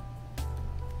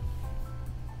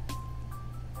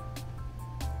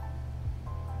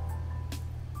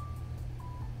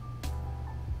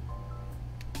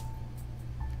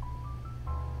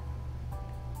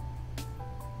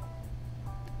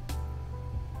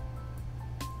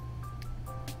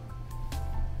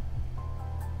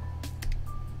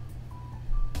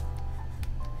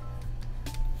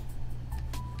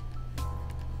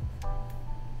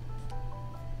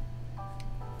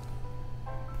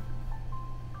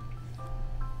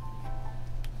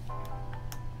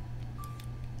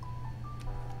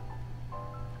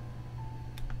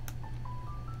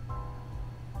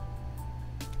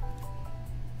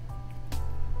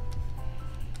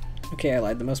 Okay, I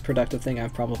lied. The most productive thing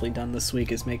I've probably done this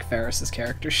week is make Ferris's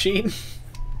character sheet.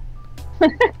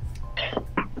 Look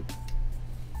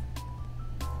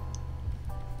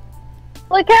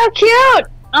how cute!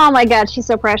 Oh my god, she's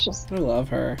so precious. I love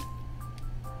her.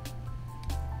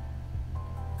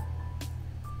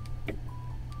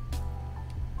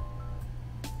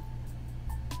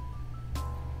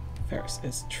 Ferris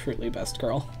is truly best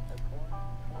girl.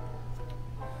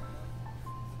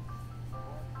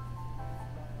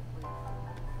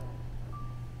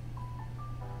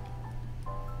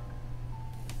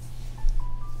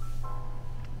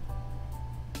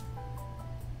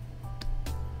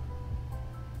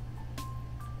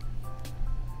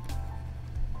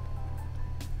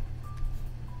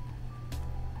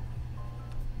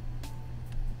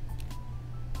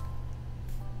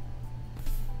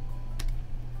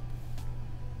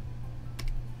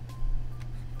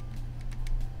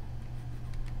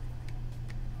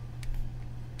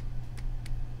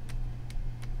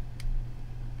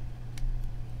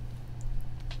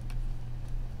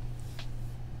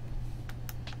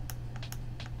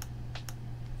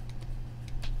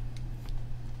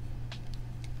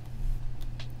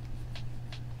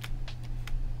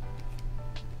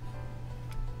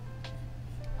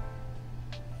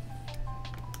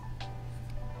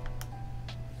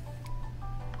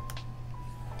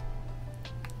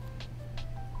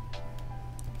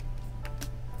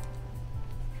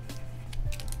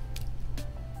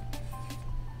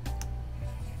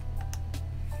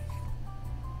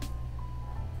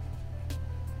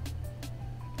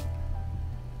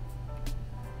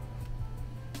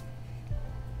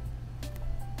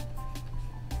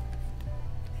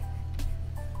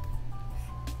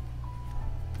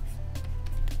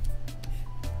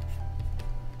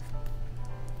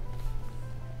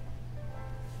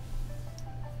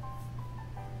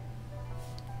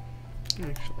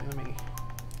 Actually, let me...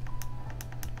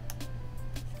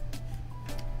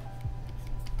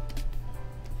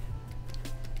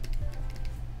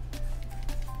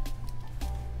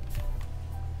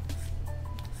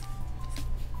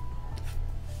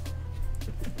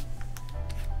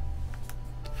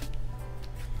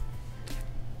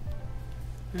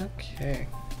 Okay.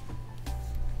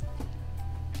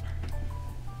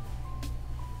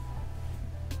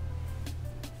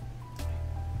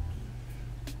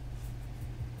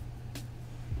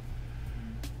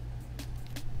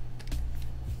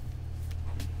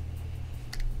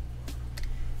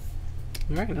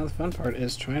 Alright, now the fun part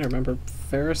is trying to remember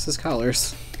Ferris's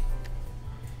colors.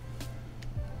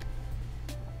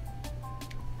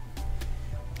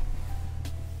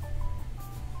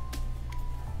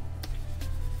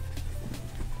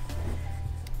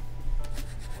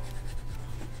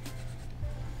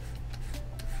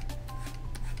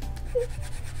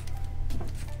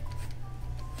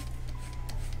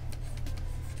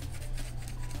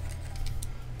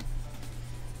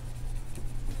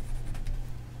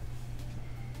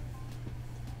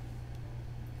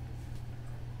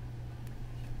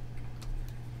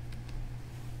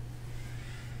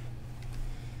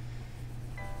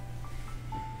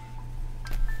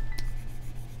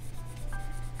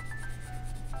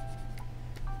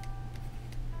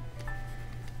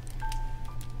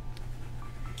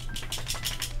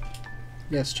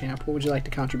 Yes, champ, what would you like to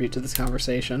contribute to this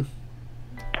conversation?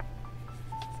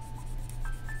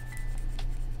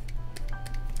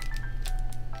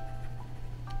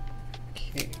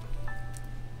 Okay.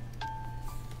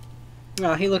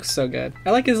 Oh, he looks so good.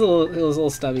 I like his little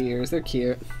stubby ears. They're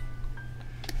cute.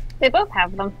 They both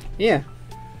have them. Yeah.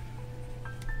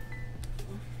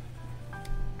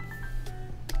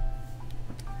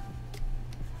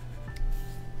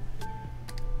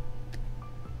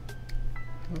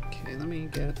 Okay, let me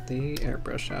get the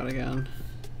airbrush out again.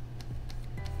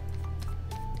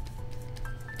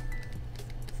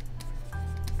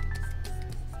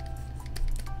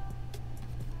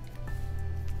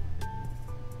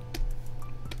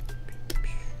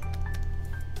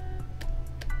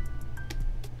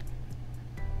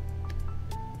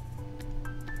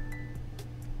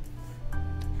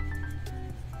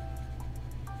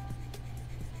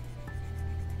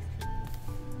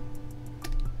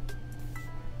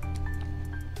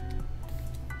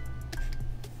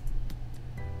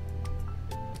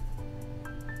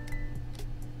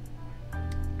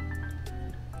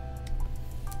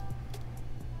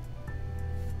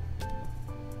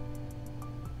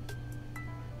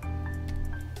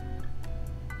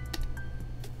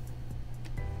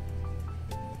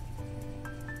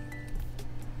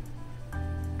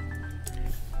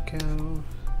 Go.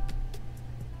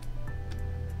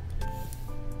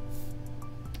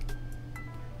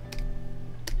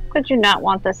 Could you not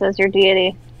want this as your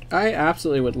deity? I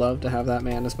absolutely would love to have that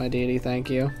man as my deity, thank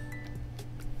you.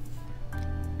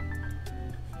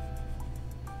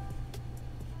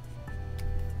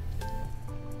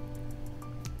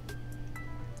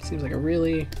 Seems like a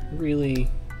really, really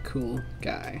cool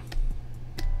guy.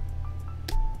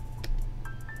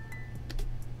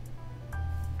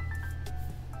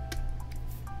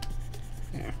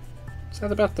 There. Is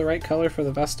that about the right color for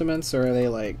the vestments, or are they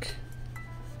like...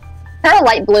 They're a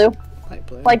light blue. Light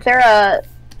blue. Like they're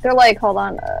like, hold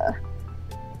on,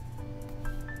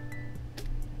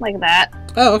 like that.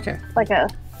 Oh, okay. Like a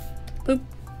Boop.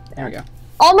 There we go.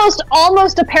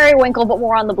 almost a periwinkle, but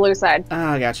more on the blue side.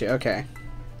 Ah, I got you. Okay.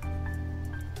 I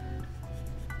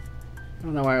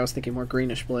don't know why I was thinking more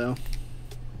greenish blue.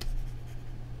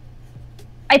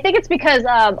 I think it's because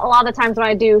a lot of the times when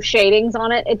I do shadings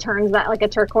on it, it turns that like a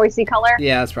turquoisey color.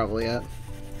 Yeah, that's probably it.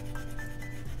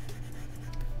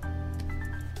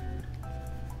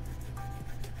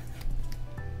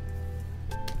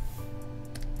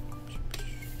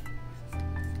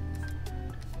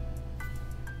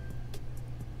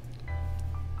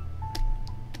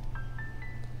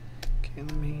 Okay,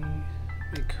 let me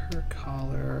make her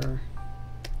collar.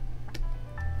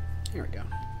 Here we go.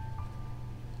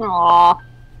 Aww.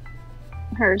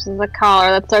 Hers is a collar.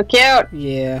 That's so cute.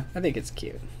 Yeah, I think it's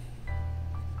cute.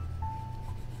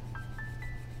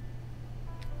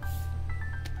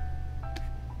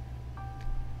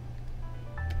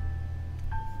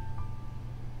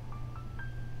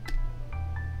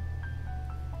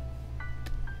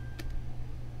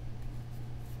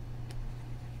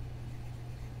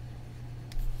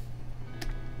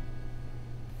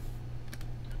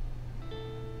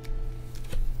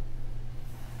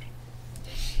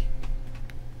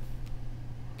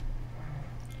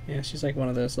 Yeah, she's like one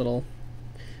of those little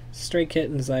stray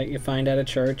kittens that you find at a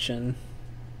church, and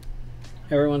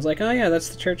Everyone's like, oh yeah, that's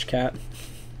the church cat.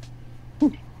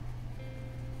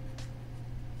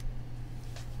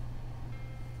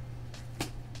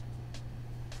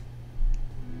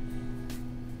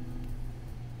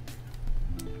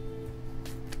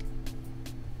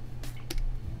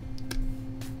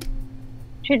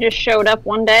 She just showed up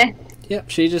one day. Yep,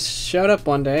 she just showed up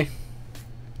one day.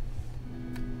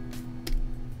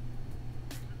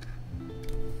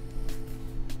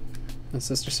 And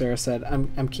Sister Sarah said,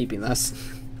 I'm keeping this.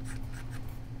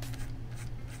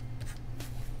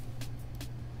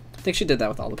 I think she did that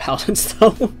with all the paladins,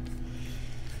 though.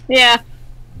 Yeah.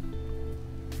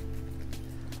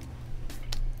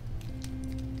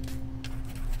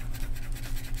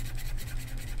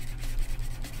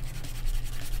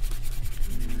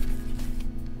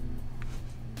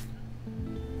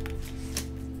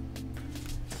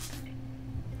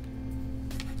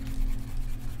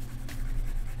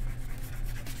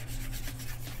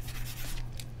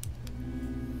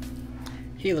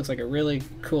 He looks like a really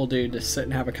cool dude to sit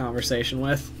and have a conversation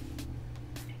with.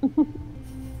 Put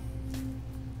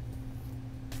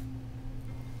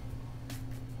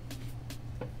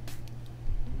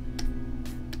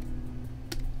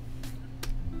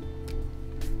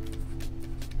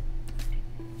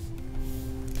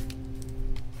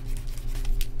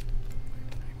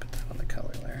that on the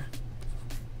color layer.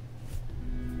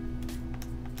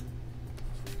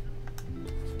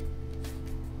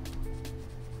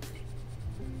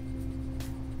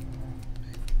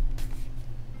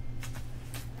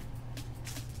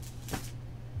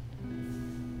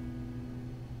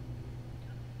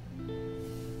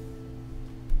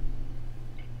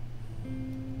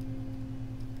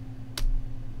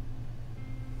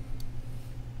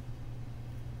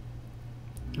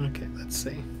 Okay, let's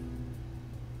see.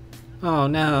 Oh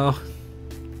no.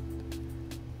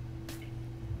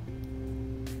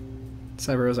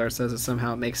 Cyberozar says it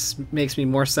somehow makes me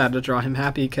more sad to draw him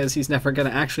happy because he's never gonna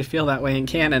actually feel that way in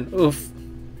canon. Oof.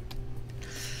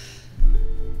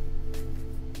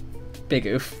 Big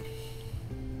oof.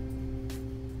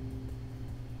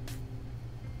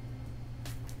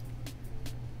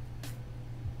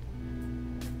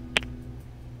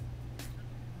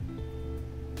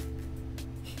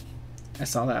 I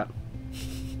saw that.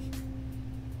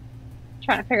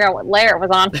 Trying to figure out what layer it was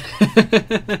on.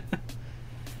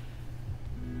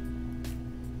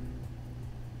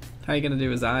 How are you gonna do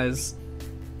his eyes?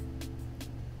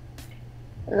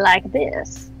 Like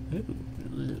this.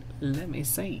 Ooh, let me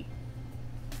see.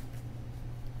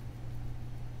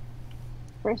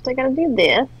 First I gotta do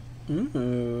this.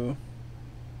 Ooh.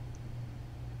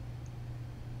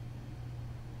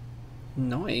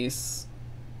 Nice.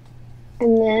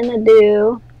 And then I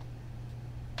do...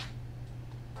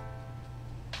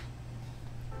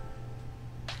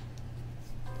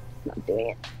 Not doing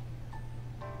it.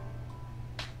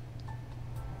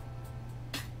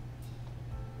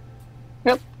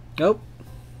 Nope. Nope.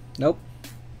 Nope.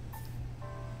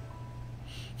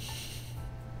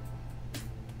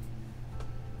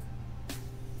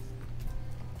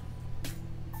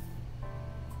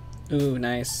 Ooh,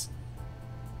 nice.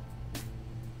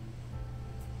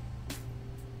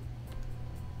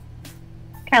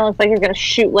 Kind of looks like he's gonna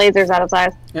shoot lasers out of his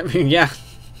eyes. I mean, yeah.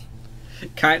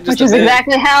 Kind, just Which is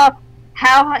exactly how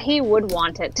he would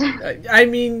want it. I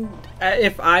mean,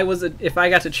 if I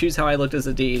got to choose how I looked as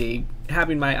a deity,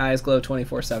 having my eyes glow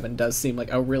 24/7 does seem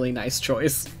like a really nice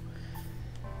choice.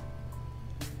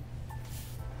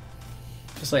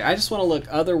 Just like, I just want to look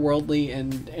otherworldly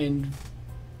and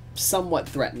somewhat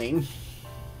threatening.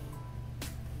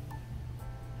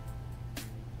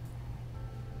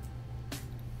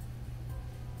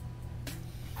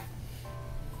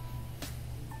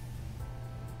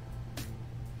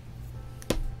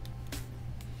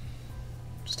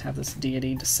 Have this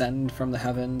deity descend from the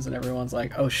heavens and everyone's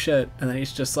like, oh shit, and then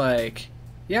he's just like,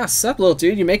 yeah, sup little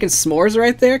dude, you making s'mores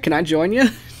right there, can I join you?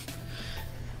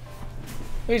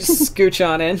 We just scooch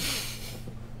on in.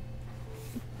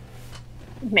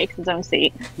 Makes his own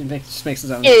seat. He just makes his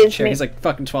own Is chair. me. He's like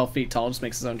fucking 12 feet tall, just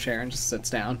makes his own chair and just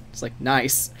sits down. It's like,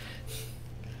 nice.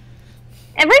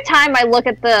 Every time I look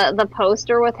at the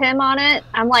poster with him on it,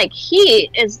 I'm like, he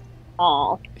is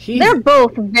tall. They're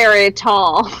both very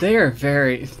tall. They are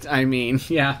very, I mean,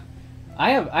 yeah.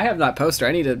 I have that poster.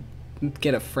 I need to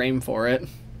get a frame for it.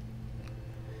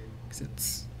 Because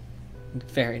it's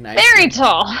very nice. Very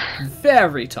tall.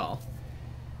 Very tall.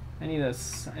 I need to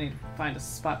find a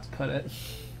spot to put it.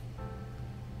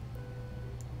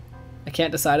 I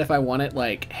can't decide if I want it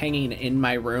like hanging in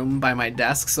my room by my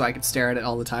desk so I can stare at it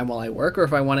all the time while I work, or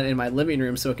if I want it in my living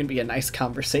room so it can be a nice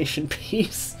conversation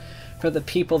piece for the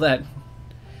people that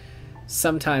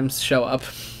sometimes show up.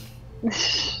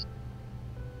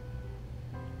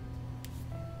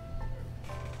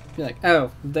 Be like,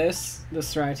 oh, this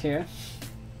right here.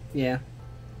 Yeah.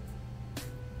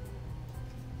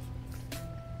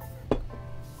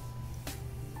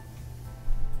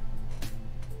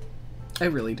 I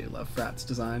really do love Frat's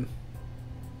design.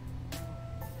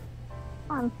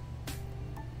 Fun.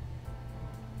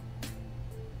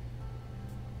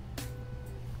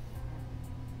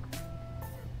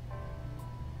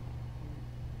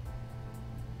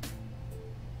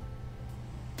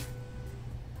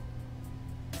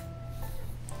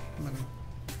 I'm gonna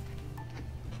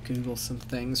Google some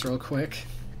things real quick.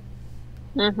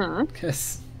 Mm-hmm.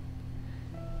 Because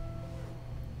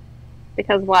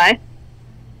why?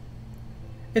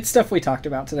 it's stuff we talked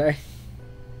about today.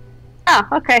 Oh,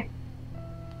 okay.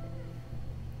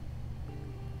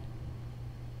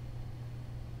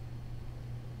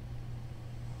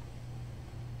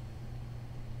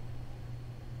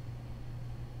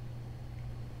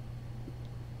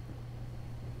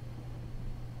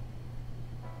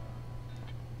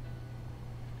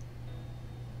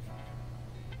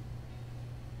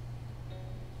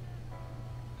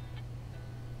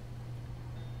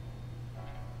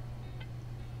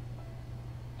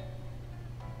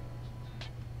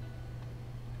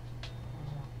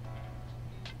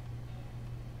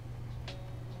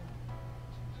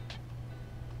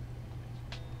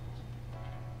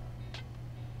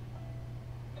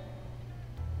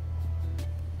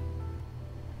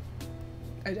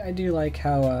 I do like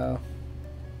how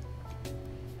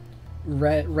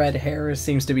red hair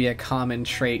seems to be a common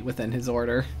trait within his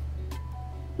order.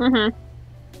 Mm-hmm.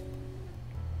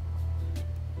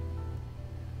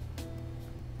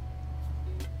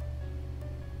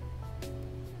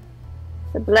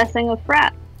 The blessing of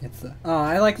Frat. It's the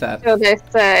I like that. So they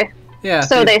say. Yeah.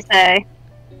 So they say.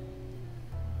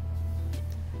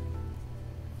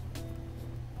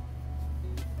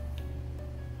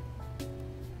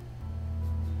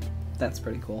 That's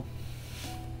pretty cool.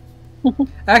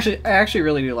 I actually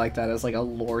really do like that as like a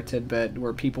lore tidbit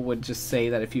where people would just say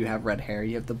that if you have red hair,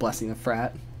 you have the blessing of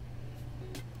Frat.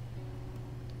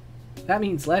 That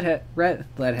means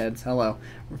leadheads. Hello,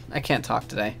 I can't talk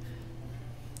today.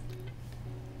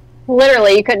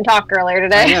 Literally, you couldn't talk earlier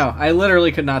today. I know. I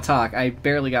literally could not talk. I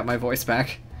barely got my voice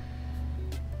back.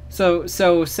 So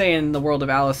say in the world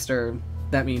of Alistair,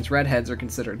 that means redheads are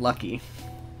considered lucky.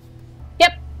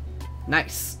 Yep.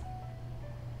 Nice.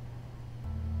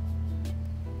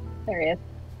 There he is.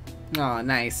 Oh,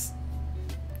 nice.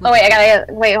 Oh wait,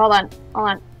 wait. Hold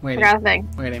on. Waiting. Forgot a thing.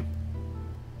 Waiting.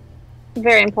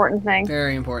 Very important thing.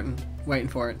 Very important. Waiting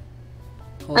for it.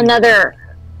 Another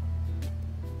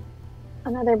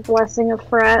blessing of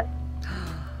Frat.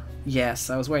 Yes,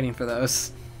 I was waiting for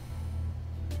those.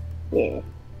 Yeah.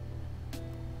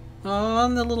 Oh,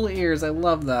 and the little ears. I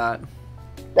love that.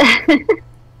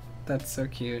 That's so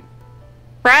cute.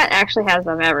 Frat actually has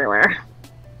them everywhere.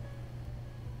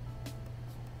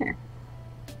 Here.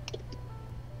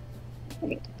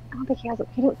 Wait, I don't think he has it.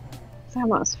 He doesn't have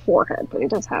them on his forehead, but he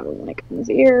does have them like on his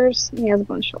ears. He has them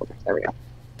on his shoulders. There we go.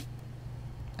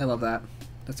 I love that.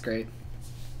 That's great.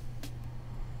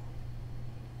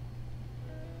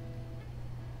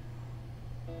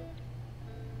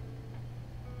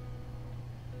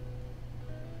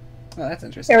 Oh, that's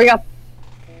interesting. Here we go.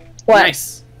 What?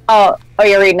 Nice. Oh,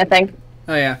 you're reading a thing.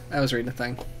 Oh yeah, I was reading a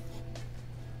thing.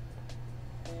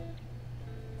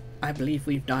 I believe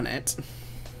we've done it.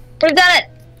 We've done it.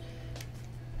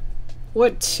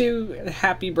 What two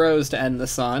happy bros to end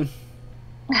this on?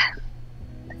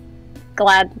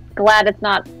 Glad it's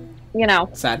not,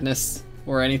 Sadness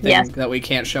or anything that we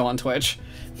can't show on Twitch.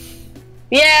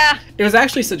 Yeah. It was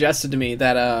actually suggested to me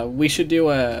that we should do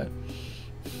an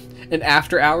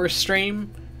after hours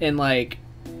stream and like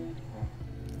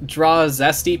draw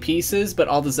zesty pieces, but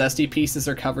all the zesty pieces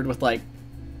are covered with like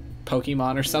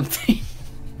Pokemon or something.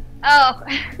 Oh.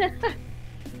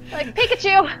 Like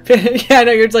Pikachu. Yeah,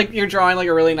 no, you're drawing like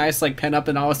a really nice like pinup,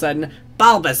 and all of a sudden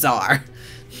Bulbasaur.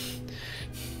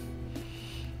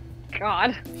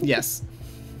 God. Yes.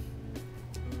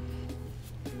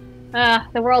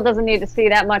 The world doesn't need to see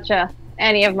that much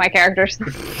any of my characters.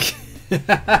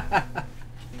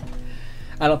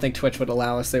 I don't think Twitch would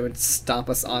allow us. They would stomp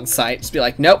us on site. Just be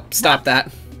like, nope, stop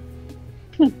that.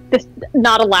 This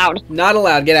not allowed. Not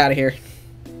allowed. Get out of here.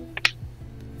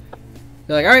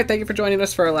 They're like, all right, thank you for joining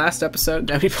us for our last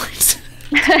episode of Demiplanes.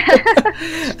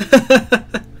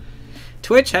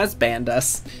 Twitch has banned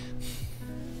us.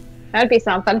 That'd be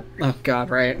something. Oh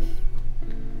God, right.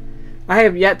 I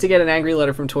have yet to get an angry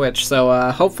letter from Twitch,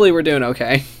 so hopefully we're doing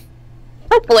okay.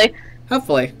 Hopefully.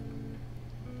 Hopefully.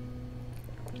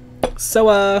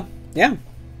 So, yeah.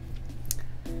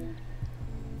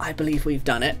 I believe we've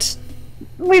done it.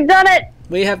 We've done it!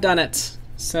 We have done it.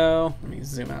 So, let me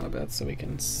zoom out a bit so we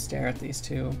can stare at these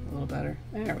two a little better.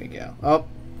 There we go. Oh.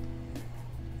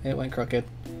 It went crooked.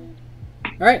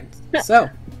 Alright,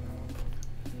 so.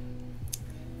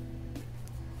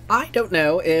 I don't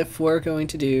know if we're going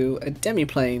to do a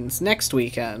Demiplanes next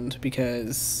weekend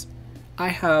because I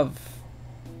have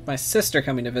my sister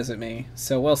coming to visit me,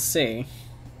 so we'll see.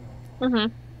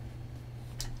 Mm-hmm.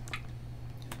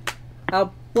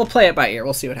 We'll play it by ear.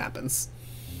 We'll see what happens.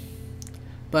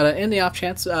 But in the off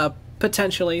chance,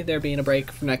 potentially there being a break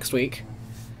for next week,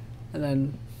 and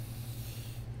then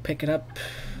pick it up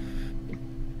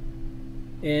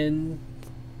in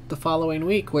the following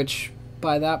week, which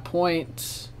by that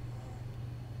point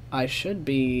I should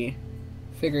be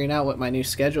figuring out what my new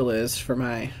schedule is for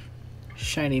my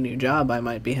shiny new job I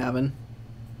might be having.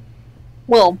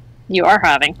 Well, you are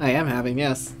having. I am having,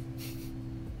 yes.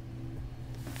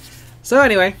 So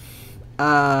anyway,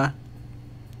 thank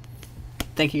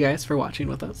you guys for watching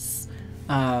with us.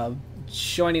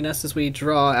 Joining us as we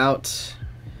draw out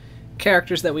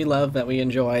characters that we love, that we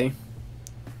enjoy,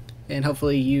 and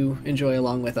hopefully you enjoy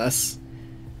along with us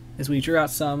as we drew out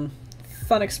some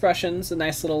fun expressions, a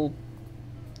nice little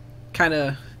kind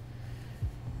of,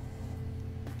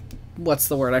 what's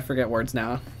the word? I forget words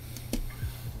now.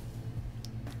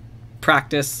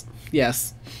 Practice.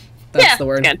 Yes. That's the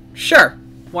word. Good. Sure.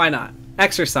 Why not?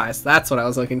 Exercise. That's what I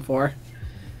was looking for.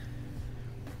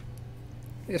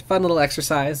 It's a fun little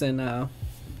exercise in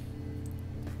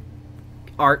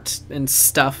art and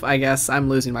stuff, I guess. I'm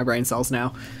losing my brain cells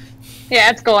now. Yeah,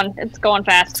 it's going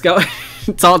fast.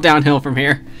 It's all downhill from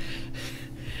here.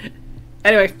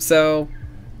 Anyway, so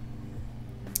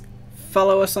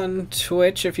follow us on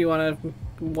Twitch if you want to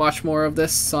watch more of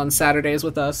this on Saturdays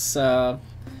with us,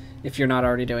 if you're not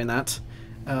already doing that.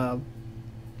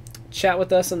 Chat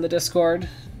with us in the Discord.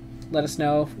 Let us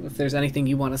know if there's anything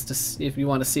you want us to, if you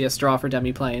want to see us draw for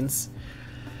Demiplanes.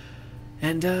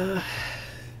 And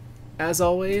as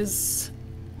always,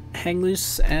 hang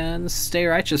loose and stay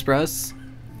righteous, bros.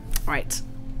 All right,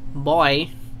 bye.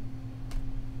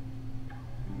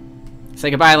 Say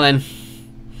goodbye, Lynn.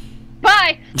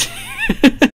 Bye!